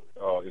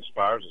what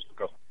inspires us,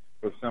 because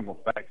for the simple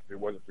fact, if it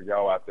wasn't for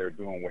y'all out there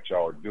doing what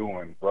y'all are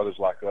doing, brothers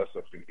like us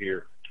up in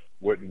here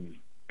wouldn't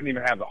didn't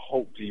even have the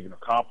hope to even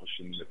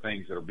accomplishing the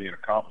things that are being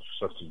accomplished,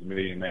 such as the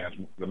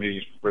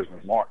Millions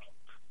Prisoners March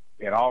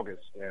in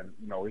August. And,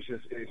 you know,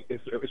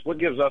 it's what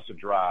gives us a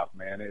drive,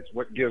 man. It's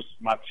what gives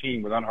my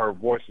team with Unheard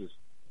Voices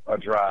a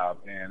drive.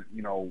 And,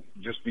 you know,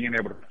 just being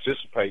able to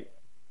participate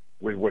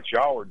with what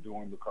y'all are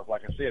doing, because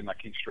like I said, and I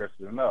can't stress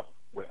it enough,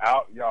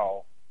 without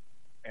y'all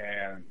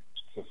and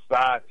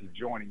society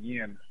joining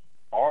in,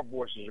 our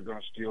voices are going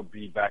to still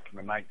be back in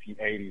the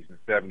 1980s and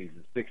 70s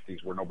and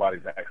 60s where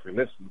nobody's actually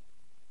listening.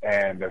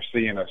 And they're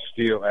seeing us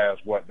still as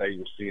what they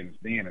were seeing us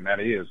then, and that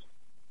is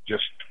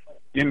just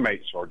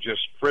inmates or just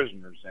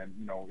prisoners. And,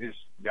 you know,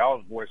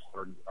 y'all's voices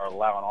are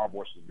allowing our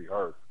voices to be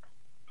heard.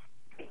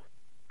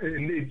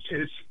 And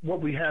it's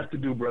what we have to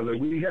do, brother.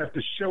 We have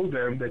to show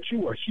them that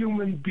you are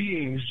human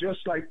beings just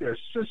like their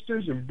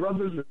sisters and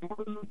brothers and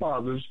mothers and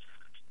fathers,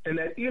 and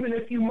that even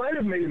if you might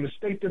have made a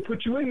mistake that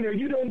put you in there,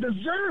 you don't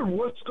deserve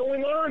what's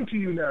going on to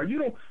you now. You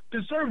don't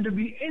deserve to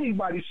be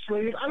anybody's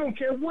slave. I don't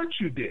care what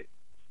you did.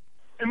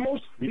 And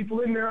most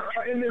people in there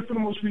are in there for the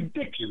most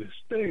ridiculous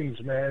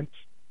things, man.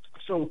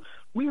 So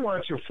we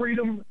want your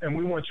freedom and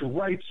we want your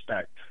rights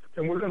back.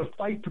 And we're going to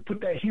fight to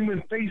put that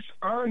human face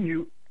on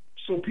you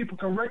so people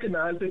can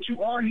recognize that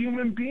you are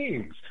human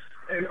beings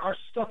and our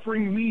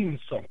suffering means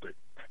something.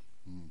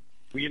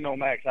 Well, you know,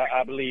 Max,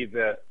 I believe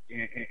that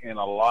in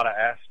a lot of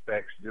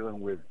aspects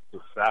dealing with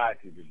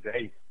society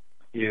today,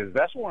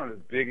 that's one of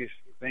the biggest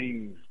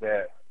things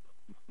that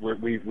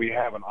we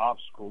have an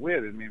obstacle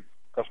with. I mean,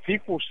 because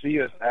people see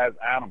us as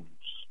animals,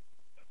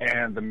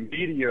 and the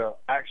media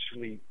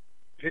actually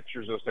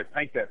pictures us. They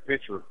paint that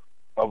picture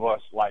of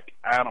us like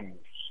animals.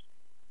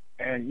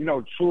 And, you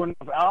know, true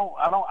enough,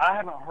 I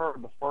haven't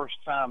heard the first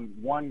time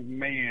one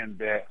man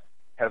that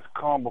has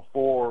come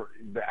before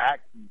the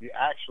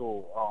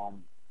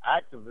actual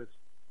activist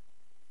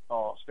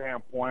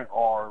standpoint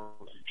or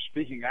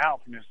speaking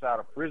out from inside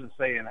of prison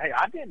saying, hey,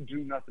 I didn't do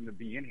nothing to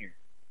be in here.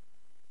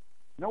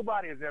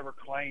 Nobody has ever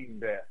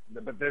claimed that,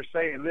 but they're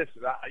saying,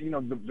 listen,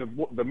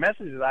 the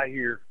message that I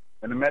hear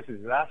and the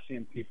message that I see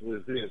in people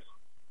is this: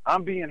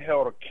 I'm being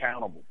held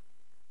accountable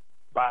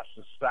by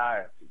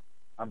society.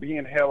 I'm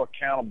being held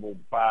accountable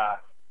by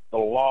the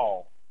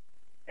law.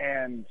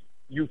 And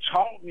you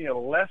taught me a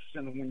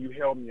lesson when you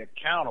held me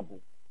accountable,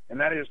 and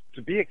that is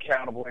to be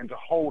accountable and to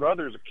hold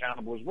others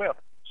accountable as well.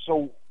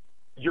 So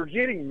you're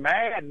getting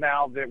mad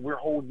now that we're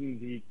holding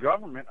the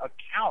government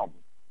accountable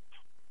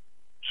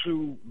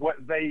to what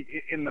they,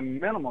 in the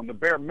minimum, the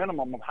bare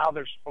minimum of how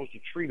they're supposed to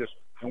treat us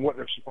and what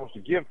they're supposed to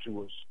give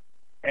to us.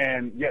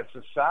 And yet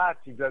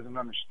society doesn't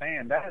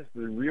understand. That is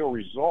the real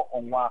result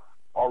on why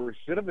our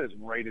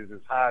recidivism rate is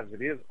as high as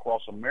it is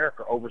across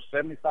America. Over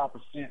 75%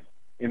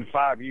 in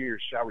 5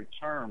 years shall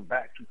return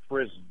back to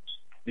prisons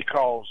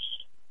because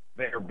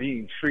they are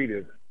being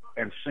treated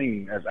and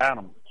seen as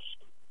animals.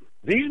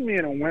 These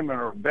men and women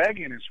are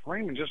begging and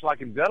screaming, just like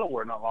in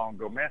Delaware not long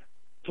ago, man,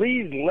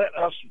 please let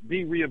us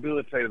be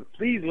rehabilitated.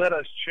 Please let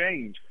us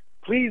change.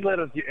 Please let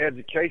us get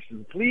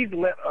education. Please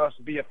let us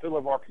be a pillar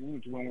of our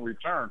community when we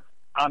return.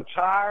 I'm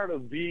tired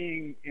of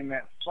being in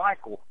that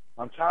cycle.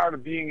 I'm tired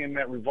of being in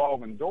that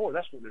revolving door.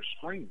 That's what they're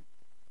screaming.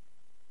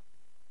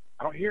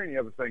 I don't hear any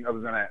other thing other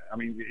than that. I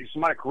mean,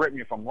 somebody correct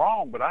me if I'm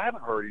wrong, but I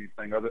haven't heard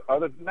anything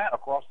other than that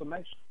across the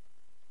nation.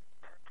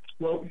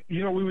 Well,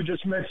 you know, we were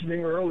just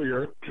mentioning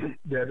earlier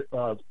that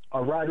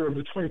a rider of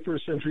the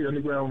 21st Century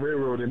Underground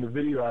Railroad, in the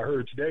video I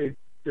heard today,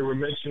 they were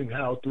mentioning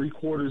how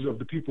 3/4 of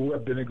the people who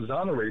have been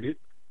exonerated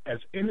as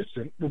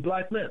innocent were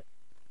black men.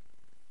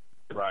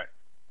 Right.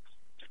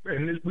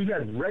 And we've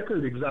had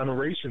record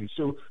exoneration.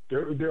 So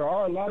there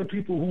are a lot of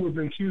people who have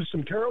been accused of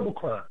some terrible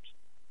crimes,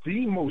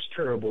 the most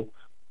terrible,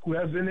 who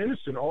have been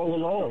innocent all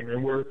along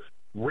and were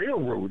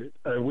railroaded,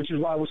 which is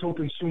why I was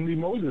hoping Sunni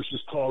Moses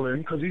was calling,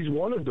 because he's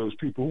one of those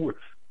people who were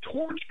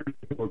tortured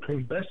for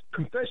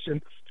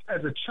confession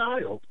as a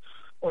child,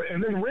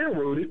 and then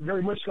railroaded,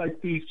 very much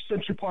like the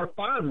Central Park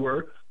Five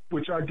were,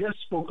 which our guest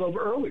spoke of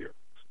earlier.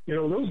 You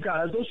know, those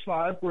guys, those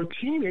five, were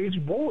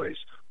teenage boys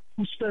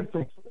who spent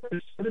from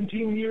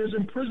 17 years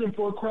in prison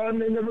for a crime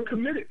they never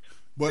committed.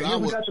 But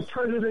we got the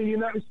President of the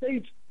United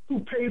States who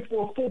paid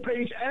for a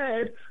full-page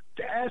ad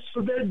to ask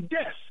for their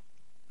death.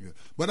 Yeah.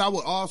 But I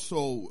would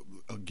also,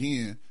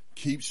 again,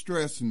 keep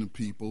stressing to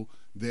people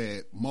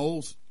that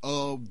most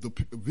of the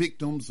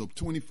victims of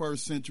 21st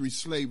century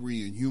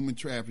slavery and human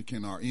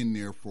trafficking are in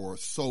there for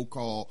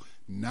so-called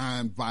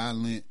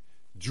nonviolent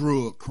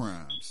drug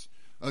crimes.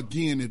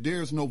 Again, if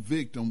there's no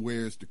victim,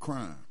 where's the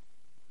crime?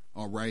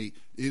 All right.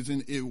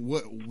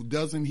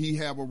 Doesn't he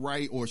have a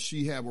right or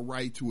she have a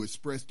right to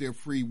express their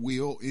free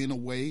will in a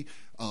way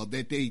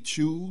that they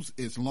choose,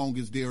 as long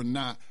as they're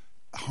not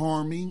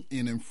harming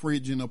and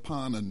infringing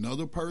upon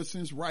another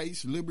person's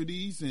rights,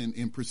 liberties, and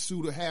in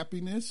pursuit of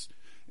happiness?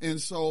 And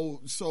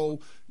so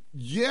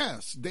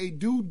yes, they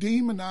do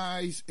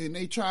demonize and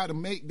they try to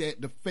make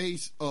that the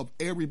face of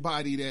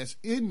everybody that's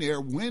in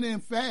there, when in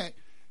fact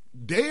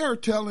they are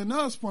telling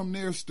us from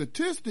their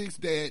statistics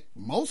that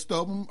most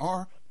of them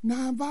are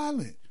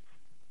nonviolent.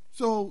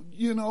 So,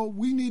 you know,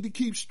 we need to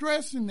keep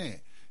stressing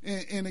that.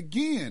 And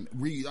again,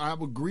 I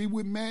agree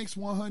with Max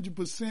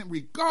 100%.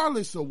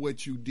 Regardless of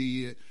what you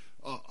did,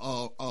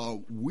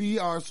 we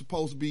are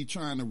supposed to be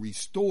trying to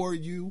restore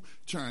you,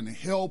 trying to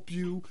help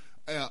you.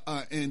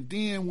 And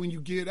then when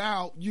you get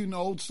out,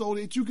 so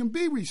that you can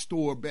be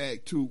restored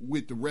back to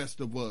with the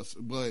rest of us.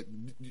 But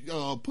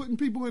putting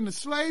people into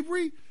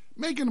slavery,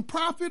 making a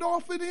profit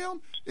off of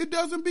them, it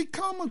doesn't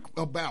become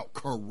about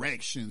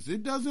corrections.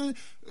 It doesn't.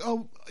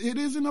 It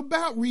isn't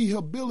about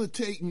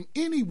rehabilitating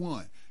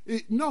anyone.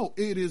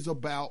 It is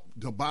about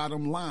the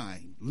bottom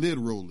line,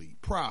 literally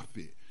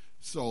profit.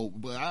 So,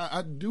 but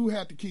I do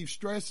have to keep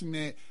stressing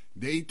that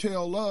they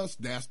tell us,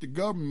 that's the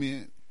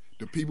government.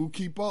 The people who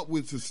keep up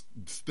with the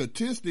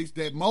statistics,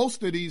 that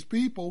most of these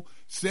people,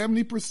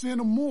 70%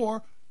 or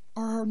more,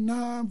 are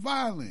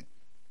nonviolent,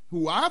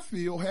 who I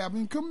feel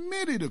haven't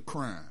committed a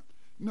crime.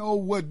 No,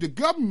 what the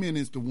government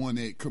is the one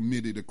that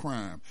committed a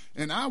crime.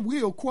 And I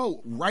will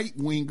quote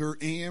right-winger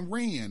Ayn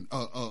Rand,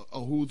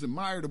 who's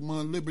admired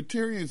among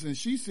libertarians, and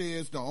she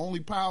says the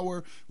only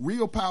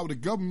real power the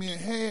government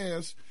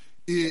has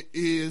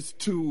is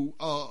to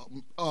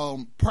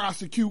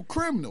prosecute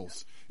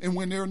criminals. And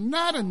when there are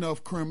not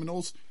enough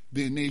criminals,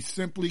 then they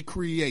simply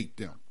create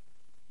them.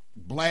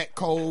 Black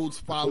codes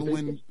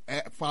following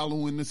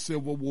the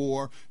Civil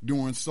War,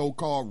 during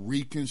so-called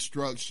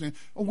Reconstruction.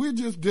 We're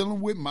just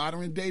dealing with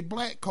modern-day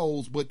black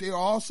codes, but they're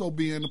also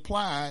being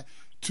applied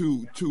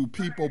to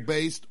people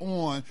based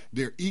on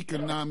their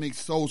economic,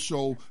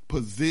 social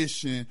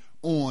position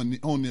on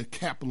the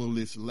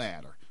capitalist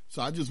ladder.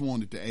 So I just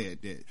wanted to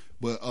add that.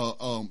 But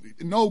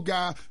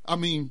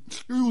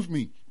excuse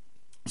me,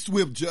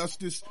 Swift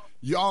Justice,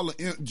 y'all are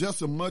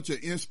just as much an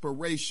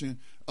inspiration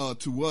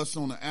to us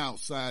on the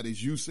outside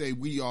as you say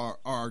we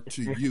are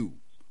to you.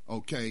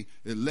 Okay,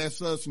 it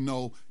lets us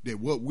know that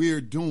what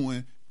we're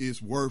doing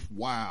is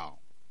worthwhile.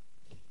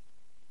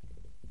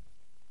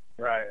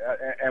 Right,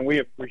 and we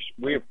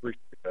appreciate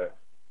that.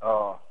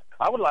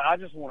 I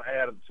just want to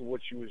add to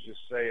what you was just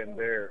saying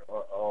there,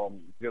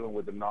 dealing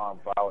with the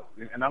nonviolent,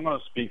 and I'm going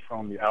to speak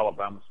from the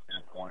Alabama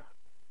standpoint.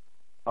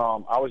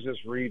 I was just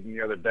reading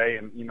the other day,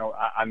 and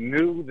I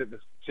knew that the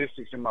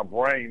statistics in my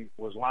brain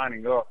was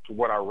lining up to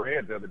what I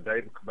read the other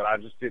day, but I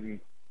just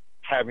didn't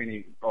have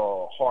any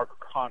hard,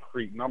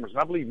 concrete numbers.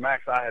 And I believe,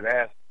 Max, I had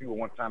asked you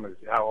one time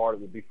how hard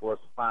it would be for us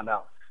to find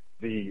out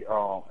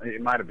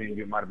it might have been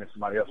you, it might have been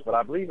somebody else, but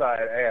I believe I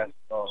had asked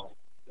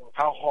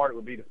how hard it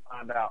would be to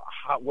find out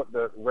what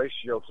the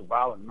ratio to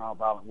violent and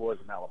nonviolent was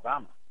in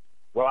Alabama.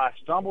 Well, I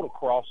stumbled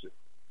across it,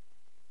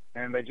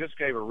 and they just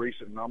gave a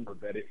recent number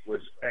that it was,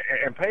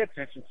 and pay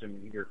attention to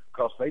me here,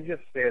 because they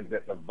just said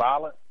that the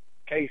violent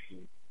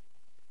cases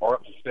are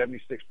up to 76%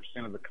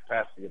 of the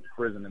capacity of the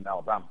prison in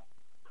Alabama.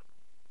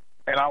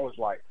 And I was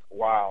like,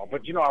 wow.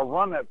 But, I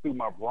run that through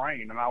my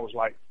brain, and I was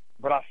like,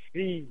 but I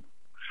see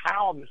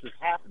how this is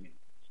happening.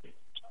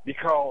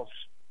 Because,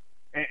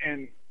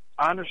 and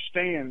I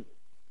understand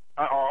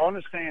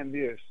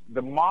this,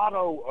 the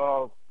motto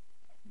of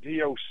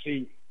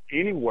DOC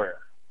anywhere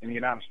in the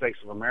United States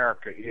of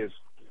America is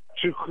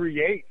to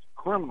create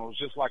criminals,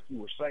 just like you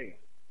were saying.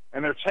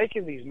 And they're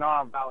taking these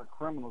nonviolent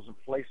criminals and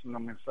placing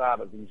them inside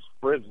of these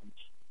prisons,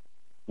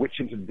 which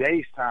in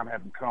today's time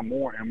have become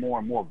more and more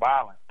and more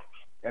violent.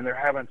 And they're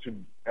having to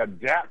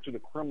adapt to the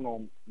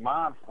criminal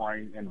mind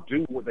frame and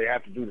do what they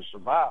have to do to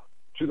survive,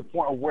 to the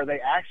point of where they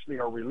actually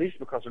are released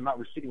because they're not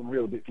receiving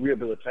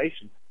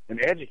rehabilitation and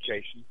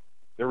education.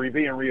 They're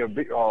being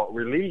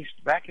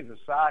released back in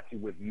society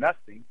with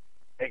nothing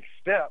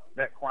except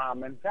that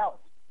crime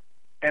mentality.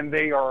 And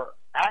they are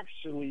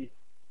actually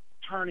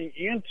turning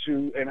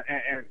into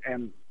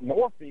and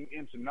morphing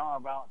into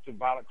nonviolent to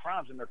violent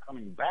crimes, and they're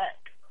coming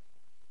back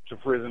to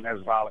prison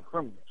as violent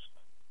criminals.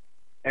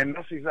 And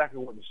that's exactly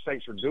what the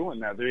states are doing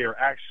now. They are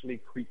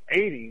actually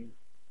creating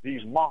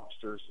these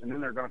monsters, and then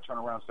they're going to turn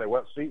around and say,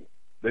 well, see,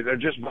 they're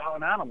just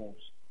violent animals.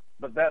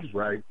 But that's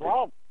right. The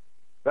problem.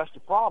 That's the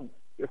problem.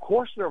 Of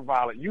course they're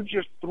violent. You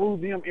just threw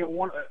them in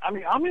one. I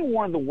mean, I'm in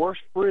one of the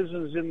worst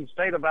prisons in the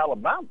state of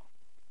Alabama,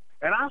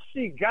 and I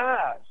see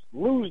guys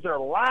lose their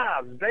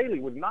lives daily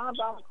with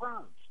nonviolent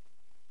crimes,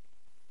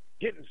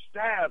 getting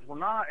stabbed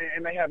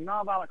and they have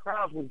nonviolent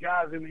crimes with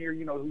guys in here,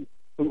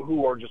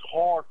 who are just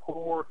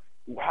hardcore.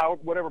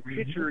 Whatever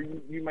picture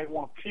you may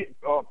want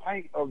to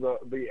paint of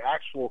the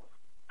actual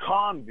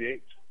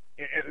convict,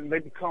 and they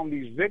become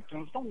these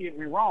victims. Don't get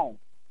me wrong.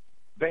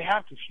 They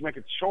have to make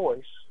a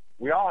choice.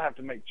 We all have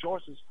to make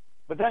choices,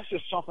 but that's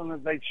just something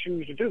that they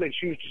choose to do. They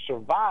choose to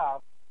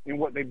survive in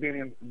what they've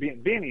been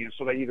in.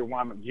 So they either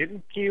wind up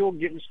getting killed,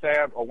 getting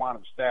stabbed, or wind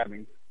up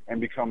stabbing and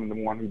becoming the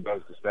one who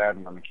does the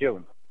stabbing and the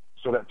killing.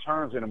 So that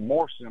turns and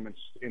morphs them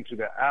into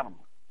that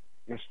animal.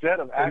 Instead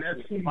of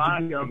actually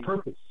finding on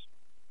purpose.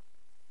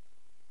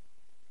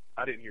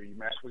 I didn't hear you,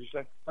 Max. What did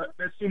you say?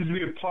 That seems to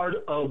be a part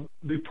of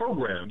the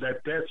program.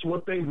 That's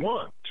what they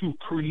want, to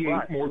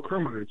create more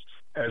criminals,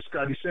 as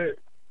Scotty said.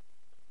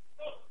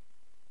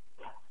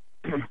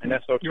 And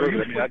that's so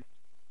true.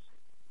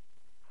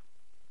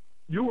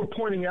 you were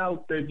pointing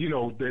out that,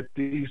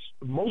 that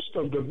most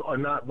of them are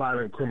not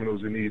violent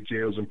criminals in these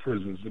jails and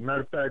prisons. As a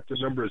matter of fact, the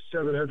number is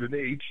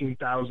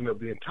 718,000 of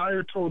the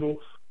entire total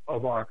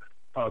of our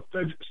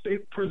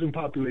state prison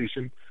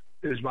population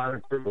is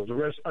violent criminals. The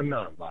rest are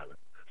non-violent.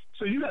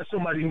 So you got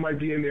somebody who might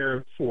be in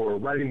there for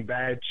writing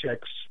bad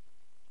checks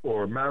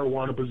or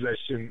marijuana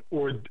possession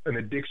or an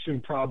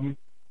addiction problem,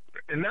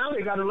 and now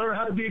they got to learn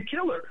how to be a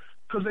killer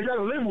because they got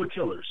to live with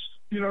killers.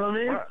 You know what I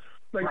mean? Right.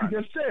 Like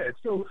you just said.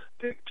 So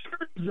it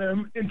turns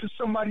them into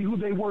somebody who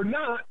they were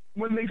not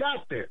when they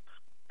got there.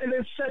 And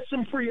it sets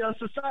them free on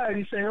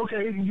society, saying,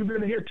 okay, you've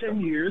been here 10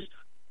 years,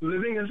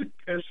 living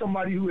as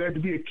somebody who had to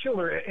be a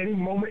killer at any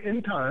moment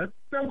in time.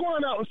 Now go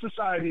on out in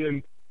society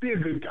and be a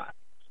good guy.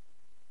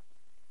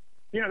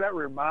 That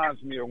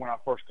reminds me of when I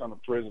first come to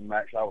prison,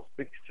 Max. I was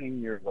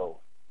 16 years old.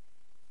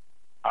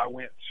 I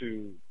went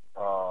to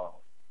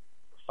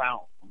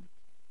Fountain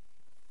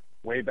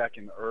way back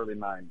in the early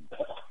 90s.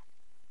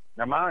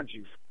 Now, mind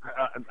you,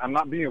 I'm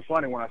not being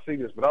funny when I say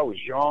this, but I was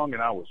young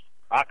and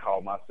I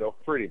called myself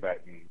pretty back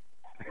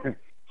then.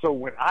 So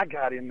when I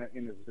got into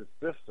the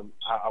system,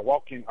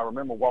 I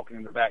remember walking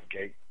in the back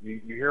gate.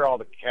 You hear all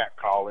the cat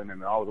calling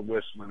and all the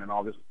whistling and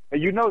all this.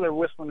 And they're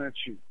whistling at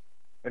you.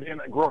 And then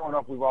growing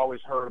up, we've always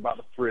heard about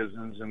the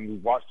prisons and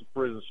we've watched the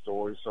prison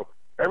stories. So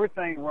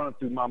everything running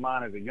through my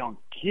mind as a young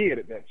kid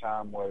at that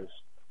time was,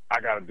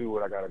 I got to do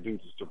what I got to do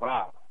to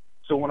survive.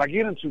 So when I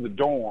get into the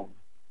dorm,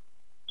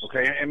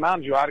 okay, and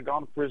mind you, I had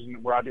gone to prison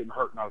where I didn't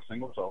hurt not a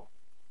single soul.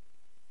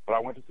 But I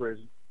went to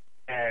prison,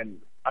 and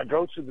I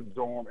go to the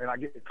dorm, and I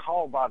get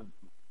called back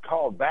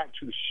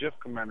to the shift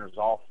commander's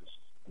office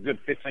a good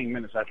 15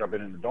 minutes after I've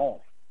been in the dorm.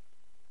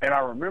 And I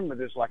remember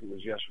this like it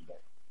was yesterday.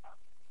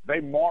 They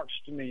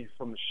marched me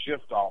from the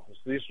shift office.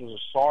 This was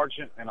a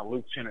sergeant and a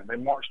lieutenant. They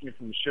marched me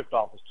from the shift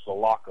office to the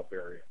lockup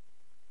area.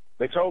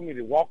 They told me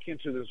to walk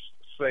into this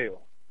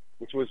cell,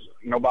 which was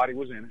nobody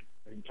was in it.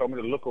 They told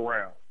me to look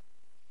around.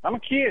 I'm a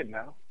kid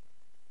now.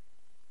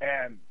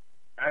 And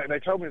they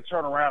told me to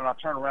turn around, and I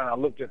turned around, and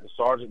I looked at the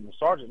sergeant, and the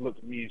sergeant looked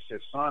at me and said,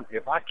 son,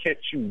 if I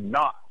catch you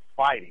not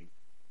fighting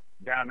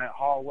down that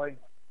hallway,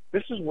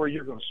 this is where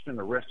you're going to spend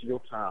the rest of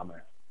your time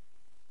at.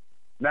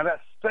 Now,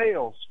 that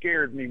cell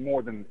scared me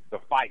more than the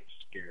fight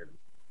scared me.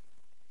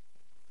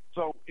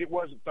 So it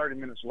wasn't 30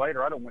 minutes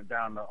later. I done went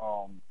down the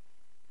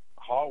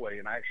hallway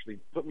and I actually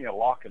put me a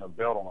lock in a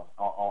belt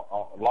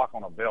a lock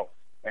on a belt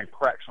and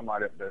cracked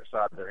somebody up their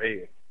side of their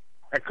head.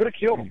 I could have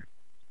killed them,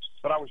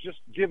 but I was just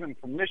given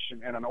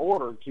permission and an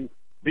order to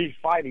be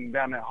fighting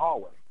down that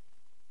hallway.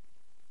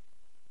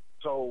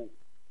 So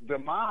the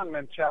mind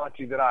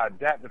mentality that I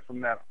adapted from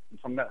that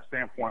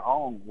standpoint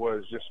on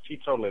was just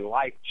totally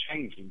life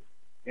changing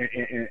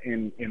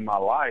in my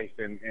life,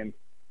 and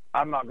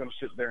I'm not going to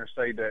sit there and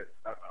say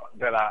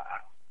that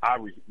I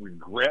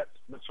regret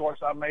the choice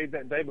I made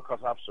that day because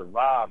I've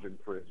survived in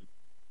prison.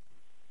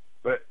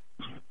 But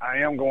I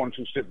am going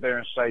to sit there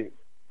and say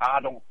I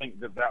don't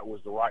think that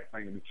was the right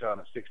thing to be telling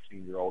a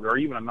 16-year-old or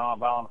even a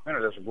nonviolent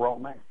offender that's a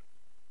grown man,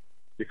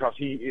 because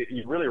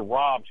he really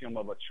robbed him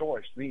of a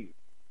choice then.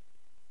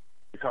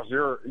 Because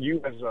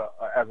you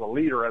as a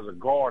leader, as a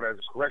guard, as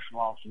a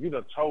correctional officer, you'd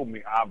have told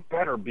me I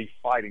better be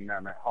fighting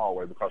down that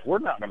hallway because we're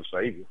not going to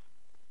save you.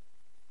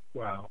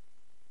 Wow.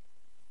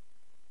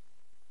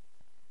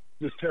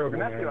 Just terrible.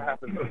 And that still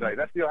happens today.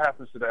 That still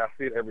happens today. I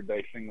see it every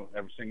day,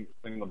 every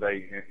single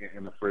day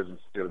in the prison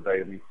still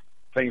today. I mean,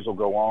 things will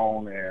go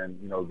on,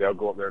 and they'll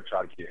go up there and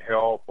try to get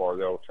help, or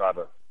they'll try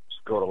to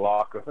go to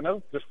lockup, and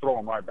they'll just throw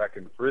them right back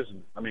into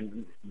prison. I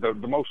mean, the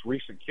most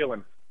recent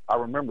killing, I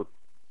remember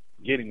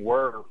getting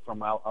word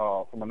from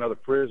another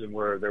prison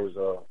where there was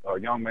a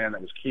young man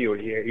that was killed.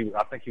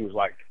 I think he was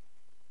like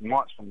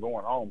months from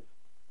going home.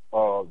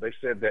 They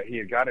said that he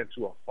had got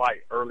into a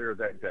fight earlier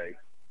that day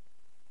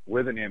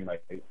with an inmate,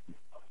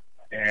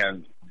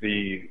 and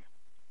the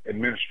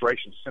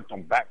administration sent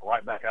them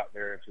right back out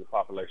there into the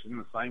population in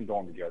the same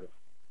dorm together.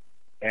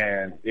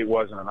 And it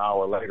wasn't an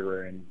hour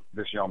later, and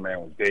this young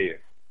man was dead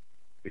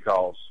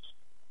because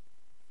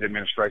the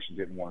administration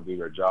didn't want to do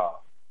their job.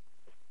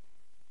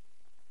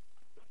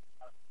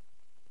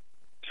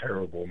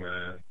 Terrible,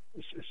 man.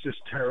 It's just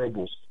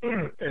terrible.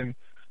 And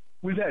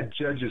we've had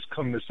judges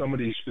come to some of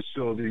these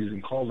facilities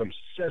and call them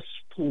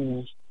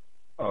cesspools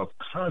of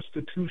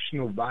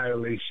constitutional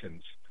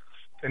violations.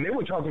 And they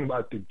were talking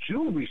about the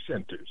juvie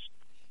centers.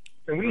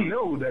 And we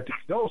know that the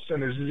adult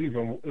centers is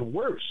even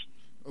worse.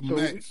 So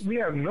we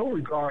have no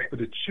regard for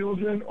the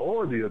children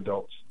or the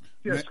adults.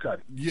 Yes, Scott.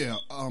 Yeah,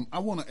 I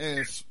want to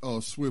ask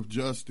Swift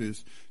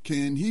Justice,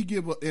 can he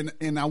give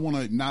and I want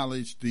to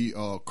acknowledge the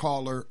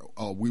caller.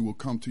 We will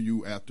come to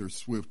you after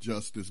Swift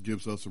Justice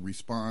gives us a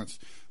response.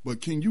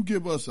 But can you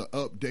give us an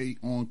update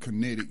on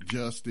Kinetic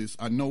Justice?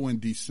 I know in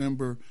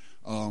December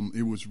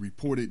it was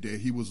reported that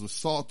he was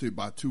assaulted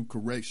by 2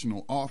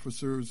 correctional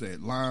officers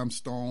at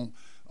Limestone.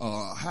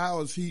 How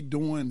is he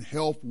doing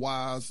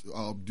health-wise?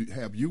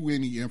 Have you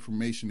any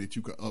information that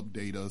you could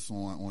update us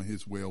on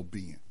his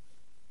well-being?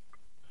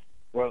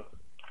 Well,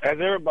 as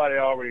everybody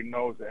already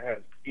knows that has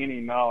any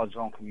knowledge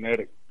on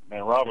Kinetic,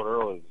 man, Robert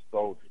Earl is a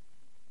soldier.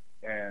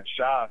 and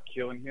shy of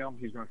killing him,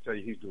 he's going to tell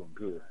you he's doing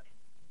good.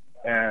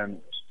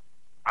 And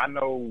I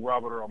know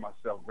Robert Earl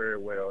myself very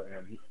well,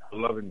 and I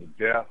love him to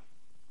death.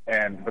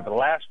 But the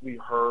last we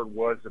heard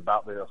was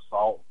about the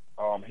assault.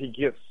 He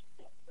gets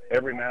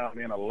every now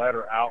and then a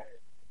letter out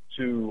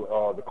to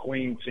the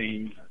Queen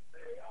team,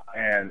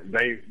 and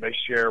they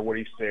share what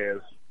he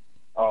says.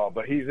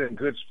 But he's in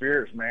good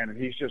spirits, man,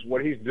 and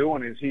what he's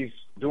doing is he's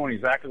doing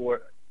exactly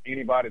what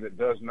anybody that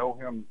does know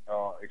him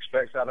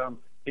expects out of him.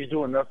 He's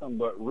doing nothing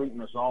but rooting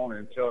us on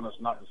and telling us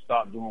not to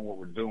stop doing what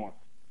we're doing,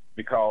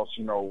 because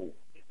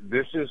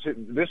this is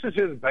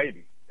his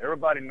baby.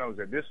 Everybody knows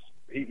that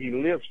he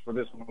lives for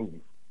this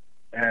movement,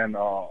 and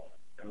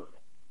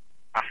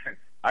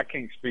I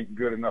can't speak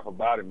good enough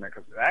about him, man,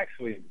 because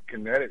actually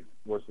Kinetic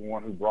was the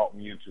one who brought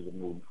me into the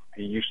movement.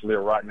 He used to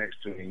live right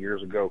next to me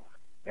years ago,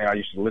 and I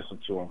used to listen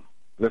to him.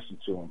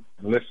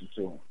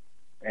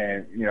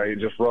 And it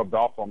just rubbed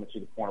off on me to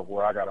the point of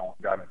where I got on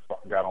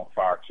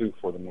fire too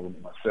for the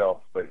movement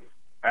myself. But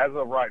as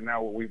of right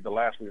now, the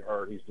last we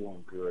heard, he's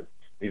doing good.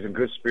 He's in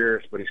good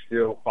spirits, but he's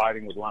still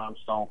fighting with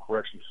Limestone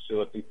Correctional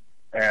Facility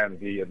and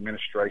the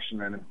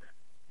administration. And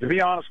to be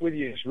honest with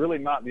you, it's really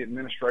not the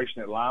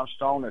administration at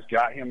Limestone that's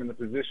got him in the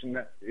position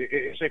that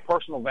it's a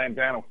personal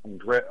vandana from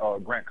Grant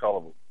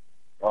Culliver,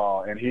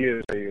 and he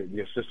is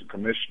the assistant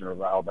commissioner of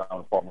the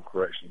Alabama Department of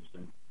Corrections.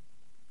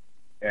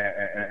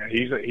 And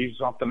he's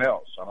something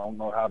else. I don't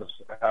know how to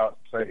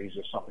say he's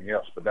just something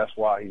else, but that's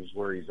why he's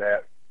where he's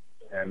at.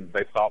 And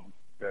they thought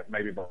that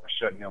maybe by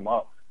shutting him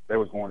up, they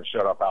was going to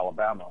shut up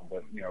Alabama.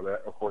 But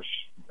that, of course,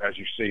 as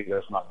you see,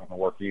 that's not going to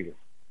work either.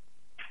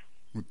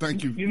 Well,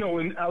 thank you.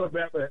 In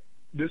Alabama, at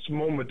this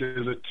moment,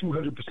 there's a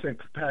 200%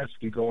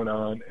 capacity going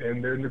on,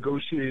 and they're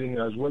negotiating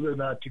as whether or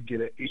not to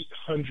get an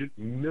 $800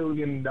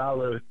 million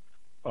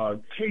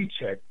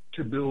paycheck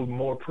to build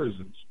more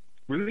prisons.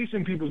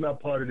 Releasing people is not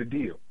part of the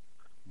deal.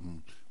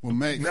 Well,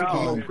 Max, that's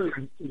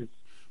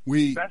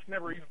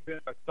never even been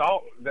a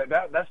thought.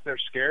 That's their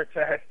scare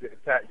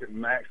tactic,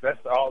 Max.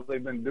 That's all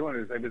they've been doing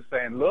is they've been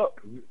saying,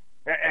 look,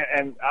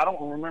 and I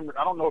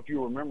don't know if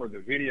you remember the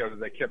video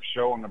that they kept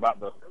showing about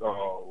the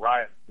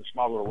riot, the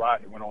small little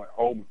riot that went on at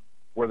Holman,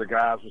 where the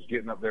guys was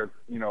getting up there,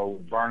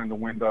 burning the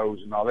windows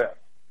and all that.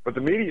 But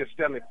the media is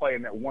steadily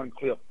playing that one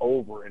clip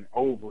over and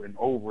over and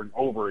over and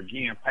over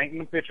again, painting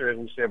the picture, as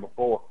we said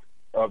before,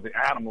 of the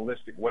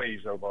animalistic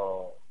ways of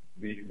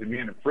the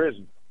men in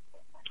prison.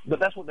 But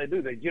that's what they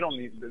do. They get on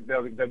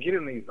they'll get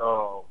in these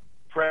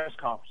press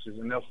conferences,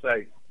 and they'll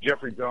say,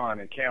 Jeffrey Dunn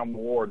and Cam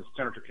Ward,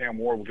 Senator Cam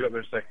Ward will get up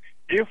there and say,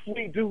 if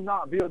we do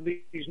not build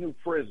these new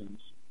prisons,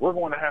 we're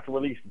going to have to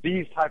release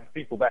these type of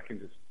people back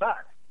into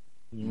society.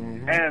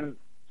 Mm-hmm. And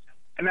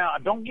now,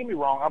 don't get me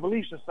wrong, I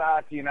believe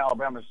society in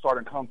Alabama is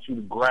starting to come to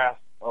the grasp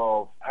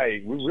of,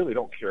 hey, we really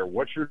don't care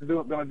what you're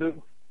going to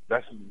do.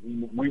 That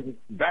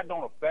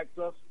don't affect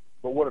us.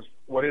 But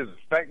what is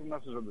affecting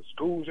us is the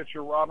schools that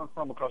you're robbing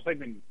from, because they've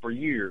been for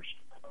years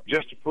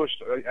just to push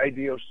the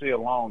ADOC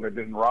along. They've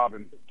been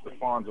robbing the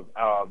funds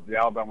of the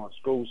Alabama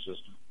school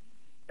system.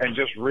 And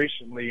just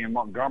recently in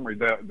Montgomery,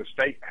 the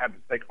state had to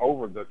take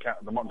over the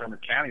Montgomery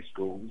County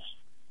schools.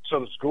 So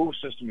the school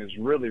system is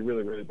really,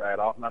 really, really bad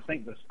off. And I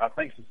think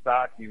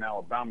society in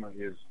Alabama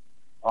is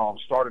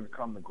starting to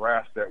come to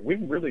grasp that we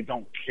really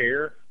don't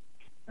care.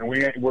 And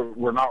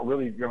we're not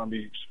really going to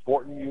be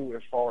supporting you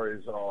as far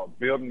as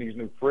building these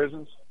new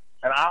prisons.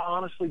 And I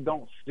honestly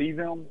don't see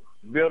them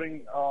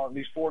building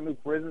these 4 new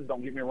prisons.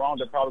 Don't get me wrong.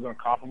 They're probably going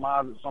to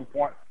compromise at some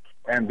point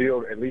and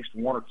build at least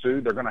 1 or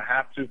 2. They're going to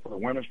have to for the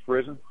women's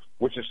prison,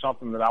 which is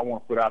something that I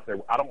want to put out there.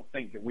 I don't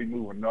think that we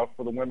move enough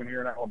for the women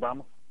here in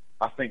Alabama.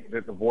 I think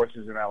that the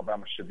voices in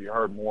Alabama should be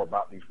heard more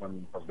about these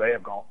women, because they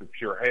have gone through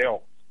pure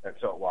hell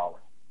at Tutwiler,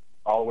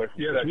 all the way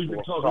from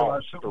sexual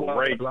assault to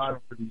rape. For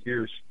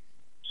years.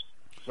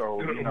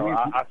 So,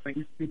 I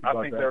think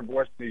their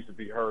voice needs to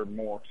be heard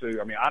more, too.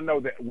 I mean, I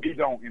know that we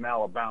don't in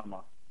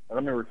Alabama.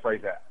 Let me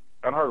rephrase that.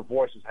 Unheard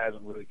Voices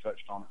hasn't really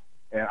touched on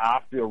it, and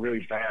I feel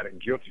really bad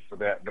and guilty for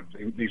that. But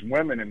these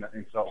women in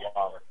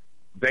Tutwiler,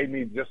 they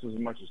need just as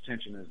much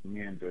attention as the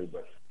men do,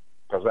 but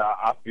because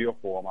I feel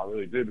for them, I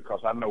really do,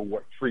 because I know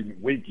what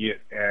treatment we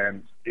get,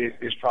 and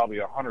it's probably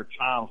 100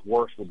 times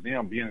worse with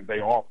them, being that they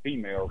are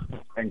females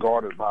and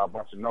guarded by a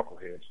bunch of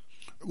knuckleheads.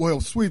 Well,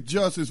 Swift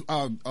Justice,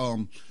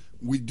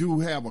 we do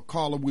have a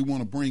caller we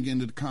want to bring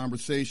into the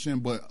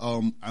conversation, but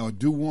I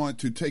do want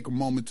to take a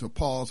moment to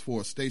pause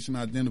for a station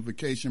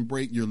identification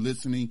break. You're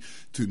listening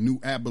to New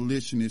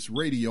Abolitionist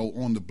Radio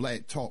on the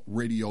Black Talk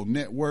Radio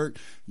Network,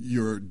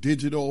 your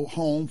digital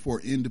home for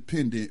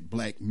independent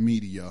black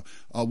media.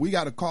 We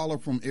got a caller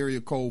from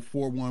area code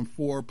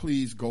 414.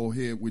 Please go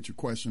ahead with your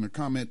question or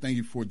comment. Thank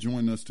you for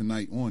joining us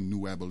tonight on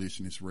New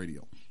Abolitionist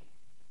Radio.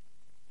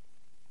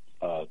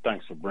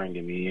 Thanks for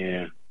bringing me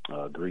in.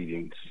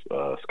 Greetings,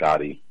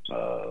 Scotty,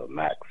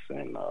 Max,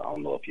 and I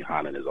don't know if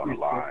Yohanan is on the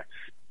line.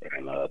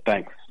 And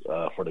thanks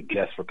for the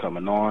guests for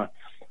coming on.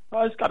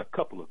 I just got a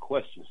couple of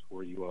questions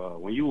for you.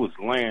 When you was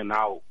laying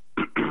out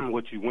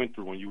what you went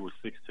through when you were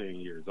 16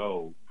 years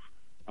old,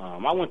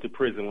 I went to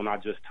prison when I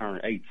just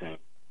turned 18.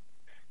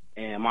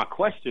 And my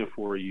question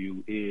for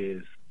you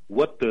is,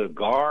 what the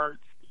guards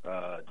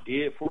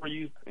did for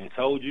you and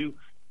told you,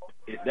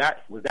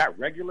 was that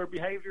regular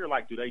behavior?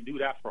 Like, do they do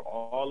that for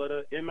all of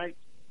the inmates?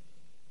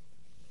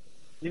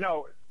 You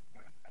know,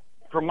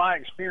 from my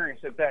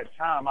experience at that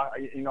time,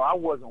 I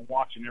wasn't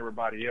watching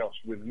everybody else.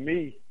 With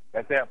me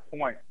at that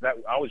point, that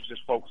I was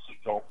just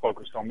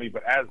focused on me.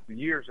 But as the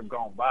years have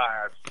gone by,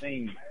 I've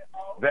seen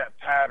that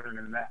pattern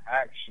and that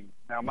action.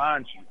 Now,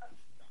 mind you,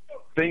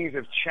 things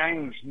have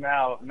changed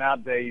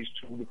nowadays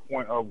to the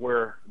point of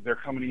where they're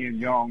coming in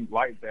young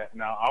like that.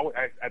 Now,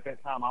 at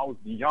that time, I was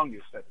the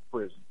youngest at the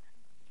prison.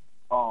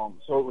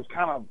 So it was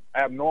kind of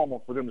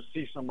abnormal for them to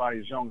see somebody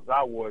as young as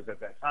I was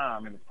at that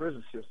time in the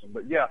prison system.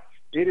 But yeah,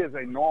 it is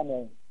a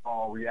normal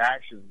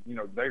reaction. You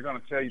know, they're going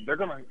to tell you,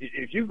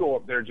 if you go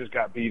up there and just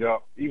got beat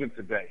up, even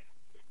today,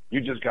 you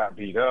just got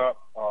beat up,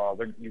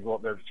 you go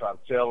up there to try to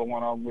tell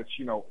one of them, which,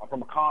 you know,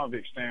 from a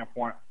convict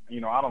standpoint,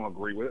 you know, I don't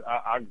agree with it.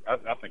 I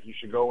think you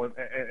should go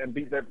and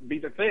beat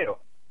the tail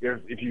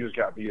if you just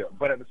got beat up.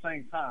 But at the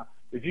same time,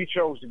 if you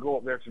chose to go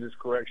up there to this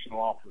correctional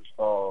office,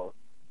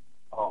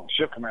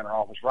 shift commander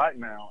office right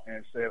now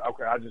and said,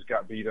 okay, I just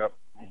got beat up,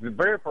 the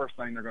very first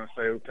thing they're going to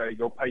say, okay,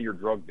 go pay your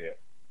drug debt.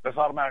 That's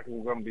automatically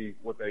going to be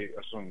what they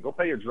assume. Go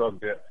pay your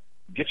drug debt,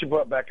 get your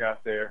butt back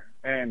out there,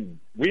 and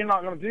we're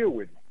not going to deal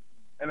with you.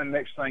 And the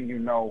next thing you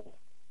know,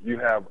 you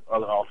have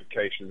other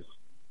altercations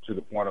to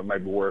the point of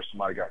maybe where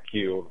somebody got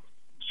killed,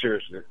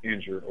 seriously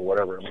injured, or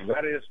whatever. I mean,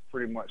 that is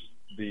pretty much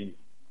the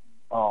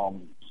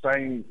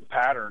same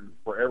pattern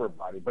for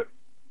everybody. But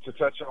to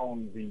touch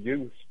on the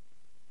youth,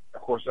 of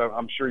course,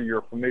 I'm sure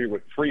you're familiar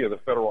with FRIA, the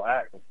Federal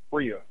Act of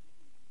FRIA.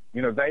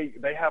 You know,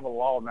 they have a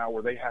law now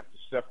where they have to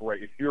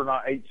separate. If you're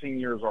not 18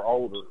 years or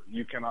older,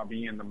 you cannot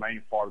be in the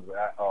main part of the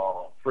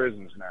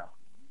prisons now.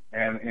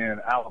 And in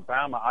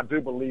Alabama, I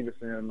do believe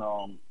it's in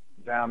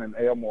down in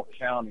Elmore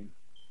County,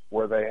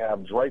 where they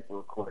have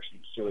Draper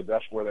Correctional Facility.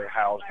 That's where they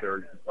house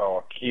their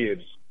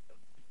kids.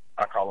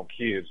 I call them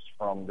kids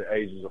from the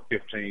ages of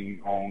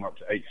 15 on up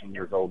to 18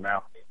 years old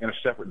now, in a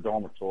separate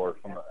dormitory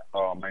from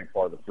the main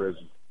part of the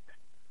prison.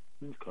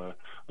 Okay.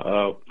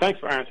 Thanks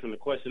for answering the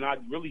question. I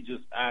really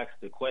just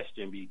asked the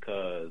question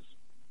because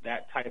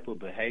that type of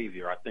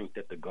behavior, I think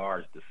that the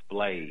guards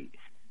displayed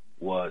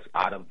was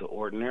out of the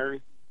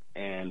ordinary.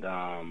 And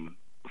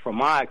from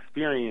my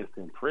experience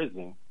in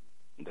prison,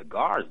 the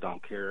guards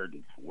don't care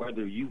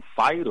whether you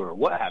fight or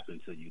what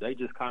happened to you. They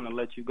just kind of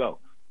let you go.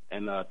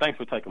 And thanks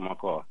for taking my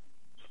call.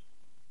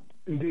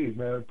 Indeed,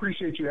 man.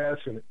 Appreciate you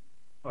asking it.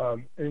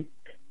 And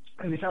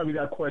anytime you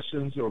got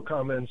questions or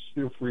comments,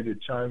 feel free to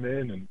chime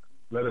in and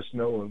let us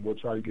know, and we'll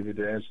try to give you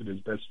the answer as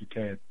best we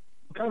can.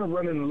 We're kind of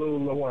running a little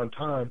low on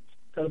time.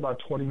 Got about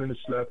 20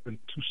 minutes left and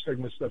 2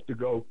 segments left to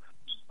go.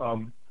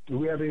 Do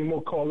we have any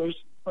more callers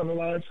on the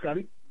line,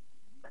 Scotty?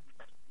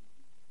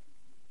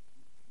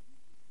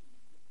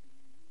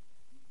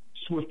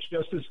 Swift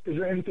Justice, is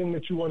there anything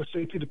that you want to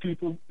say to the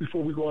people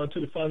before we go on to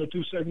the final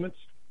 2 segments?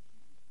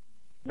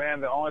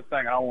 Man, the only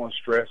thing I want to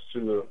stress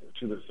to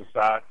the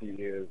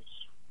society is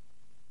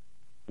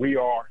we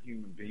are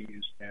human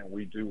beings, and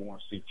we do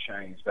want to see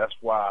change. That's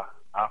why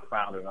I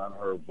founded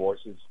Unheard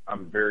Voices.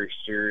 I'm very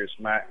serious,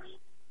 Max,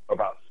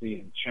 about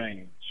seeing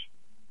change.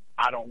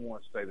 I don't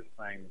want to stay the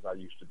same as I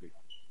used to be.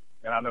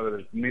 And I know that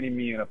there's many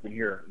men up in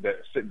here that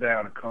sit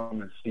down and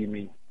come and see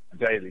me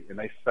daily, and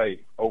they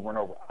say over and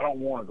over, I don't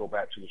want to go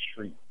back to the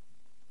street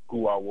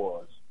who I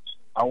was.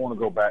 I want to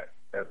go back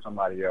as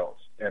somebody else.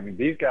 I mean,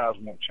 these guys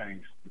won't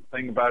change. The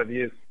thing about it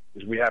is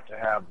we have to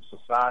have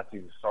society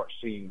to start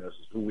seeing us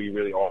as who we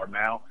really are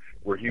now.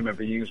 We're human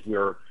beings.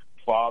 We're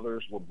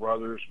fathers. We're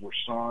brothers. We're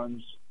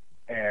sons.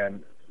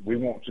 And we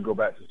want to go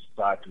back to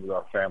society with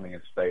our family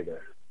and stay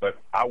there. But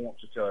I want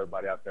to tell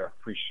everybody out there, I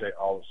appreciate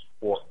all the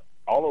support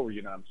all over the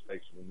United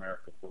States of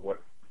America for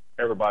what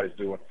everybody's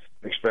doing,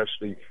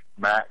 especially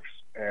Max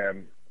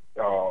and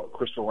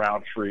Crystal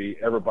Roundtree,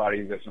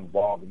 everybody that's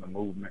involved in the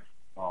movement.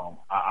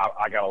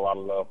 I got a lot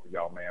of love for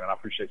y'all, man, and I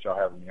appreciate y'all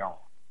having me on.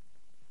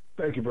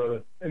 Thank you,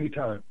 brother.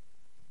 Anytime.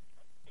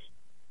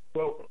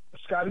 Well,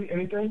 Scotty,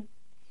 anything?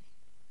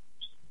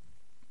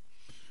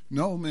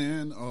 No,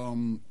 man.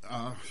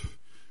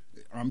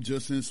 I'm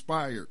just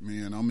inspired,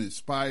 man. I'm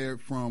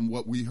inspired from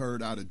what we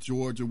heard out of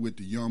Georgia with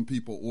the young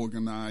people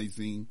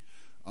organizing,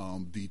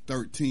 the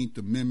 13th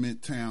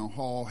Amendment Town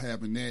Hall,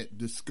 having that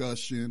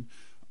discussion.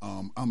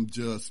 I'm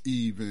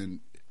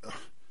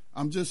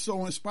just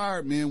so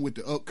inspired, man, with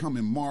the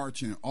upcoming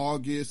March in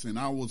August. And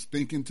I was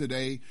thinking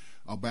today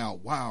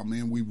about, wow,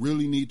 man, we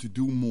really need to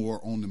do more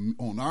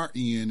on our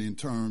end in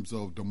terms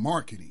of the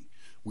marketing.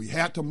 We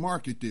have to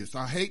market this.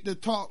 I hate to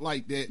talk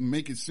like that and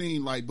make it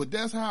seem like, but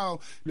that's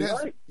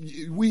right.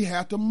 We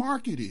have to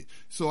market it.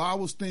 So I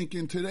was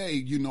thinking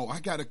today, I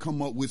got to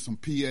come up with some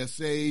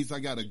PSAs. I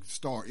got to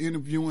start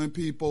interviewing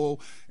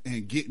people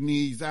and getting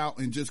these out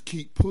and just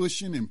keep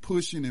pushing and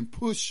pushing and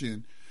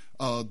pushing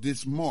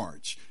this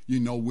march,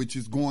 which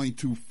is going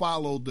to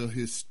follow the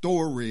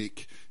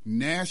historic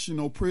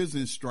national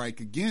prison strike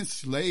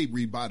against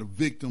slavery by the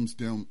victims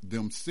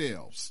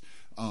themselves.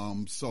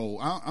 So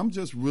I'm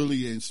just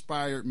really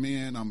inspired,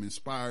 man. I'm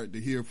inspired to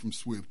hear from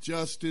Swift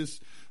Justice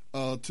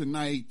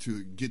tonight,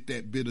 to get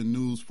that bit of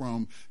news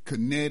from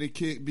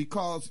Connecticut,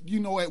 because, you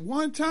know, at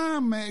one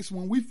time, Max,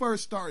 when we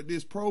first started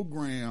this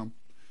program,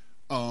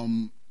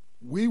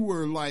 we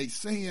were like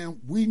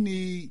saying we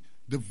need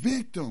the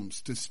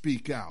victims to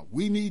speak out.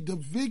 We need the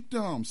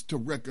victims to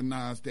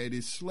recognize that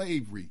it's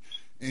slavery.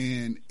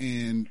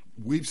 And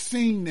we've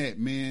seen that,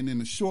 man,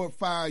 in a short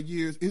 5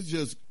 years. It's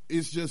just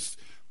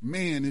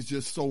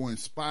so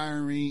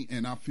inspiring,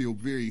 and I feel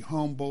very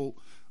humbled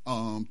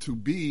to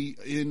be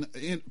in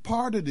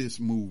part of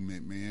this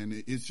movement,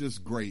 man. It's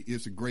just great.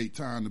 It's a great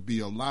time to be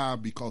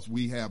alive, because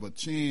we have a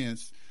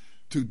chance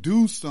to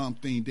do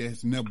something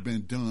that's never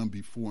been done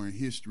before in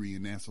history,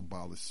 and that's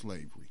abolish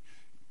slavery.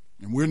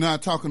 And we're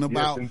not talking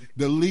about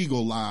the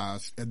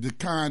legalized, the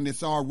kind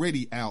that's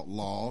already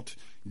outlawed.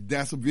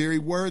 That's a very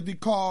worthy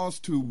cause,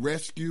 to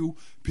rescue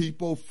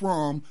people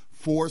from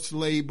forced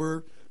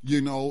labor,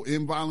 you know,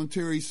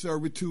 involuntary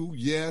servitude,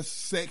 yes,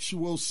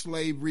 sexual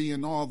slavery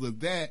and all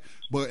of that.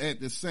 But at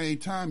the same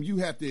time, you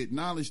have to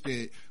acknowledge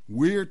that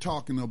we're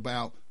talking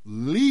about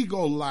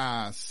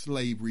legalized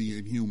slavery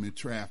and human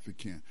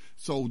trafficking.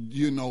 So,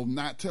 you know,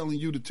 not telling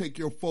you to take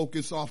your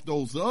focus off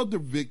those other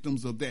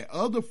victims of that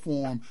other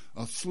form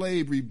of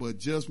slavery, but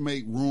just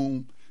make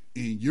room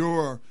in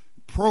your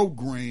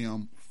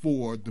program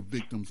for the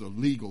victims of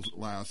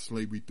legalized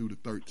slavery through the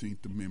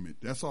 13th Amendment.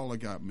 That's all I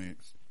got,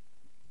 Max.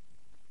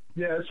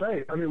 Yeah, that's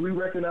right. I mean, we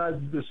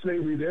recognize the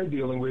slavery they're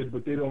dealing with,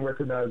 but they don't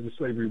recognize the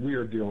slavery we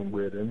are dealing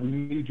with, and we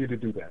need you to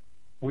do that.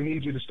 We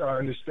need you to start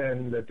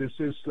understanding that this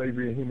is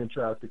slavery and human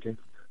trafficking,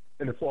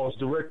 and it falls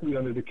directly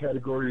under the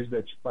categories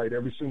that you fight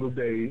every single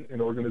day in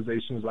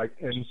organizations like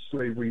End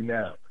Slavery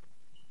Now.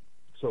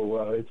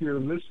 So if you're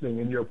listening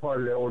and you're a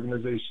part of that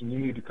organization, you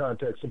need to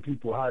contact some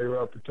people higher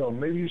up and tell them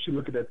maybe you should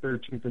look at that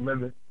 13th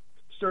Amendment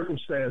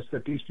circumstance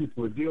that these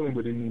people are dealing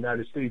with in the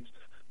United States.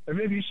 And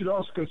maybe you should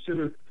also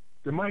consider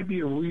there might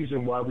be a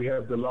reason why we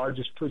have the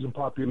largest prison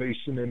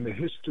population in the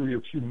history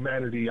of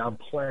humanity on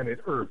planet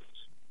Earth.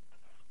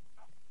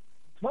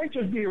 Might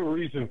just be a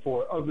reason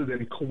for it other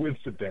than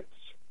coincidence.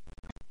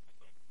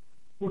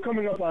 We're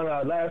coming up on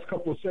our last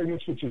couple of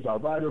segments, which is our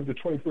Rider of the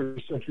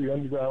 21st Century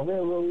Underground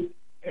Railroad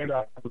and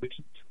our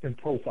abolition and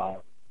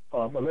profile.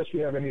 Unless we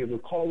have any of the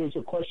callers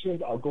or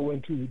questions, I'll go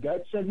into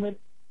that segment.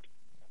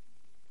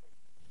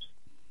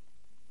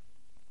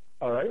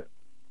 All right.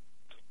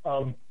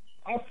 Our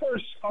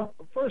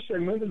first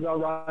segment is our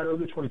Rider of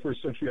the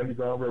 21st Century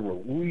Underground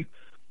Railroad. We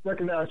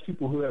recognize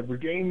people who have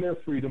regained their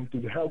freedom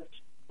through the help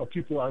of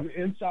people on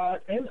the inside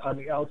and on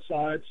the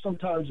outside,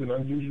 sometimes in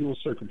unusual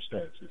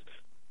circumstances.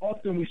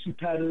 Often we see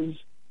patterns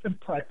and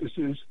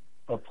practices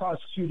of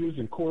prosecutors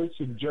and courts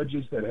and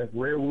judges that have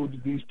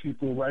railroaded these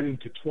people right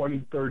into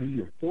 20,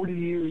 30, or 40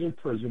 years in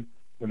prison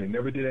when they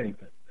never did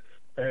anything.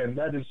 And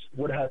that is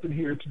what happened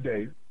here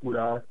today with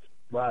our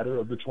Rider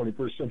of the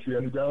 21st Century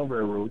Underground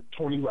Railroad,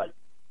 Tony Wright.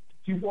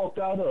 He walked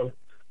out of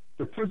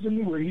the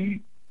prison where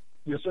he,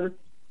 yes, sir?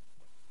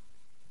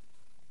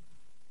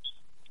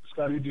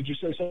 Scotty, did you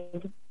say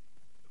something?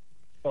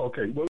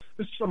 Okay, well,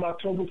 this is from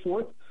October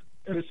 4th,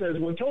 and it says,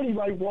 when Tony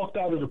Wright walked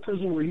out of the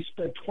prison where he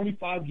spent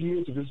 25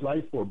 years of his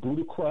life for a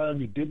brutal crime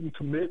he didn't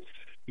commit,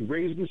 he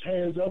raised his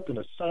hands up in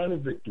a sign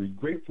of victory,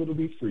 grateful to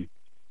be free.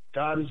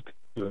 God is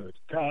good.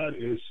 God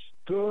is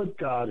good.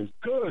 God is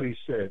good, he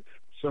said,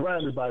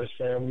 surrounded by his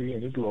family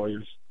and his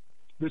lawyers.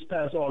 This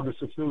past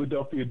August, a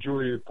Philadelphia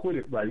jury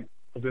acquitted Wright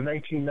of the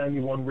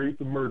 1991 rape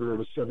and murder of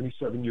a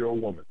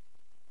 77-year-old woman.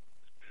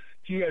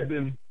 He had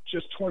been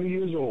just 20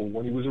 years old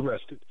when he was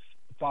arrested,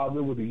 a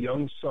father with a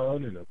young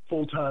son and a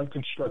full-time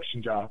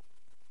construction job.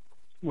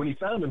 When he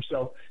found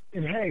himself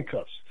in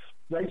handcuffs,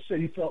 Wright said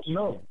he felt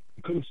numb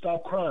and couldn't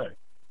stop crying.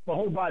 My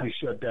whole body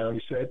shut down,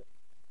 he said.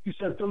 He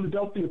said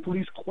Philadelphia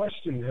police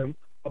questioned him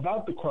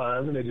about the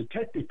crime, and a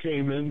detective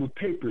came in with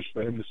papers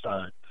for him to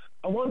sign.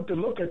 I wanted to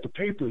look at the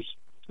papers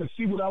and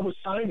see what I was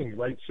signing,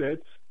 Wright said.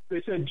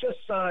 They said,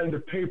 just sign the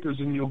papers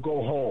and you'll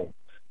go home.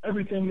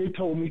 Everything they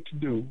told me to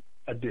do,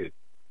 I did.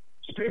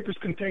 The papers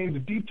contained a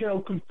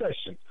detailed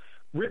confession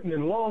written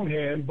in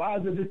longhand by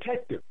the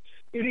detective.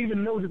 It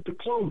even noted the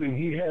clothing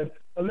he had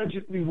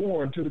allegedly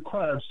worn to the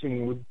crime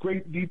scene with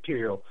great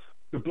detail,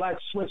 the black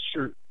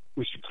sweatshirt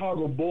with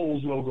Chicago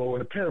Bulls logo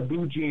and a pair of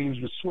blue jeans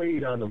with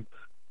suede on them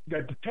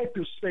that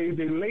detectives say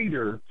they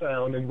later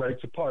found in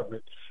Wright's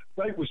apartment.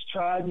 Wright was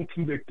tried and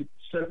convicted,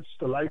 sentenced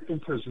to life in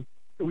prison.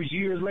 It was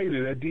years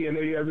later that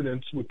DNA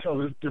evidence would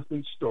tell a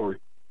different story.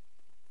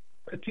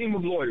 A team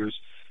of lawyers,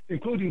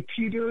 including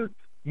Peter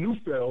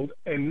Neufeld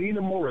and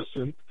Nina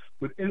Morrison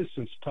with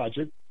Innocence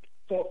Project,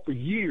 fought for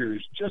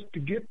years just to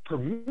get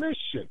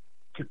permission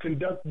to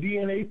conduct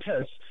DNA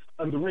tests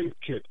on the rape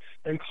kit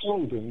and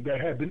clothing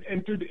that had been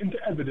entered into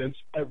evidence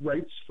at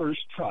Wright's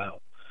first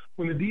trial.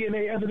 When the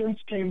DNA evidence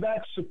came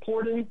back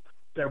supporting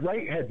that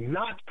Wright had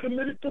not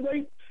committed the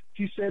rape,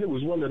 he said it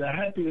was one of the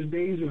happiest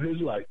days of his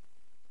life.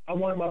 I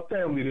wanted my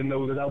family to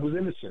know that I was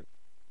innocent,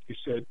 he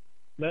said.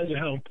 Imagine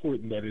how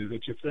important that is,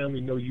 that your family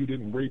know you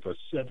didn't rape a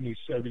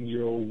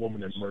 77-year-old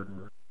woman and murder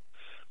her.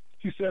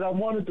 He said, I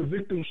wanted the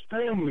victim's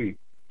family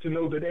to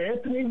know that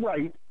Anthony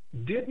Wright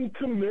didn't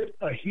commit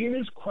a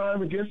heinous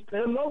crime against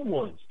their loved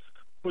ones.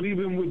 But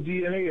even with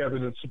DNA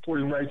evidence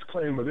supporting Wright's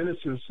claim of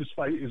innocence, his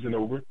fight isn't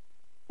over,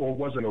 or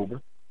wasn't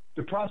over.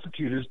 The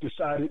prosecutors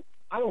decided,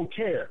 I don't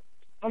care.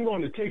 I'm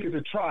going to take it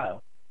to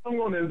trial. I'm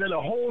going to invent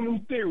a whole new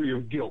theory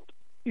of guilt,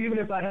 even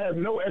if I have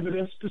no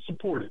evidence to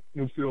support it,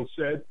 Newfield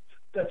said.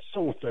 That's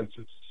so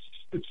offensive.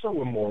 It's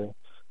so immoral.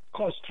 It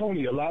cost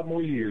Tony a lot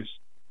more years.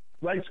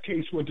 Wright's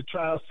case went to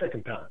trial a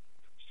second time,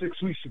 6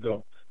 weeks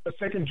ago. A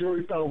second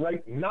jury found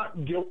Wright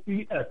not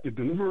guilty after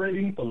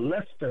deliberating for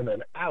less than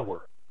an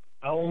hour.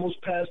 I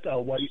almost passed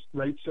out,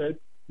 Wright said,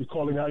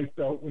 recalling how he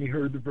felt when he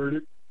heard the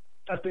verdict.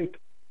 I think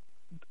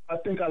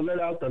I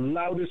let out the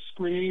loudest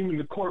scream in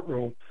the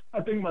courtroom.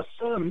 I think my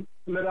son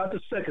let out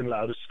the second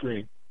loudest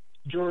scream.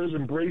 Jurors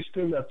embraced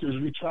him after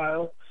his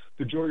retrial.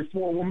 The jury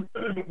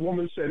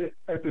forewoman said it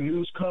at the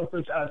news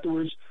conference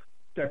afterwards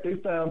that they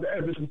found the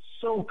evidence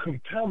so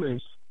compelling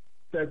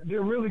that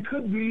there really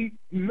could be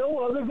no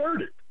other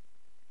verdict.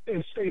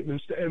 In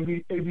statements to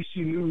ABC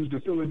News, the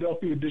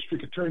Philadelphia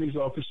District Attorney's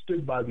Office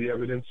stood by the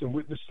evidence and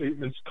witness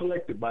statements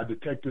collected by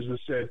detectives and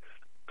said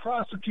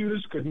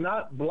prosecutors could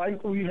not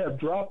blankly have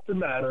dropped the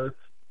matter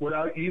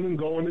without even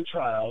going to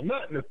trial,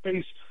 not in the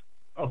face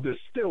of the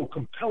still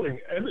compelling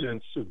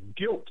evidence of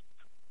guilt.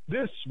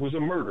 This was a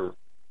murder.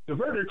 The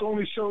verdict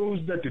only shows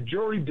that the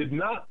jury did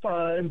not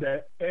find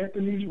that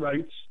Anthony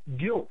Wright's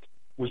guilt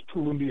was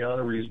proven beyond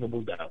a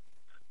reasonable doubt.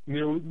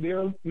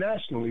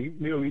 Nationally,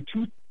 nearly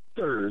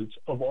two-thirds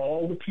of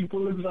all the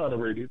people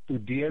exonerated through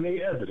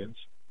DNA evidence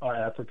are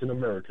African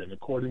American,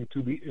 according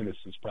to the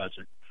Innocence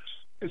Project.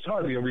 It's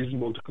hardly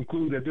unreasonable to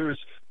conclude that there is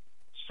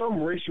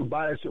some racial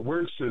bias at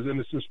work, says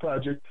Innocence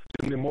Project,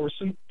 Jimmy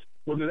Morrison,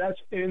 whether that's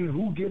in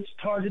who gets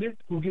targeted,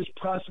 who gets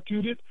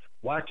prosecuted,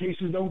 why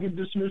cases don't get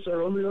dismissed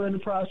earlier in the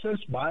process,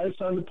 bias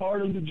on the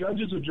part of the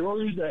judges or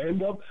juries that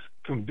end up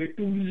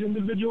convicting these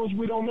individuals,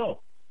 we don't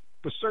know.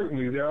 But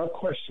certainly there are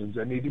questions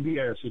that need to be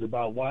answered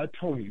about why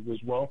Tony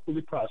was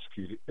wrongfully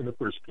prosecuted in the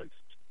first place.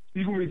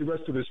 You can read the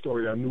rest of this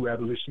story on New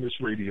Abolitionist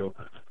Radio.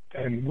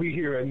 And we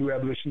here at New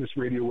Abolitionist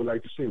Radio would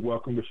like to say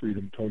welcome to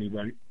freedom, Tony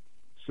Wright.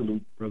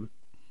 Salute, brother.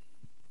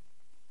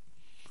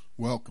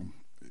 Welcome.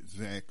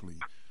 Exactly.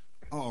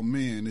 Oh,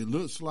 man, it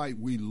looks like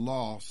we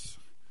lost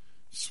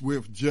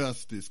swift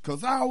justice,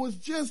 because I was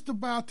just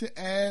about to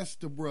ask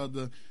the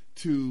brother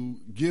to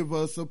give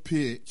us a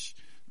pitch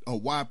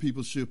of why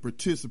people should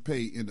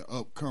participate in the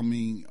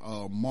upcoming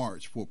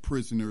march for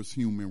prisoners'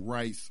 human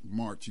rights,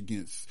 march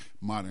against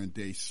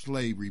modern-day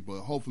slavery. But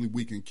hopefully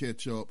we can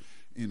catch up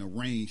and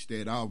arrange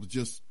that. I was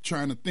just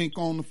trying to think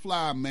on the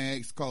fly,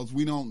 Max, because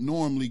we don't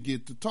normally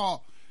get to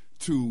talk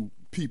to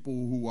people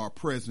who are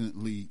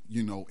presently,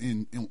 in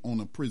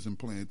on a prison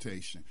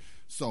plantation.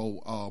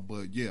 So,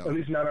 but yeah. At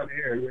least not on the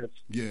air, yes.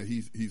 Yeah,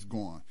 he's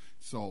gone.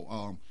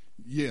 So,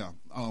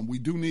 we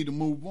do need to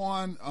move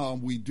on.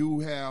 We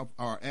do have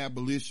our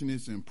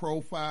abolitionists in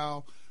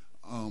profile.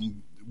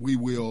 We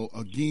will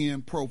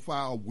again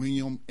profile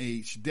William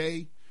H.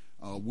 Day.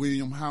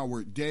 William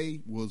Howard Day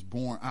was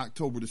born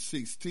October the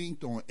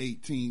 16th on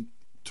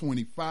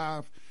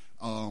 1825,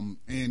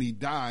 and he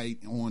died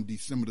on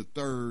December the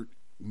 3rd,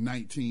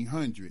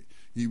 1900.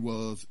 He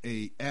was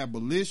a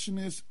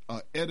abolitionist,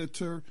 a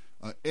editor,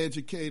 an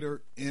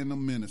educator, and a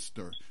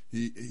minister.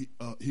 He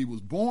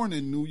was born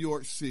in New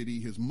York City.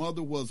 His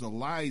mother was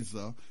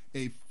Eliza,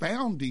 a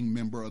founding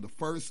member of the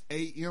First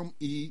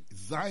AME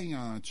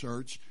Zion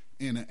Church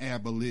and an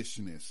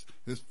abolitionist.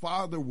 His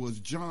father was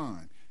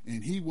John,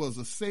 and he was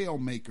a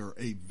sailmaker,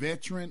 a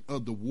veteran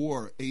of the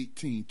War of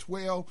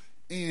 1812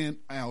 and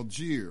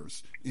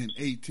Algiers in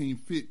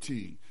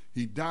 1815.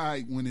 He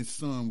died when his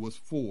son was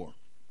 4.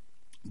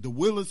 The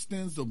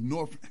Willistons of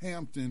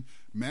Northampton,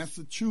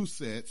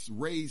 Massachusetts,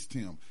 raised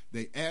him.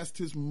 They asked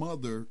his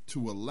mother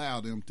to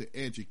allow them to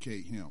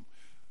educate him.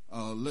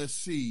 Let's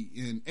see.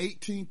 In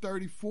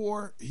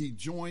 1834, he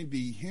joined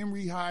the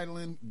Henry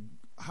Highland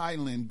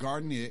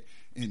Garnett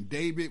and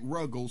David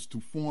Ruggles to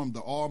form the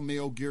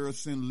All-Male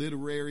Garrison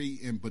Literary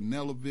and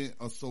Benevolent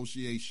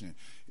Association.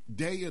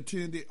 Day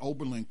attended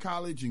Oberlin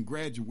College and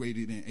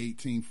graduated in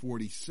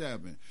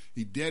 1847.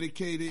 He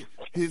dedicated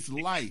his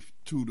life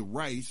to the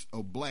rights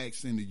of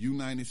blacks in the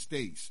United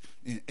States.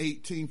 In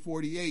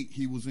 1848,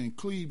 he was in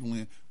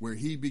Cleveland, where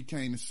he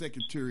became the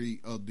secretary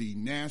of the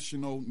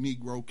National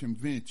Negro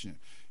Convention.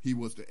 He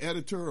was the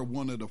editor of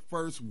one of the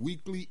first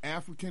weekly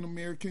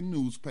African-American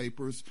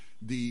newspapers,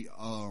 the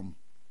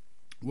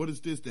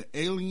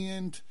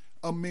Alien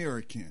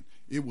American.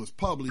 It was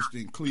published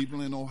in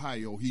Cleveland,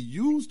 Ohio. He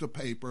used the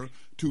paper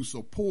to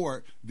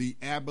support the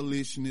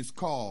abolitionist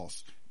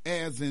cause,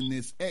 as in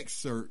this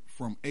excerpt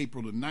from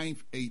April the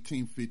 9th,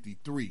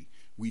 1853.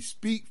 We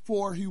speak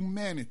for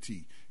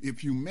humanity.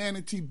 If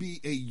humanity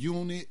be a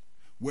unit,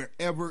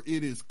 wherever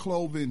it is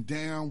cloven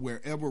down,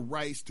 wherever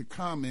rights to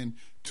common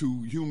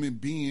to human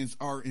beings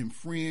are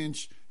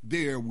infringed,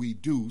 there we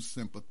do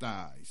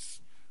sympathize.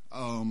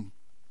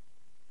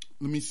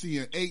 let me see,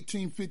 in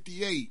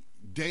 1858,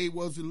 Day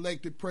was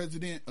elected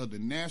president of the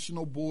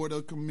National Board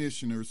of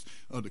Commissioners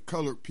of the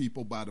Colored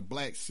People by the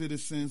black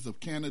citizens of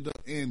Canada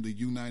and the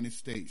United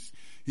States.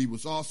 He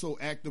was also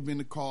active in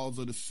the cause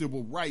of the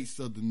civil rights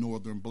of the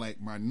northern black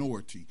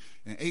minority.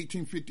 In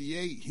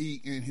 1858,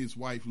 he and his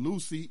wife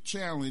Lucy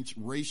challenged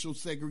racial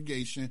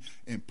segregation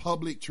in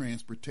public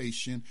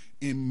transportation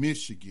in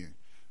Michigan.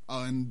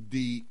 Let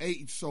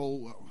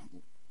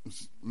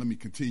me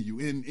continue.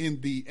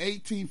 In the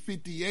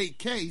 1858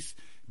 case,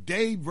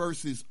 Day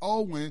versus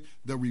Owen,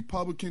 the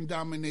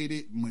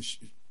Republican-dominated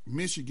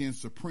Michigan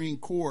Supreme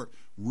Court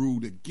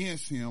ruled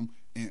against him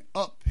and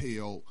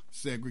upheld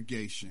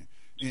segregation.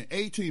 In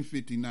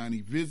 1859,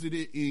 he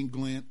visited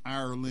England,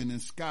 Ireland,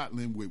 and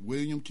Scotland with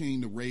William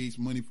King to raise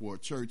money for a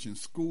church and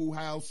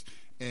schoolhouse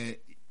at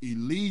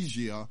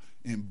Elysia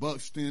in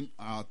Buxton,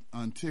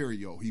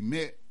 Ontario. He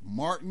met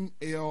Martin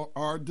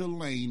L.R.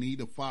 Delaney,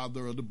 the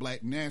father of the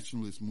Black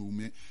Nationalist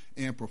Movement,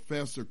 and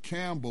Professor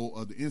Campbell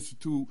of the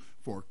Institute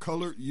for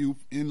Colored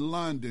Youth in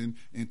London,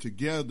 and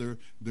together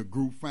the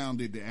group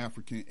founded the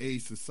African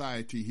Aid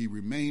Society. He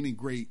remained in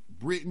Great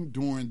Britain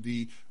during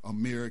the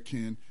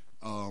American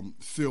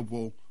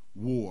Civil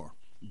War.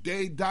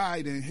 Day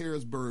died in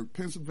Harrisburg,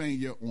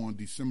 Pennsylvania on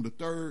December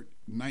 3rd,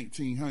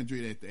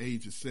 1900 at the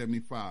age of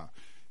 75.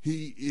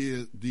 He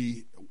is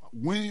the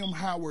William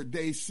Howard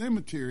Day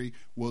Cemetery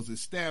was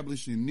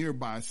established in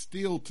nearby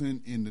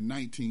Stilton in the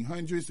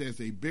 1900s as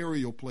a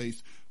burial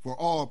place for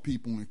all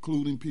people,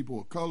 including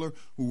people of color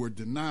who were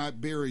denied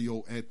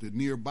burial at the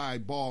nearby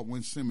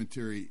Baldwin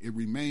Cemetery. It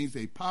remains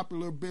a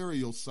popular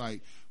burial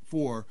site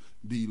for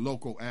the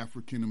local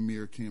African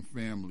American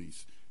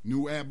families.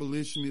 New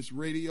Abolitionist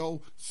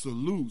Radio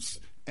salutes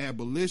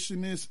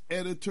abolitionist,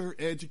 editor,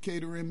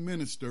 educator, and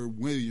minister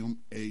William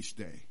H.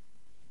 Day.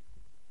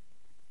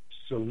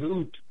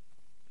 Salute.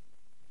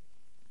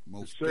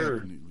 Most sir.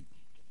 Definitely.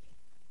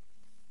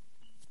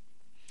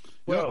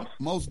 Well,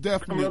 most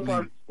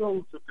definitely.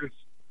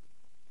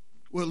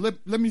 Well,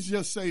 let me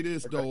just say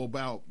this, though,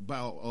 about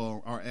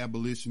our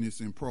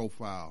abolitionists in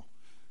profile.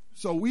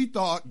 So we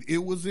thought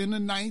it was in the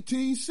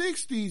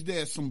 1960s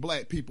that some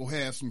black people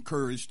had some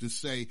courage to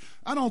say,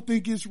 I don't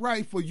think it's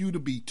right for you to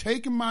be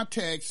taking my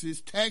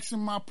taxes,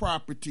 taxing my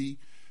property,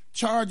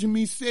 charging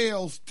me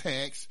sales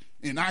tax,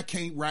 and I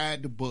can't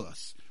ride the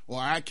bus. Or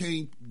I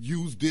can't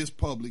use this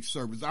public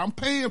service. I'm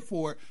paying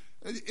for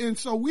it. And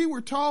so we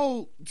were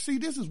told, see,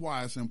 this is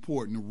why it's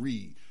important to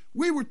read.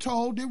 We were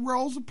told that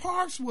Rosa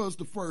Parks was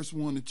the first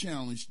one to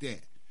challenge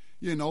that,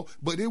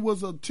 but it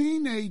was a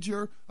teenage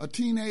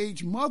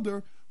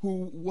mother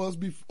who was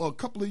a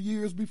couple of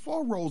years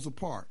before Rosa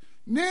Parks.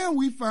 Now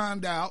we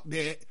find out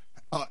that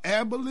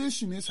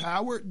abolitionist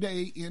Howard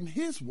Day and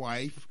his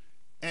wife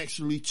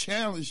actually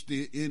challenged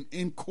it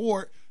in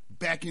court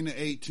back in the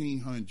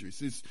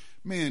 1800s.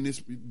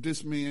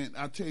 This man,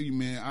 I tell you,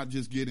 man, I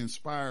just get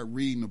inspired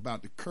reading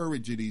about the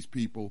courage of these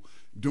people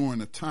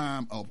during a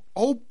time of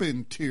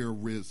open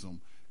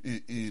terrorism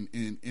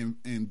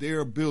and their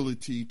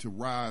ability to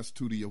rise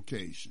to the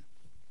occasion.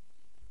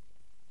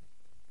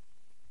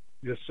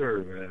 Yes, sir,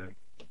 man.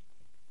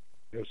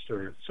 Yes,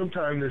 sir.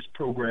 Sometimes this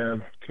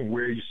program can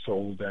wear your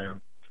soul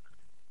down,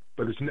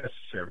 but it's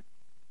necessary.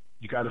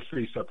 You got to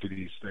face up to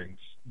these things.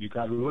 You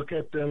got to look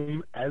at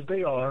them as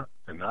they are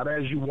and not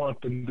as you want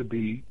them to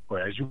be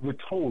or as you were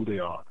told they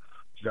are.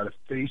 You got to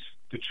face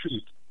the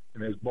truth.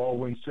 And as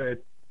Baldwin said,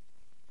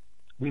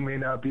 we may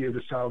not be able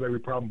to solve every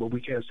problem, but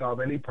we can't solve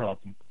any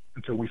problem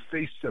until we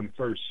face them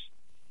first.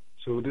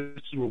 So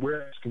this is what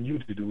we're asking you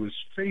to do, is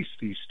face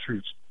these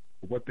truths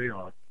for what they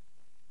are.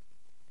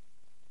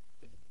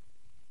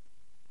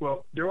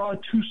 Well, there are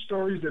two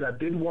stories that I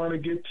did want to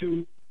get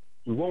to.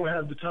 We won't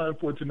have the time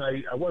for it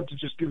tonight. I want to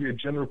just give you a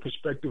general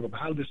perspective of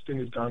how this thing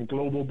has gone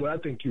global, but I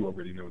think you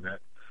already know that.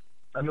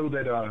 I know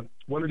that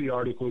one of the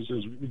articles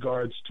is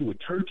regards to a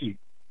Turkey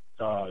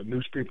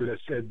newspaper that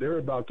said they're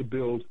about to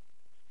build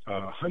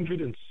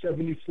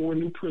 174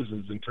 new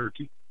prisons in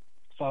Turkey,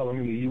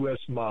 following the U.S.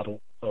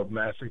 model of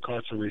mass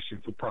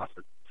incarceration for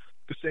profit.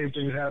 The same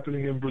thing is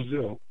happening in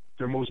Brazil.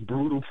 Their most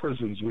brutal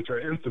prisons, which are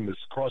infamous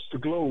across the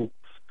globe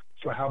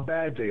for how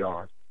bad they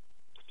are,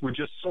 were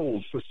just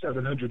sold for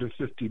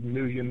 $750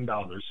 million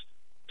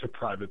to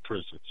private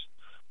prisons.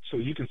 So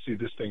you can see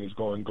this thing is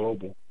going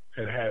global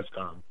and has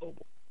gone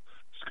global.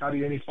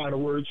 Scotty, any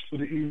final words for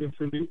the evening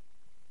from you?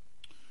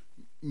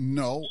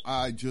 No,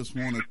 I just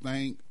want to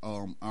thank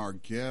our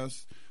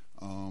guests,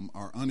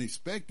 our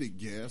unexpected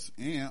guests,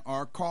 and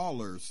our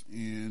callers.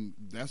 And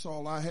that's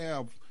all I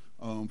have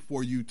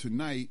for you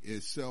tonight,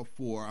 except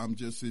for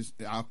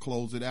I'll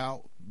close it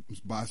out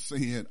by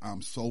saying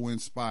I'm so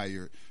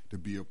inspired to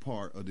be a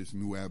part of this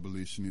new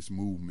abolitionist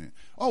movement.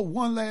 Oh,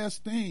 one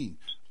last thing.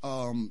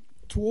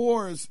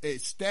 Towards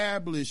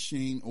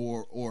establishing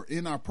or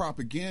in our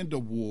propaganda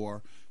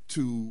war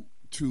to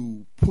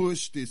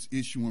push this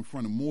issue in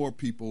front of more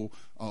people,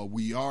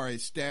 we are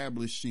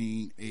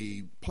establishing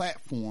a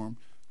platform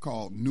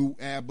called New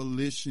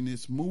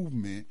Abolitionist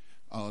Movement.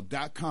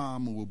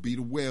 .com will be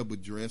the web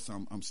address.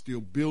 I'm still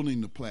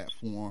building the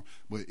platform,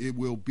 but it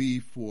will be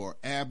for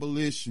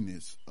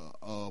abolitionists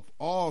of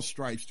all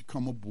stripes to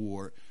come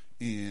aboard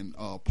and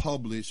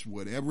publish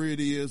whatever it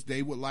is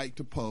they would like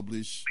to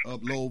publish,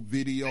 upload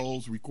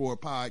videos,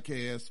 record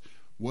podcasts,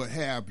 what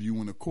have you.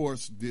 And of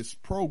course, this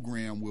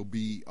program will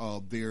be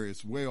there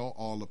as well,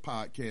 all the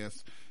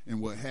podcasts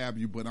and what have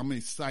you. But I'm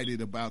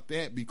excited about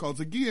that because,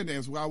 again,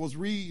 as I was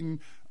reading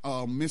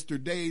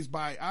Mr. Day's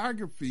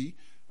biography,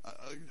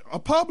 a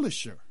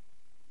publisher,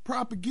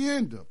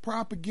 propaganda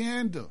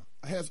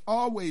has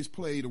always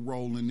played a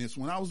role in this.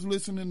 When I was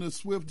listening to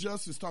Swift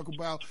Justice talk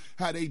about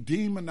how they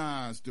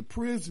demonize the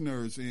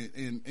prisoners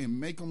and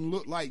make them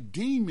look like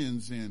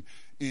demons and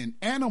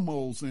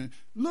animals, and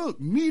look,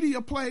 media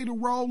played a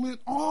role in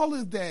all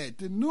of that.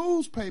 The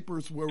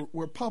newspapers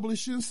were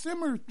publishing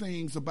similar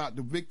things about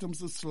the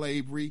victims of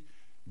slavery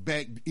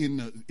back in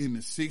the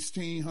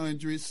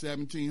 1600s,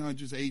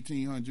 1700s,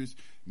 1800s,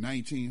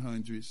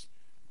 1900s.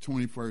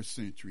 21st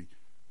century.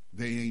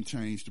 They ain't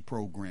changed the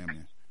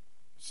programming.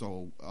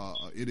 So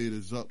it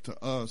is up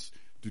to us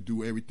to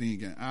do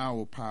everything in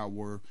our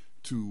power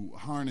to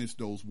harness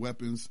those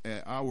weapons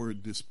at our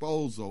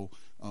disposal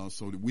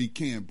so that we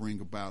can bring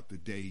about the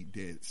day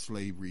that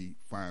slavery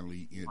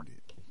finally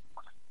ended.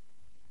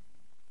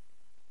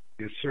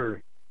 Yes,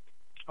 sir.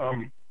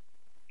 I'm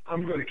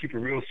going to keep it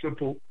real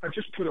simple. I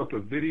just put up a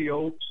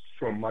video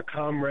from my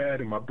comrade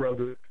and my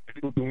brother,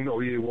 Dune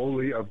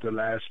Oyewole of The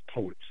Last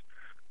Poets.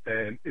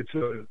 And it's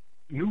a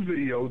new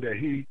video that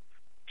he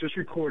just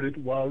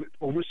recorded while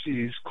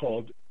overseas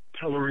called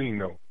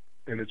Pelourinho.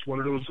 And it's one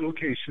of those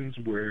locations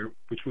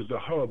which was the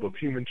hub of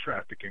human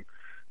trafficking.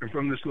 And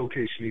from this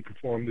location, he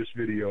performed this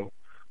video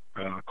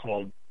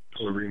called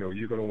Pelourinho.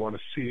 You're going to want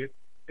to see it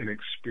and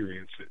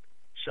experience it.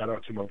 Shout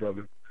out to my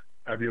brother,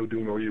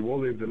 Abiodun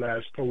Oyewole of The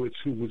Last Poets,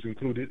 who was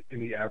included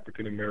in the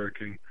African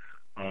American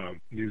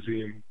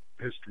Museum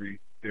history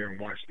there in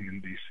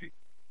Washington, D.C.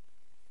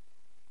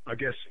 I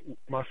guess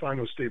my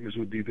final statements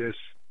would be this.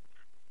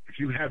 If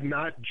you have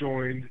not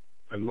joined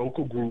a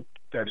local group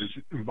that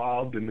is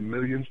involved in the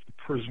Millions of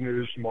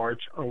Prisoners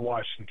March on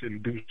Washington,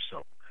 do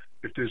so.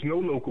 If there's no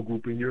local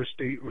group in your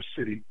state or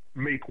city,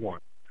 make one.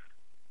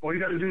 All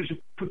you got to do is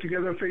put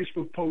together a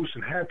Facebook post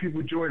and have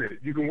people join it.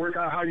 You can work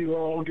out how you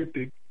all get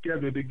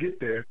together to get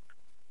there,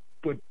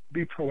 but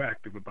be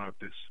proactive about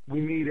this. We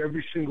need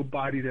every single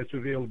body that's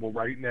available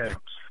right now.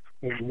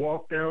 When we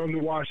walk down to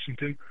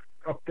Washington,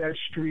 up that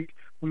street,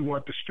 we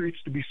want the streets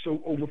to be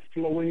so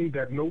overflowing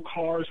that no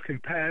cars can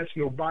pass,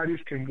 no bodies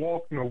can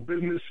walk, no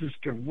businesses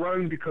can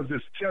run because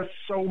there's just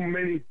so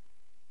many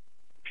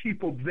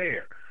people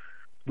there.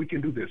 We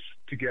can do this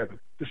together.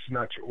 This is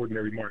not your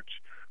ordinary march.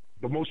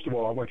 But most of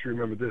all, I want you to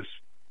remember this,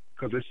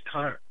 because it's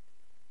time.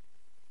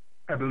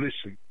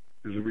 Abolition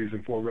is a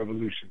reason for a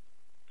revolution,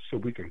 so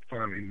we can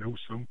finally know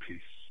some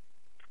peace.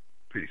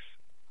 Peace.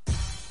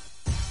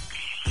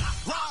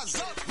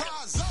 Rise up,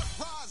 rise up,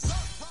 rise up.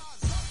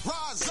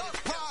 Rise up,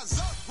 rise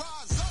up,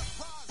 rise up,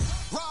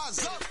 rise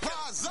up,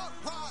 rise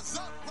up, rise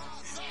up,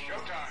 rise up.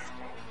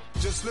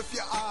 Showtime. Just lift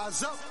your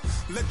eyes up,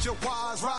 let your wise rise.